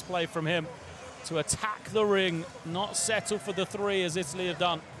tremendous play from him to attack the ring, not settle for the 3 as Italy have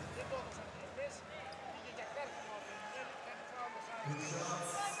done.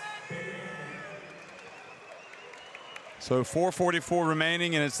 So 4:44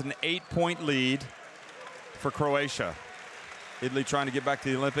 remaining, and it's an 8-point lead for Croatia. Italy trying to get back to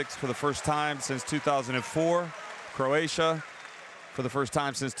the Olympics for the first time since 2004. Croatia for the first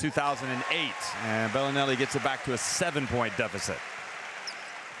time since 2008. And Bellinelli gets it back to a 7-point deficit.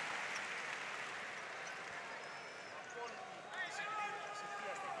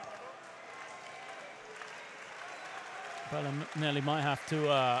 Bellinelli might have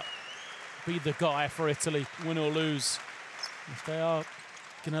to be the guy for Italy, win or lose. If they are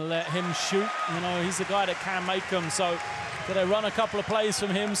going to let him shoot, you know, he's the guy that can make them. So do they run a couple of plays from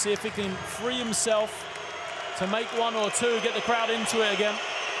him, see if he can free himself to make 1 or 2, get the crowd into it again.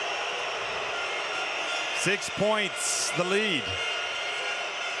 6 points, the lead.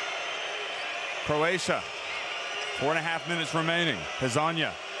 Croatia, 4.5 minutes remaining.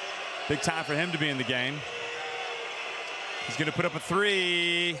 Hezonja, big time for him to be in the game. He's going to put up a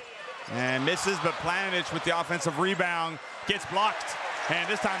 3 and misses, but Planinic with the offensive rebound gets blocked. And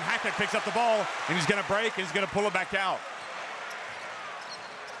this time Hackett picks up the ball, and he's going to break, and he's going to pull it back out.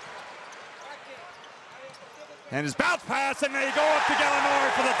 And his bounce pass, and they go up to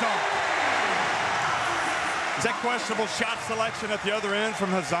Gallinari for the dunk. Is that questionable shot selection at the other end from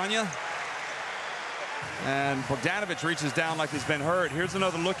Hezonja? And Bogdanovic reaches down like he's been hurt. Here's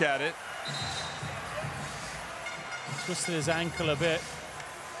another look at it. Twisted his ankle a bit.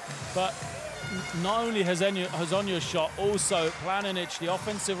 But not only Hezonja's shot, also Planinic, the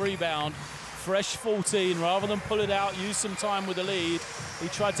offensive rebound, fresh 14, rather than pull it out, use some time with the lead, he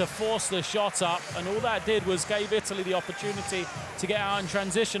tried to force the shot up, and all that did was gave Italy the opportunity to get out in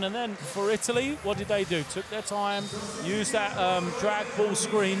transition. And then for Italy, what did they do? Took their time, used that drag ball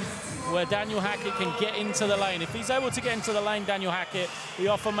screen where Daniel Hackett can get into the lane. If he's able to get into the lane, Daniel Hackett, he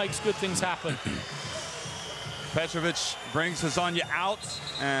often makes good things happen. Petrovic brings Hezonja out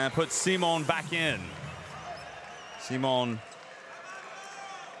and puts Simon back in. Simon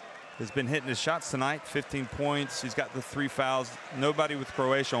has been hitting his shots tonight, 15 points. He's got the 3 fouls. Nobody with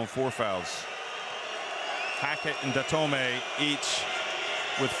Croatia on 4 fouls. Hackett and Datome each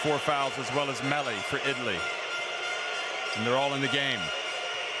with 4 fouls, as well as Melli for Italy. And they're all in the game.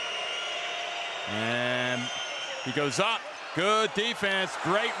 And he goes up. Good defense,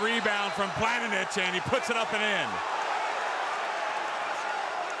 great rebound from Planinic, and he puts it up and in.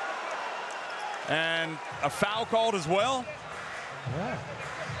 And a foul called as well. Yeah.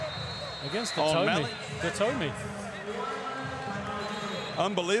 Against Datome. Datome.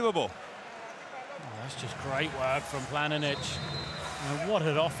 Unbelievable. Oh, that's just great work from Planinic. And what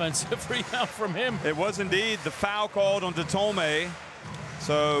an offensive rebound from him. It was indeed the foul called on Datome.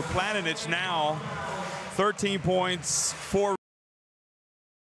 So Planinic now 13 points, 4.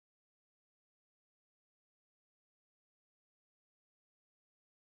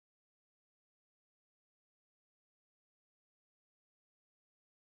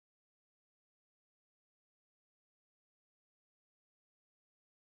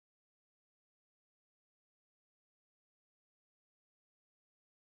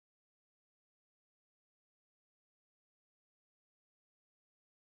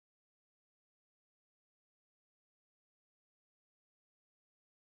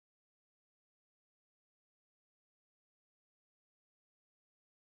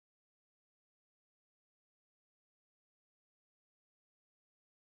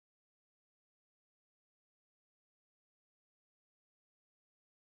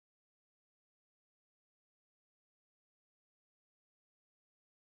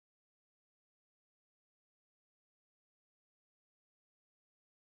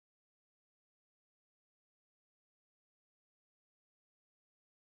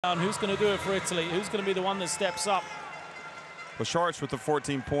 Who's going to do it for Italy? Who's going to be the one that steps up? Well, Šarić with the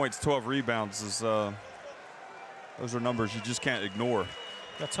 14 points, 12 rebounds. Those are numbers you just can't ignore.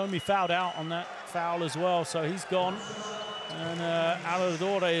 Datome fouled out on that foul as well, so he's gone. And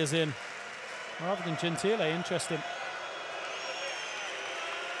Aladore is in, rather than Gentile. Interesting.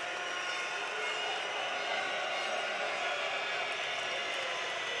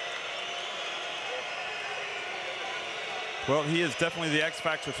 Well, he is definitely the X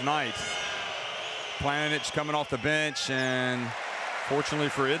factor tonight. Planinic coming off the bench, and fortunately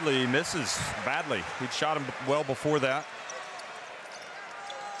for Italy, he misses badly. He'd shot him well before that.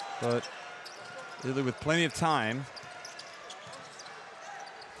 But Italy with plenty of time.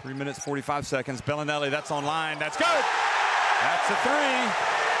 3 minutes, 45 seconds. Bellinelli, that's online. That's good. That's a three.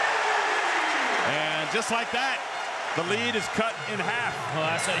 And just like that, the lead is cut in half. Oh,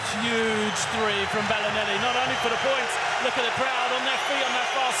 that's a huge three from Bellinelli. Not only for the points, look at the crowd on their feet on that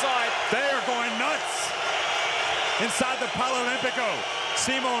far side. They are going nuts inside the Paralimpico.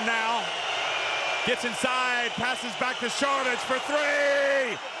 Simon now gets inside, passes back to Šarić for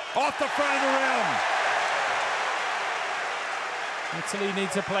three. Off the front of the rim. Italy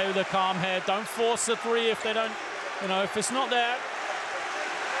need to play with a calm head. Don't force the three if they don't, if it's not there.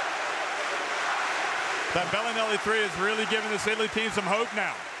 That Bellinelli three is really giving this Italy team some hope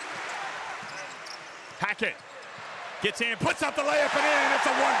now. Hackett gets in, puts up the layup and in. It's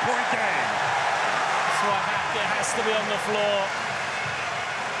a one-point game. That's why Hackett has to be on the floor.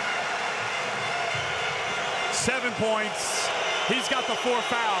 7 points. He's got the 4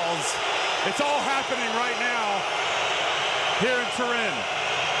 fouls. It's all happening right now here in Turin.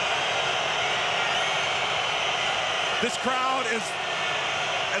 This crowd is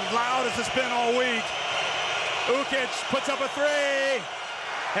as loud as it's been all week. Ukic puts up a three,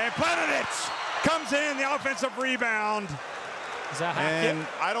 and Planinic comes in, the offensive rebound. Is that Hackett?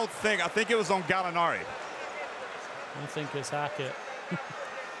 And I think it was on Gallinari. I think it's Hackett.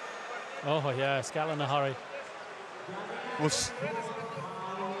 Oh, yeah, it's Gallinari.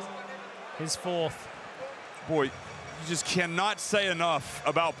 His fourth. Boy, you just cannot say enough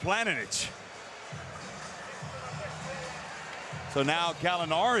about Planinic. So now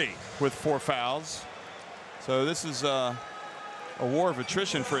Gallinari with 4 fouls. So this is a war of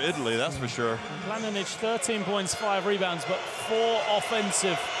attrition for Italy, that's for sure. Planinic, 13 points, 5 rebounds, but 4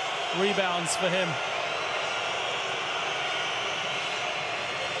 offensive rebounds for him.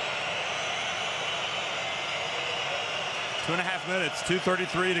 Two and a half minutes,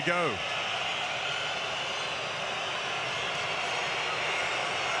 2:33 to go.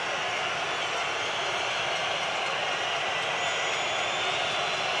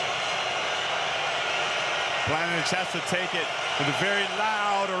 Planinic has to take it in a very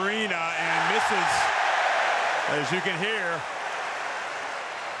loud arena and misses, as you can hear.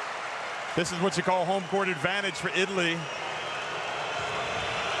 This is what you call home court advantage for Italy.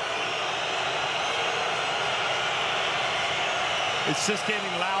 It's just getting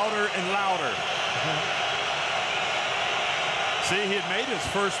louder and louder. See, he had made his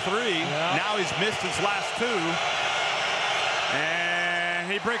first 3. Yeah. Now he's missed his last 2. And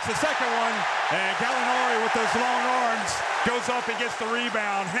he breaks the second one. And Gallinari with those long arms goes up and gets the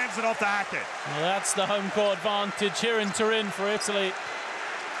rebound, hands it off to Hackett. Well, that's the home court advantage here in Turin for Italy.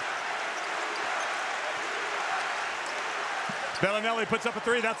 Bellinelli puts up a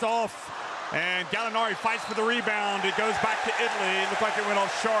 3, that's off. And Gallinari fights for the rebound. It goes back to Italy. It looked like it went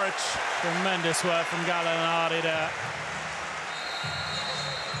off Šarić. Tremendous work from Gallinari there.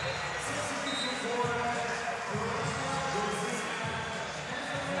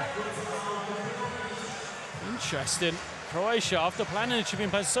 Interesting. Croatia, after Planinic have been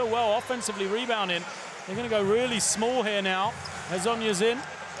playing so well, offensively rebounding, they're going to go really small here now. Hezonja's in.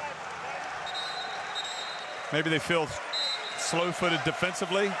 Maybe they feel slow-footed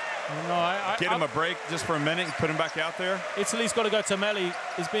defensively. No, Get him a break just for a minute and put him back out there. Italy's got to go to Melli.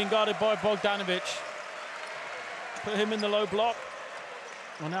 He's being guarded by Bogdanovic. Put him in the low block.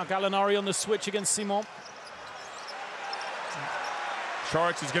 Well, now Gallinari on the switch against Simon.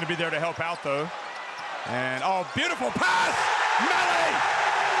 Šarić is going to be there to help out, though. And, oh, beautiful pass! Melli!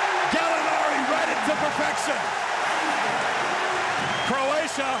 Gallinari read it to perfection.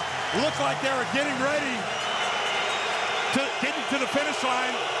 Croatia looked like they were getting ready to get to the finish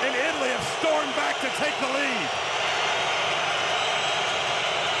line, and Italy have stormed back to take the lead.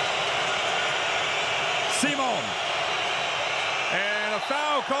 Simon. And a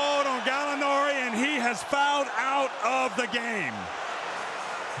foul called on Gallinari, and he has fouled out of the game.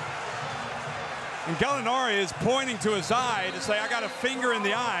 And Gallinari is pointing to his eye to say, I got a finger in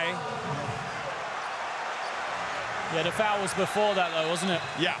the eye. Yeah, the foul was before that, though, wasn't it?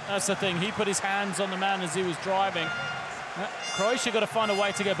 Yeah. That's the thing. He put his hands on the man as he was driving. Croatia got to find a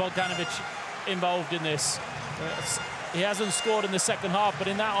way to get Bogdanovic involved in this. He hasn't scored in the second half, but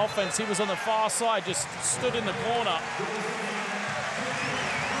in that offense, he was on the far side, just stood in the corner.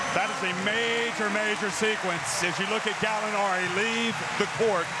 That is a major, major sequence. As you look at Gallinari leave the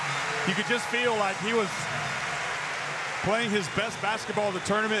court, you could just feel like he was playing his best basketball of the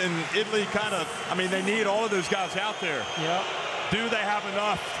tournament, and Italy kind of, I mean, they need all of those guys out there. Yeah. Do they have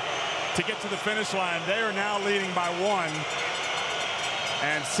enough to get to the finish line? They are now leading by 1.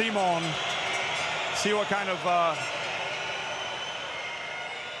 And Simon, see what kind of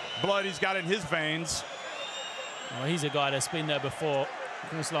blood he's got in his veins. Well, he's a guy that's been there before.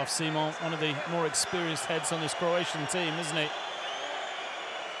 Miroslav Simon, one of the more experienced heads on this Croatian team, isn't he?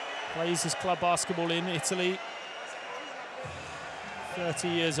 Plays his club basketball in Italy. 30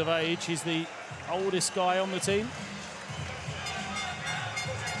 years of age. He's the oldest guy on the team.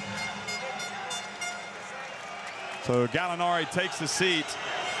 So Gallinari takes the seat.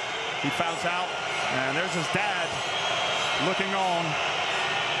 He fouls out, and there's his dad looking on.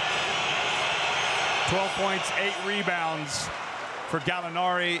 12 points, 8 rebounds for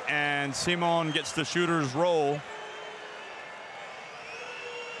Gallinari, and Simon gets the shooter's roll.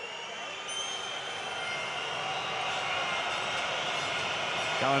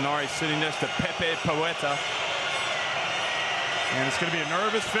 Gallinari sitting next to Pepe Poeta. And it's going to be a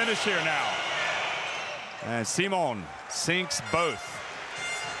nervous finish here now. And Simon sinks both.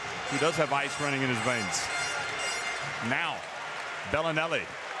 He does have ice running in his veins. Now, Bellinelli.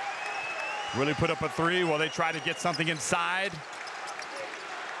 Really put up a 3 while they try to get something inside.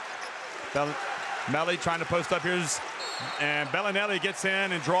 Melli trying to post up here. And Bellinelli gets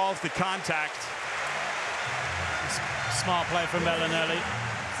in and draws the contact. Smart play from Bellinelli.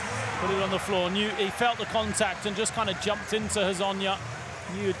 Put it on the floor. Knew he felt the contact and just kind of jumped into Hezonja.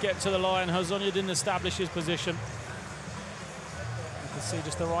 Knew he'd get to the line. Hezonja didn't establish his position. You can see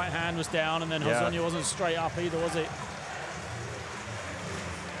just the right hand was down, and then Hezonja wasn't straight up either, was it?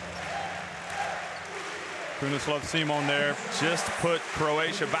 Krunoslav Simon there just put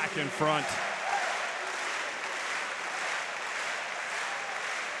Croatia back in front.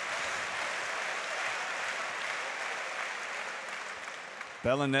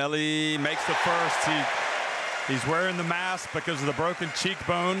 Bellinelli makes the first. He's wearing the mask because of the broken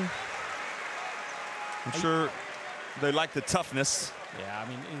cheekbone. I'm sure they like the toughness. Yeah, I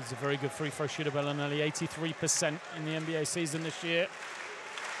mean, he's a very good free throw shooter, Bellinelli. 83% in the NBA season this year.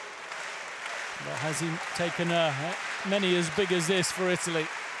 But has he taken many as big as this for Italy?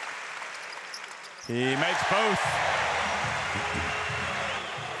 He makes both.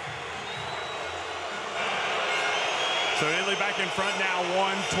 So Italy back in front now,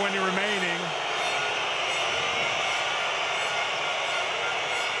 1:20 remaining.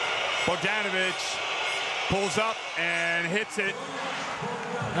 Bogdanovic pulls up and hits it.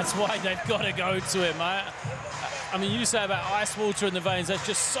 That's why they've got to go to him. I mean, you say about ice water in the veins, that's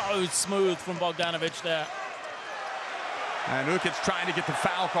just so smooth from Bogdanovic there. And Ukic trying to get the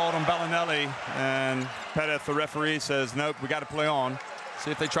foul called on Bellinelli. And Pettit, the referee, says, nope, we got to play on. See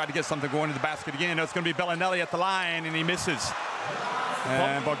if they try to get something going to the basket again. No, it's going to be Bellinelli at the line, and he misses.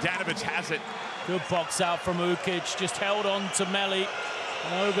 And Bogdanovic has it. Good box out from Ukic, just held on to Melli.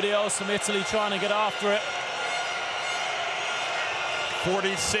 Nobody else from Italy trying to get after it.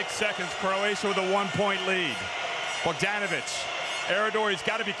 46 seconds, Croatia with a 1-point lead. Bogdanovic, Aradori's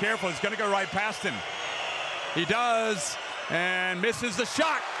got to be careful. He's going to go right past him. He does, and misses the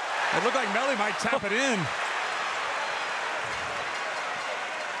shot. It looked like Melli might tap it in.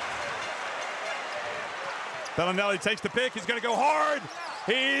 Bellinelli takes the pick. He's going to go hard.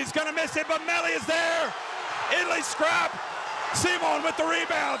 He's going to miss it, but Melli is there. Italy scrap. Simon with the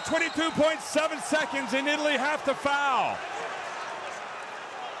rebound. 22.7 seconds, and Italy have to foul.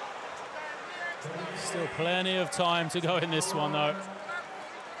 Still plenty of time to go in this one, though.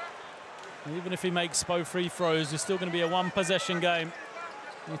 Even if he makes both free throws, it's still going to be a one-possession game.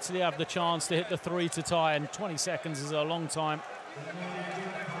 Italy have the chance to hit the 3 to tie, and 20 seconds is a long time.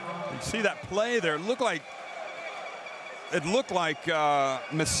 You see that play there? It looked like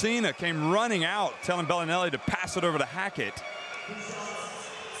Messina came running out, telling Bellinelli to pass it over to Hackett.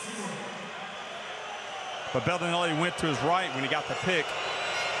 But Bellinelli went to his right when he got the pick.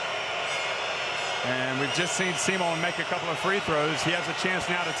 And we've just seen Simon make a couple of free throws. He has a chance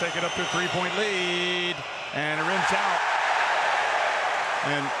now to take it up to a 3-point lead. And it rims out.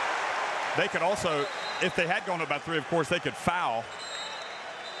 And they could also, if they had gone up by 3, of course, they could foul.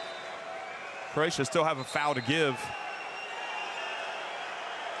 Croatia still have a foul to give.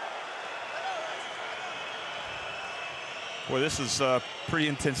 Boy, this is pretty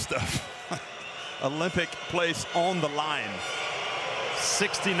intense stuff. Olympic place on the line.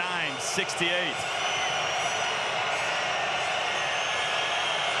 69-68.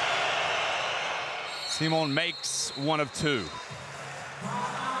 Simon makes 1 of 2.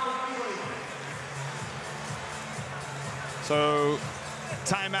 So,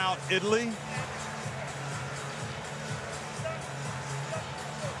 timeout Italy.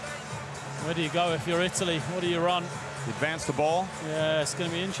 Where do you go if you're Italy? What do you run? Advance the ball. Yeah, it's going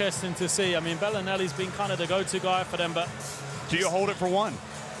to be interesting to see. I mean, Bellinelli's been kind of the go-to guy for them, but... Do you hold it for one?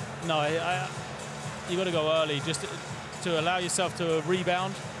 No, you got to go early just to allow yourself to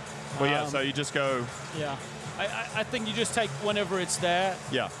rebound. Well, yeah, so you just go... Yeah. I think you just take whenever it's there.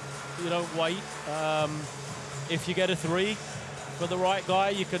 Yeah. You don't wait. If you get a three for the right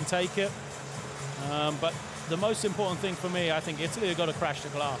guy, you can take it. But the most important thing for me, I think Italy have got to crash the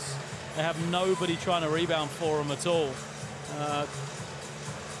glass. They have nobody trying to rebound for them at all.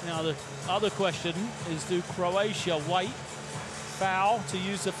 Now, the other question is, do Croatia wait, foul to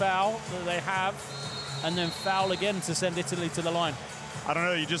use the foul that they have, and then foul again to send Italy to the line? I don't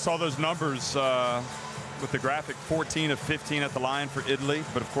know. You just saw those numbers with the graphic, 14 of 15 at the line for Italy.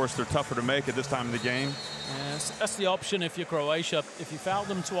 But, of course, they're tougher to make at this time of the game. Yes, that's the option if you're Croatia. If you foul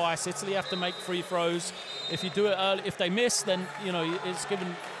them twice, Italy have to make free throws. If you do it early, if they miss, then, you know,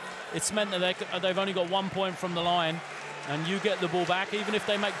 it's meant that they've only got 1 point from the line, and you get the ball back. Even if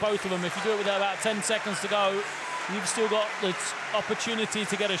they make both of them, if you do it with about 10 seconds to go, you've still got the opportunity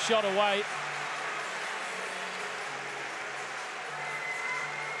to get a shot away.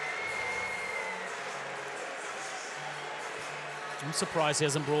 I'm surprised he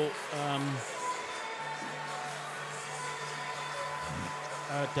hasn't brought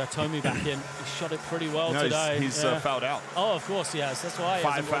Tomi back in. He shot it pretty well today. He's fouled out. Oh, of course, yes. That's why he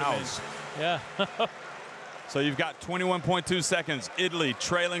 5 fouls. Yeah. So you've got 21.2 seconds. Italy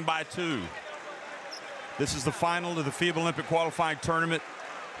trailing by 2. This is the final of the FIBA Olympic qualifying tournament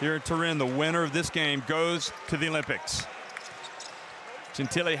here in Turin. The winner of this game goes to the Olympics.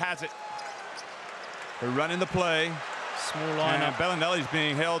 Gentile has it. They're running the play. Small lineup. And Bellinelli's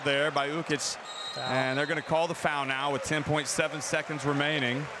being held there by Ukic. And they're going to call the foul now with 10.7 seconds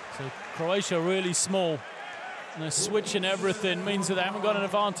remaining. So Croatia really small. And they're switching everything. Means that they haven't got an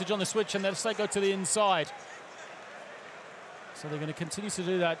advantage on the switch, and they'll say go to the inside. So they're going to continue to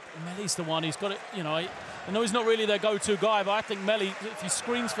do that. Meli's the one. He's got it, you know. I know he's not really their go-to guy, but I think Meli, if he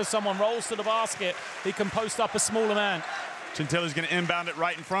screens for someone, rolls to the basket, he can post up a smaller man. Gentile's going to inbound it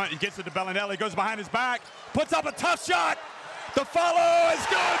right in front. He gets it to Bellinelli, goes behind his back, puts up a tough shot. The follow is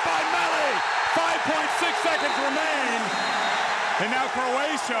good by Meli. 5.6 seconds remain. And now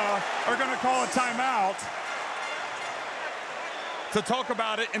Croatia are going to call a timeout to talk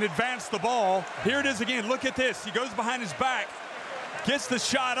about it and advance the ball. Here it is again. Look at this. He goes behind his back, gets the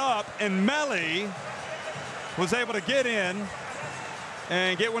shot up, and Meli was able to get in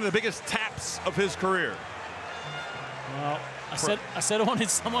and get one of the biggest taps of his career. Well, I said I wanted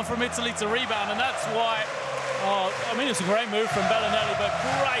someone from Italy to rebound, and that's why. Oh, I mean, it's a great move from Bellinelli, but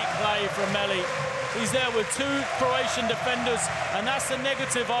great play from Meli. He's there with 2 Croatian defenders, and that's the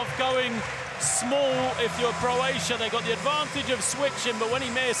negative of going small. If you're Croatia, they got the advantage of switching, but when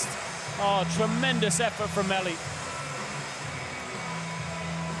he missed, oh, tremendous effort from Meli.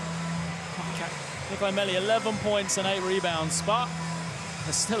 Okay. Nicolai Meli, 11 points and 8 rebounds, but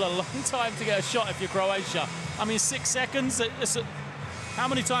there's still a long time to get a shot if you're Croatia. I mean, 6 seconds. How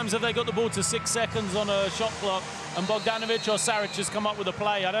many times have they got the ball to 6 seconds on a shot clock, and Bogdanovic or Saric has come up with a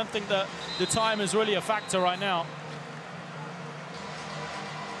play? I don't think that the time is really a factor right now.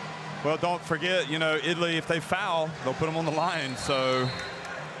 Well, don't forget, you know, Italy, if they foul, they'll put them on the line. So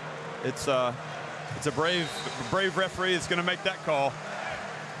it's a brave referee is going to make that call.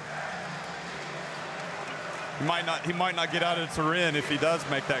 He might not get out of Turin if he does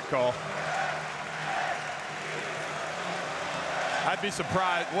make that call. I'd be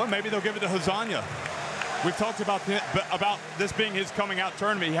surprised. Well, maybe they'll give it to Hozanya. We've talked about this being his coming out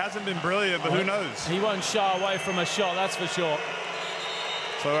tournament. He hasn't been brilliant, but who knows? He won't shy away from a shot, that's for sure.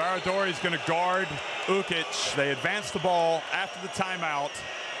 So Aradori's going to guard Ukic. They advance the ball after the timeout.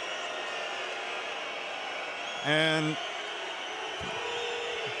 And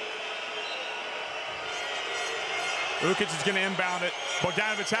Ukic is going to inbound it.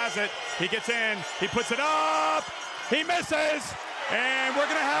 Bogdanovic has it. He gets in. He puts it up. He misses. And we're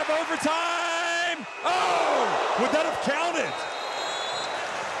going to have overtime. Oh, would that have counted?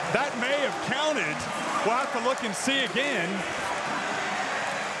 That may have counted. We'll have to look and see again.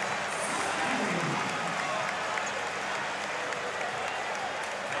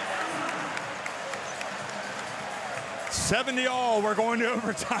 $70-all, we're going to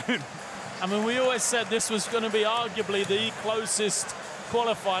overtime. I mean, we always said this was going to be arguably the closest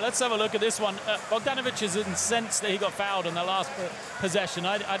qualifier. Let's have a look at this one. Bogdanovic is incensed that he got fouled in the last possession.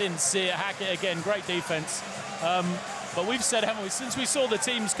 I didn't see it. Hackett again, great defense. But we've said, haven't we, since we saw the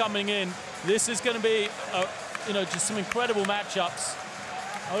teams coming in, this is going to be, you know, just some incredible matchups.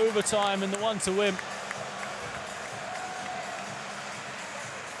 Overtime and the one to win.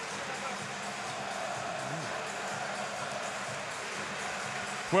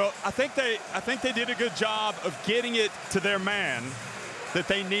 Well, I think they did a good job of getting it to their man that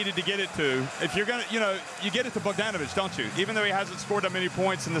they needed to get it to. If you're gonna, you get it to Bogdanovic, don't you? Even though he hasn't scored that many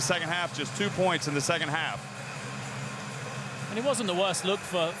points in the second half, just 2 points in the second half. And it wasn't the worst look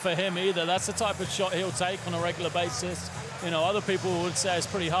for him either. That's the type of shot he'll take on a regular basis. Other people would say it's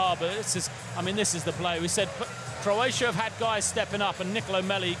pretty hard, but this is the play. We said Croatia have had guys stepping up, and Nicolo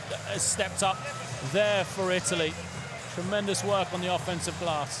Melli has stepped up there for Italy. Tremendous work on the offensive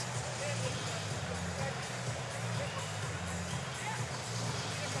glass.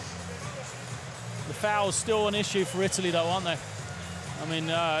 The foul's still an issue for Italy, though, aren't they? I mean,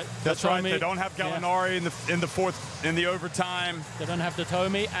 that's right. They don't have Gallinari in the overtime. They don't have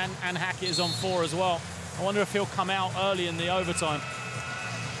Datomi, and Hackett is on 4 as well. I wonder if he'll come out early in the overtime.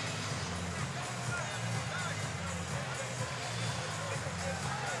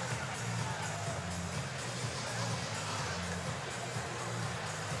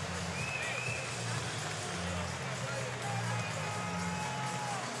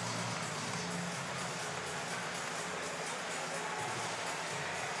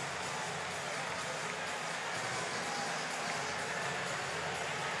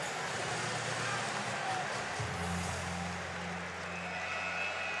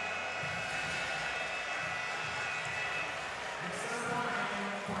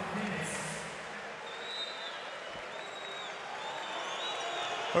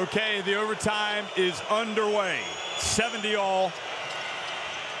 Okay, the overtime is underway. 70-all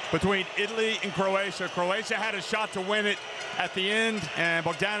between Italy and Croatia. Croatia had a shot to win it at the end, and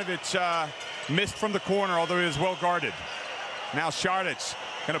Bogdanovic missed from the corner, although he was well guarded. Now Šarić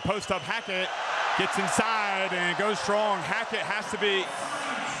going to post up Hackett, gets inside and goes strong. Hackett has to be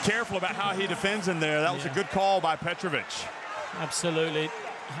careful about how he defends in there. That was a good call by Petrovic. Absolutely.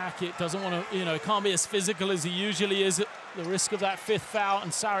 Hackett doesn't want to, he can't be as physical as he usually is at the risk of that 5th foul,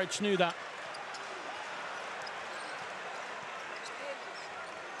 and Šarić knew that.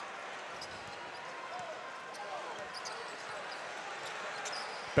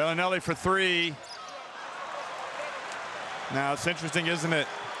 Bellinelli for 3. Now, it's interesting, isn't it?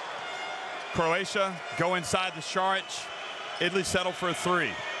 Croatia go inside the Šarić. Italy settle for a 3.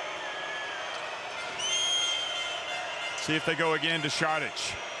 See if they go again to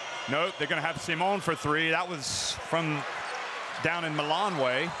Šarić. Nope, they're going to have Simon for 3. That was from down in Milan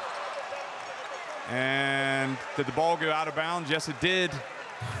way. And did the ball go out of bounds? Yes, it did.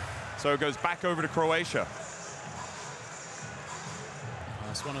 So it goes back over to Croatia.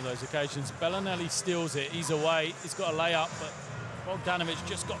 It's one of those occasions. Bellinelli steals it. He's away. He's got a layup, but Bogdanovic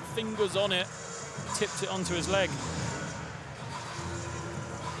just got fingers on it, tipped it onto his leg.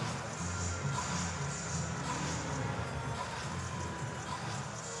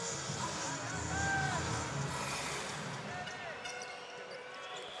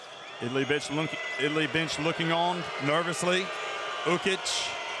 Italy bench looking on nervously. Ukic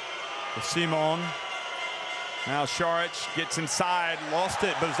with Simon. Now Šarić gets inside, lost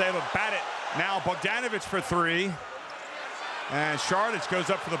it, but is able to bat it. Now Bogdanovic for 3. And Šarić goes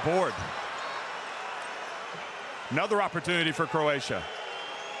up for the board. Another opportunity for Croatia.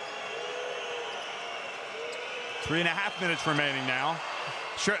 3.5 minutes remaining now.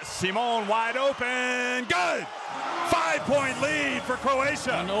 Simon wide open, good! 5-point lead for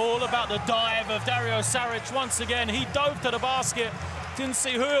Croatia. And all about the dive of Dario Šarić once again. He dove to the basket, didn't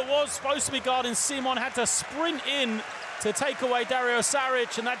see who it was, supposed to be guarding Simon, had to sprint in to take away Dario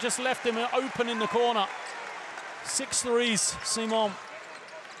Šarić, and that just left him open in the corner. 6 threes, Simon.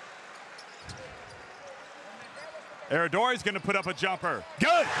 Aradori's going to put up a jumper.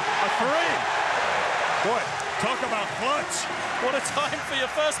 Good, a 3. Boy, talk about clutch. What a time for your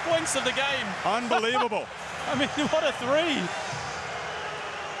first points of the game. Unbelievable. I mean, what a 3.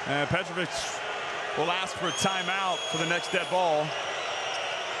 And Petrovic will ask for a timeout for the next dead ball.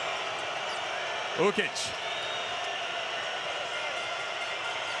 Ukic.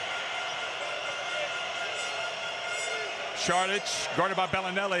 Šarić, guarded by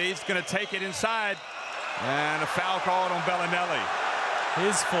Bellinelli. He's going to take it inside. And a foul called on Bellinelli.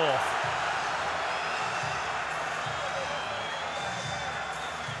 His 4th.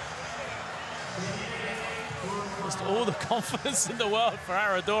 Just all the confidence in the world for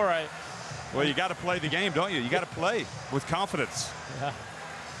Aradore. Well, you got to play the game, don't you? You got to play with confidence. Yeah.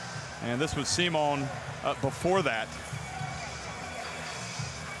 And this was Simon before that.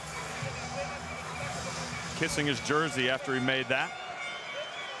 Kissing his jersey after he made that.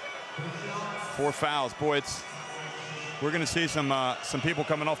 4 fouls. Boy, we're going to see some people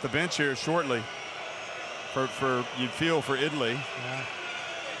coming off the bench here shortly. For you'd feel for Italy. Yeah.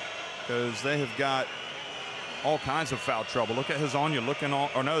 Because they have got all kinds of foul trouble. Look at Hezonja looking on,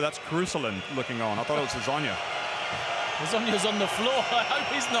 or no, that's Carusalin looking on. I thought it was Hezonja. Hezonja's on the floor. I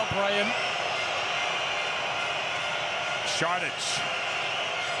hope he's not praying. Šardić.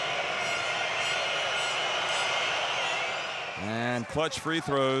 And clutch free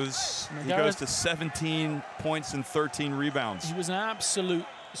throws. He goes to 17 points and 13 rebounds. He was an absolute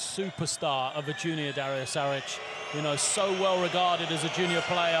superstar of a junior, Dario Saric. You know, so well regarded as a junior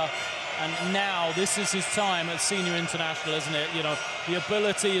player. And now this is his time at senior international, isn't it? You know, the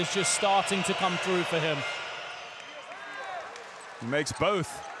ability is just starting to come through for him. He makes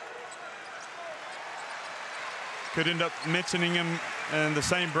both. Could end up mentioning him in the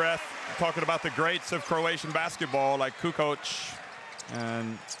same breath, talking about the greats of Croatian basketball like Kukoc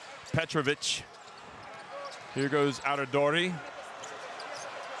and Petrovic. Here goes Aradori.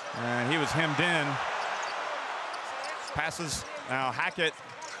 And he was hemmed in. Passes, now Hackett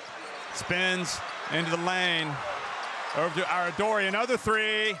spins into the lane. Over to Aradori, another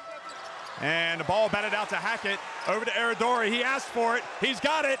three. And the ball batted out to Hackett. Over to Aradori, he asked for it. He's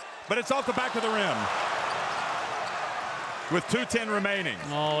got it, but it's off the back of the rim. With 2:10 remaining.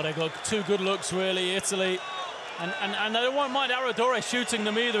 Oh, they got two good looks, really, Italy. And they won't mind Aradori shooting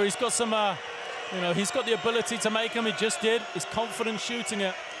them either. He's got some, you know, he's got the ability to make them. He just did. He's confident shooting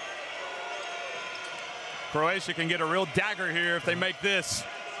it. Croatia can get a real dagger here if they make this.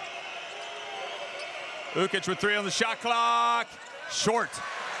 Ukic with 3 on the shot clock. Short.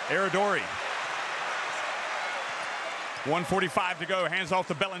 Aradori. 1:45 to go. Hands off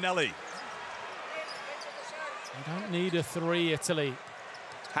to Bellinelli. You don't need a 3, Italy.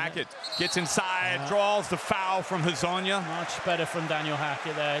 Hackett gets inside, draws the foul from Hezonja. Much better from Daniel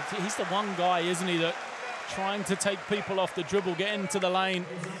Hackett there. He's the one guy, isn't he, that trying to take people off the dribble, get into the lane.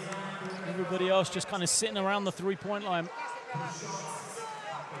 Everybody else just kind of sitting around the three-point line.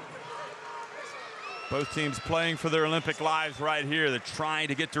 Both teams playing for their Olympic lives right here. They're trying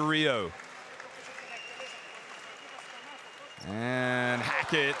to get to Rio. And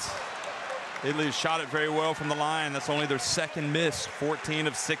Hackett. Italy shot it very well from the line. That's only their second miss. 14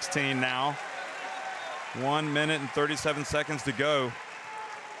 of 16 now. 1 minute and 37 seconds to go.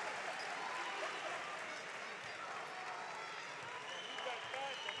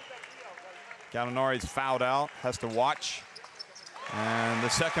 Gallinari's fouled out, has to watch. And the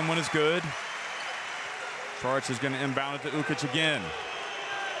second one is good. Šardić is going to inbound it to Ukic again.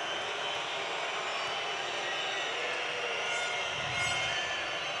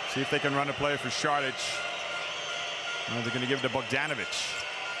 See if they can run a play for Šardić. They're going to give it to Bogdanovic.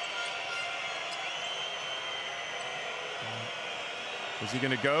 Is he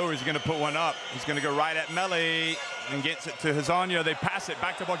going to go or is he going to put one up? He's going to go right at Melli and gets it to Hezonja. They pass it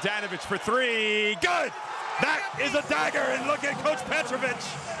back to Bogdanovic for 3. Good! That is a dagger, and look at Coach Petrovic.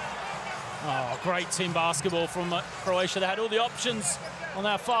 Oh, great team basketball from Croatia. They had all the options on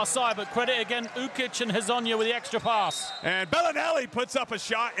that far side, but credit again, Ukic and Hezonja with the extra pass. And Bellinelli puts up a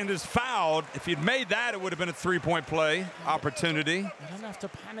shot and is fouled. If he'd made that, it would have been a three-point play opportunity. You don't have to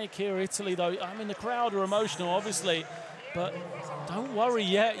panic here, Italy, though. I mean, the crowd are emotional, obviously, but don't worry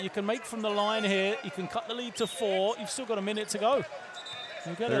yet. You can make from the line here. You can cut the lead to 4. You've still got a minute to go.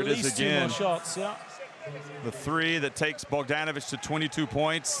 You get at least 2 more shots, yeah. The 3 that takes Bogdanovic to 22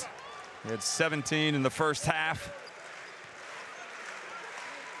 points. He had 17 in the first half.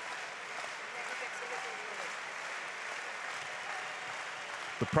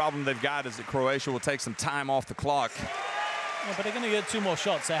 The problem they've got is that Croatia will take some time off the clock. Yeah, but they're going to get 2 more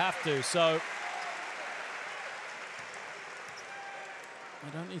shots. They have to. So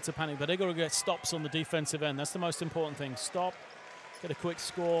they don't need to panic, but they've got to get stops on the defensive end. That's the most important thing. Stop, get a quick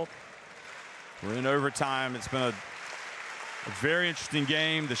score. We're in overtime. It's been a very interesting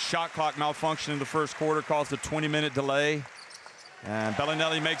game. The shot clock malfunction in the first quarter caused a 20-minute delay. And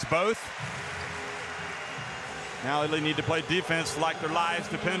Bellinelli makes both. Now they need to play defense like their lives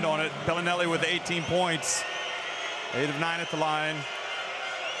depend on it. Bellinelli with 18 points. 8 of 9 at the line.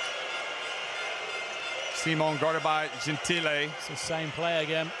 Simon guarded by Gentile. It's the same play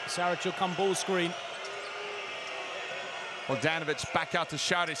again. Saric will come ball screen. Bogdanovic back out to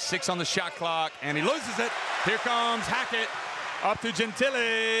Šardić. 6 on the shot clock, and he loses it. Here comes Hackett. Up to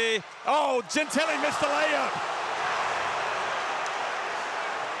Gentile. Oh, Gentile missed the layup.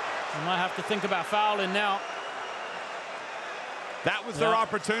 You might have to think about fouling now. That was their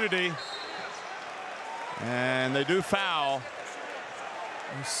opportunity. And they do foul.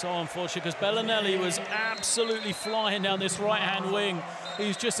 It's so unfortunate because Bellinelli was absolutely flying down this right-hand wing. He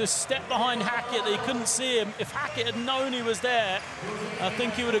was just a step behind Hackett that he couldn't see him. If Hackett had known he was there, I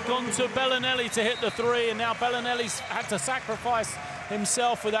think he would have gone to Bellinelli to hit the 3, and now Bellinelli's had to sacrifice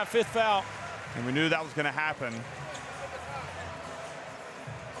himself with that 5th foul. And we knew that was going to happen.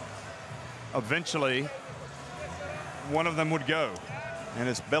 Eventually, one of them would go, and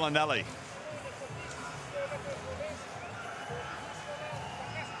it's Bellinelli.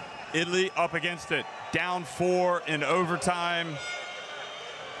 Italy up against it, down 4 in overtime.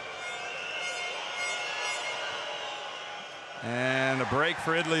 And a break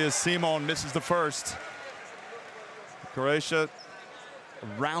for Italy as Simon misses the first. Croatia,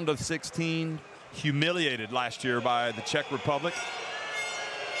 round of 16, humiliated last year by the Czech Republic.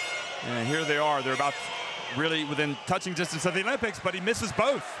 And here they are. They're about really within touching distance of the Olympics, but he misses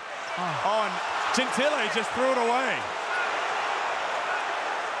both. On Gentile, just threw it away.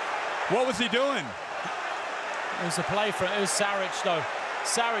 What was he doing? It was a play for it. It was Saric, though.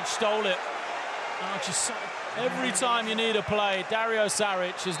 Saric stole it. Oh, just every time you need a play, Dario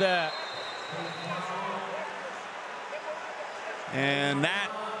Saric is there. And that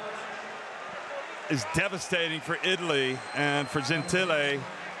is devastating for Italy and for Gentile,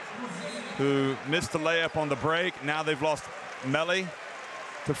 who missed the layup on the break. Now they've lost Melli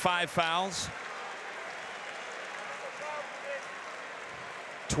to 5 fouls.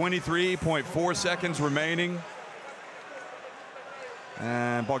 23.4 seconds remaining.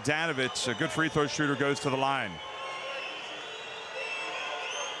 And Bogdanovic, a good free throw shooter, goes to the line.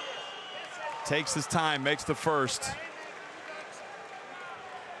 Takes his time, makes the first.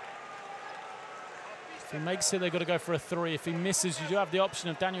 If he makes it, they've got to go for a 3. If he misses, you do have the option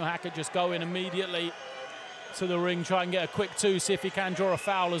of Daniel Hackett just go in immediately to the ring, try and get a quick 2, see if he can draw a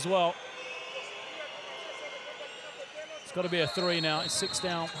foul as well. It's got to be a 3 now. It's 6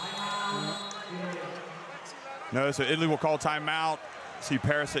 down. No, so Italy will call timeout. See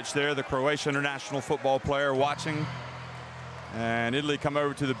Perisic there, the Croatian international football player, watching. And Italy come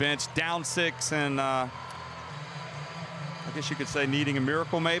over to the bench, down 6, and I guess you could say needing a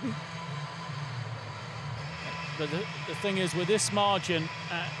miracle maybe. But the thing is, with this margin,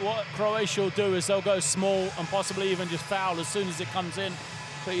 what Croatia will do is they'll go small and possibly even just foul as soon as it comes in,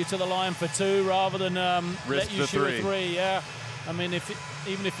 put you to the line for 2 rather than let you shoot a 3. Yeah, I mean,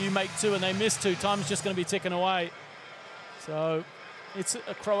 even if you make 2 and they miss 2, time's just going to be ticking away. So it's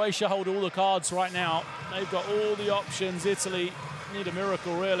Croatia hold all the cards right now. They've got all the options. Italy need a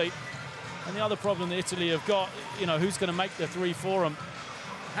miracle, really. And the other problem that Italy have got, you know, who's going to make the 3 for them?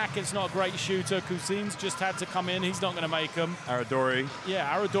 Hackett's not a great shooter. Cousin's just had to come in. He's not going to make them. Aradori.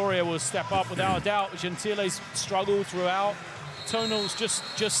 Yeah, Aradoria will step up without a doubt. Gentile's struggled throughout. Tonal's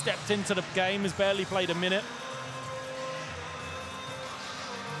just stepped into the game, has barely played a minute.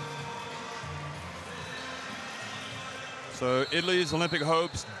 So Italy's Olympic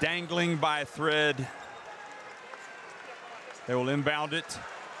hopes dangling by a thread. They will inbound it,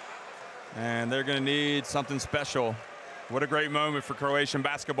 and they're going to need something special. What a great moment for Croatian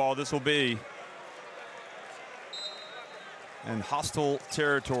basketball this will be. And hostile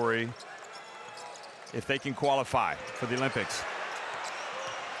territory if they can qualify for the Olympics.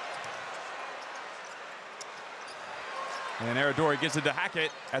 And Aradori gives it to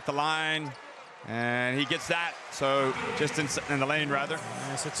Hackett at the line, and he gets that. So just in the lane, rather.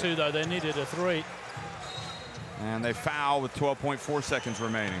 Yeah, it's a 2, though. They needed a 3. And they foul with 12.4 seconds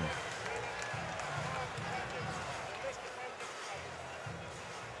remaining.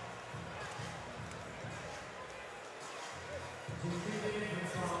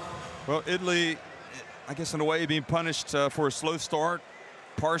 Well, Italy, I guess in a way, being punished for a slow start,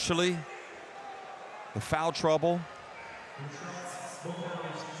 partially. The foul trouble.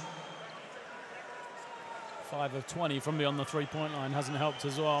 5 of 20 from beyond the 3-point line hasn't helped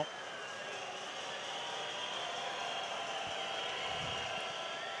as well.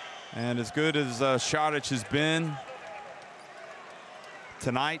 And as good as Šarić has been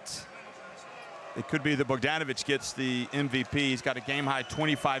tonight, it could be that Bogdanovic gets the MVP. He's got a game-high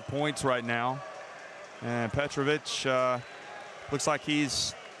 25 points right now. And Petrovic looks like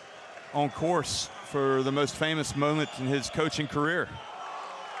he's on course for the most famous moment in his coaching career,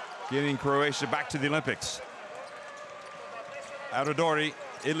 getting Croatia back to the Olympics. Aradori,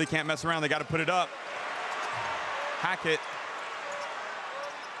 Italy can't mess around. They got to put it up. Hackett.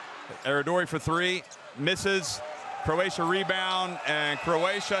 Aradori for 3, misses. Croatia rebound, and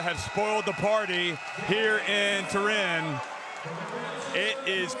Croatia has spoiled the party here in Turin. It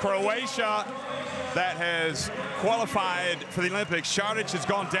is Croatia that has qualified for the Olympics. Šarić has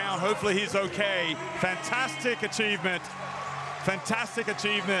gone down. Hopefully he's okay. Fantastic achievement. Fantastic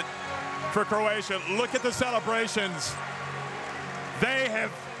achievement for Croatia. Look at the celebrations. They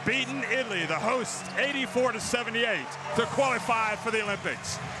have beaten Italy, the hosts, 84-78 to qualify for the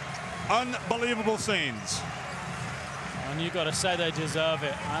Olympics. Unbelievable scenes. And you've got to say they deserve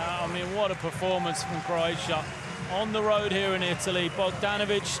it. I mean, what a performance from Croatia. On the road here in Italy,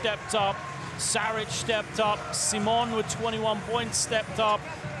 Bogdanovic stepped up, Saric stepped up, Simon with 21 points stepped up,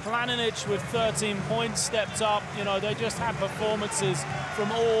 Planinic with 13 points stepped up. You know, they just had performances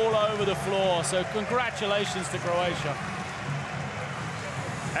from all over the floor. So congratulations to Croatia.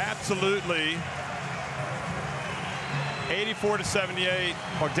 Absolutely. 84-78.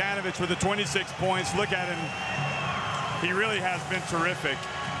 Bogdanovic with the 26 points. Look at him. He really has been terrific.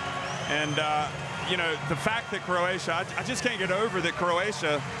 And, you know, the fact that Croatia, I just can't get over that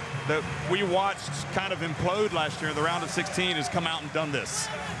Croatia, that we watched kind of implode last year in the round of 16, has come out and done this.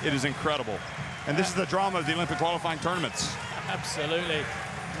 It is incredible. And this is the drama of the Olympic qualifying tournaments. Absolutely.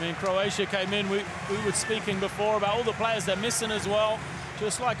 I mean, Croatia came in, we were speaking before about all the players they're missing as well.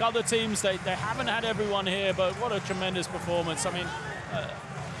 Just like other teams, they haven't had everyone here, but what a tremendous performance. I mean,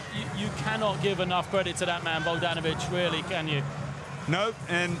 you cannot give enough credit to that man, Bogdanovic, really, can you? No,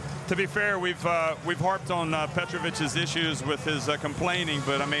 and to be fair, we've harped on Petrovic's issues with his complaining,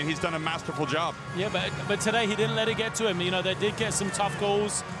 but I mean, he's done a masterful job. Yeah, but today he didn't let it get to him. You know, they did get some tough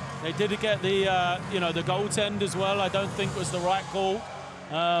calls. They did get the you know, the goaltend as well. I don't think was the right call,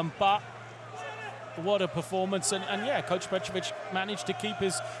 but what a performance. And yeah, Coach Petrovic managed to keep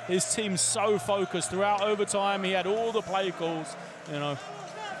his team so focused throughout overtime. He had all the play calls, you know.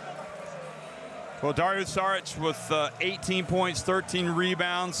 Well, Dario Saric with 18 points, 13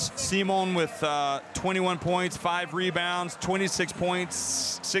 rebounds. Simon with 21 points, 5 rebounds, 26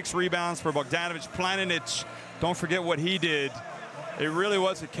 points, 6 rebounds for Bogdanovic. Planinic, don't forget what he did. It really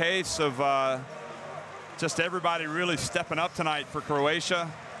was a case of just everybody really stepping up tonight for Croatia.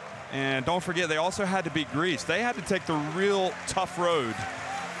 And don't forget, they also had to beat Greece. They had to take the real tough road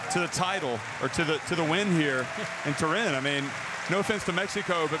to the title, or to the win here in Turin. I mean, no offense to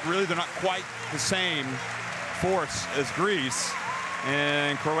Mexico, but really they're not quite the same force as Greece.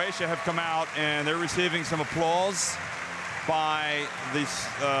 And Croatia have come out and they're receiving some applause by this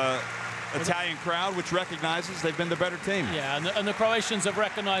Italian crowd, which recognizes they've been the better team. Yeah, and the Croatians have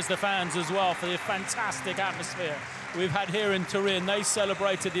recognized the fans as well for the fantastic atmosphere we've had here in Turin. They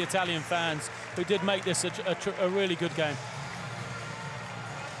celebrated the Italian fans, who did make this a really good game.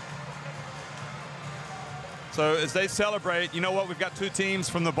 So as they celebrate, you know what, we've got two teams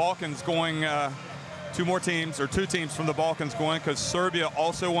from the Balkans going, two teams from the Balkans going, because Serbia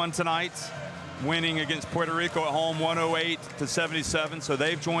also won tonight, winning against Puerto Rico at home 108-77. So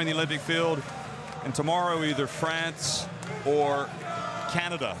they've joined the Olympic field. And tomorrow either France or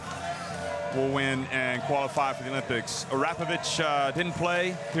Canada will win and qualify for the Olympics. Arapovic didn't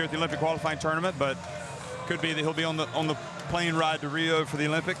play here at the Olympic qualifying tournament, but could be that he'll be on the plane ride to Rio for the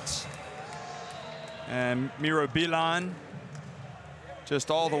Olympics. And Miro Bilan, just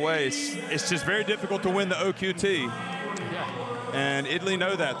all the way. It's just very difficult to win the OQT. Yeah. And Italy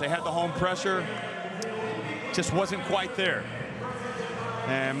know that. They had the home pressure, just wasn't quite there.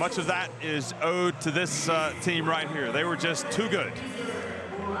 And much of that is owed to this team right here. They were just too good.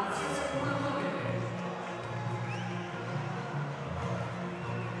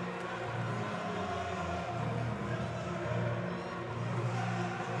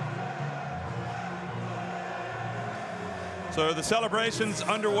 So the celebrations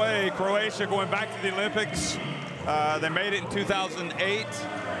underway. Croatia going back to the Olympics. They made it in 2008.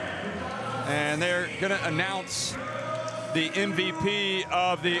 And they're going to announce the MVP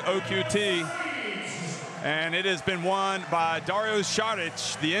of the OQT. And it has been won by Dario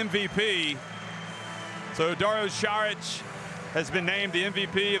Saric, the MVP. So Dario Saric has been named the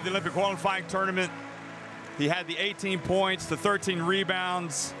MVP of the Olympic qualifying tournament. He had the 18 points, the 13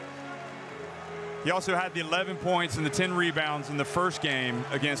 rebounds. He also had the 11 points and the 10 rebounds in the first game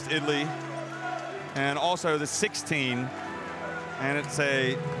against Italy, and also the 16. And it's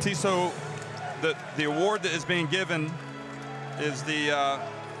a Tissot. The award that is being given is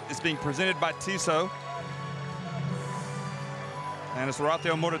being presented by Tissot, and it's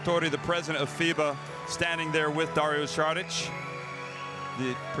Orazio Moratori, the president of FIBA, standing there with Dario Saric,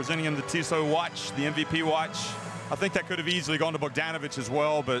 presenting him the Tissot watch, the MVP watch. I think that could have easily gone to Bogdanovic as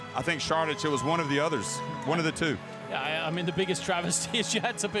well, but I think Saric, it was one of the others, one of the two. Yeah, I mean, the biggest travesty is you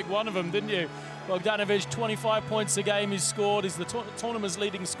had to pick one of them, didn't you? Bogdanovic, 25 points a game he's scored. He's the tournament's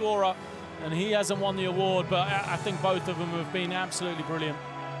leading scorer, and he hasn't won the award, but I think both of them have been absolutely brilliant.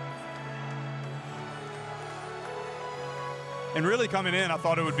 And really coming in, I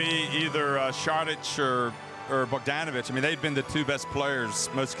thought it would be either Saric or Bogdanovic. I mean, they'd been the two best players,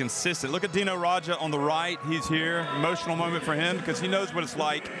 most consistent. Look at Dino Raja on the right. He's here. Emotional moment for him because he knows what it's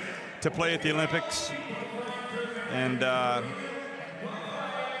like to play at the Olympics. And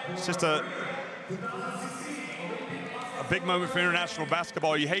it's just a big moment for international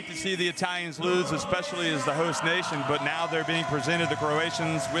basketball. You hate to see the Italians lose, especially as the host nation, but now they're being presented, the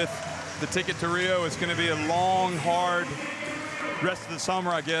Croatians, with the ticket to Rio. It's going to be a long, hard rest of the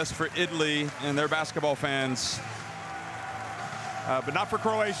summer, I guess, for Italy and their basketball fans. But not for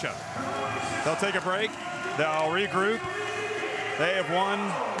Croatia. They'll take a break. They'll regroup. They have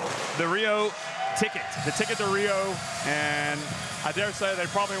won the Rio ticket, the ticket to Rio, and I dare say they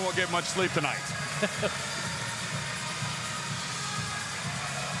probably won't get much sleep tonight.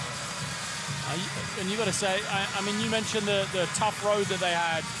 And you got to say, I mean, you mentioned the tough road that they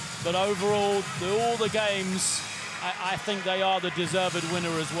had, but overall, all the games, I think they are the deserved winner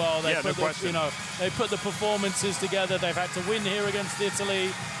as well. They no question. You know, they put the performances together. They've had to win here against Italy.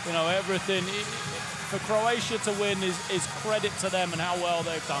 You know, everything. For Croatia to win is credit to them and how well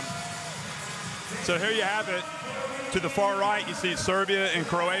they've done. So here you have it. To the far right, you see Serbia and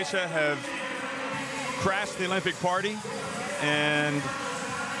Croatia have crashed the Olympic party, and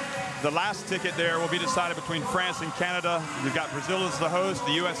the last ticket there will be decided between France and Canada. You've got Brazil as the host,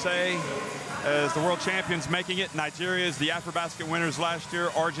 the USA as the world champions making it, Nigeria as the AfroBasket winners last year,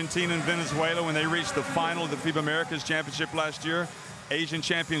 Argentina and Venezuela when they reached the final of the FIBA Americas Championship last year, Asian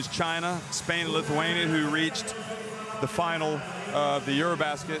champions China, Spain and Lithuania who reached the final of the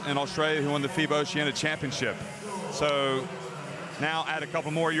Eurobasket, and Australia who won the FIBA Oceania Championship. So now add a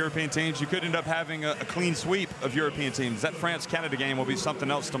couple more European teams. You could end up having a clean sweep of European teams. That France-Canada game will be something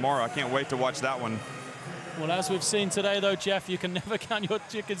else tomorrow. I can't wait to watch that one. Well, as we've seen today, though, Jeff, you can never count your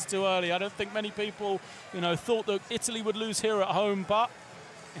chickens too early. I don't think many people, you know, thought that Italy would lose here at home, but,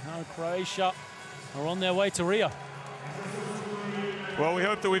 you know, Croatia are on their way to Rio. Well, we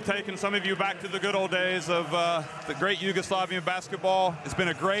hope that we've taken some of you back to the good old days of the great Yugoslavian basketball. It's been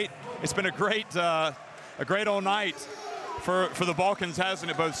a great old night for the Balkans, hasn't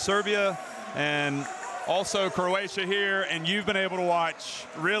it? Both Serbia and also Croatia here, and you've been able to watch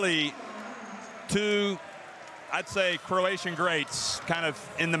really two, I'd say, Croatian greats kind of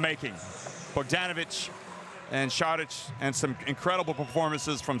in the making. Bogdanovic and Šarić, and some incredible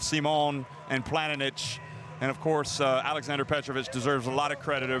performances from Simon and Planinic. And of course, Alexander Petrovic deserves a lot of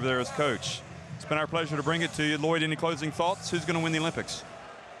credit over there as coach. It's been our pleasure to bring it to you. Lloyd, any closing thoughts? Who's going to win the Olympics?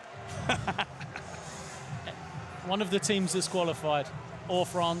 One of the teams that's qualified, or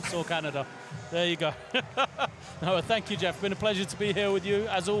France or Canada. There you go. No, thank you, Jeff. Been a pleasure to be here with you,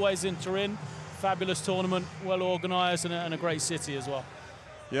 as always, in Turin. Fabulous tournament, well organized, and a great city as well.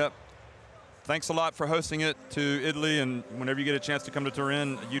 Yep. Thanks a lot for hosting it to Italy, and whenever you get a chance to come to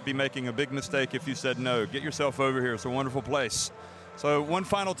Turin, you'd be making a big mistake if you said no. Get yourself over here. It's a wonderful place. So one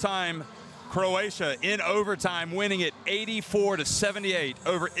final time, Croatia in overtime winning it 84-78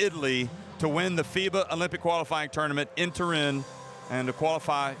 over Italy to win the FIBA Olympic qualifying tournament in Turin and to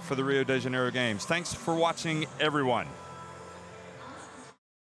qualify for the Rio de Janeiro Games. Thanks for watching, everyone.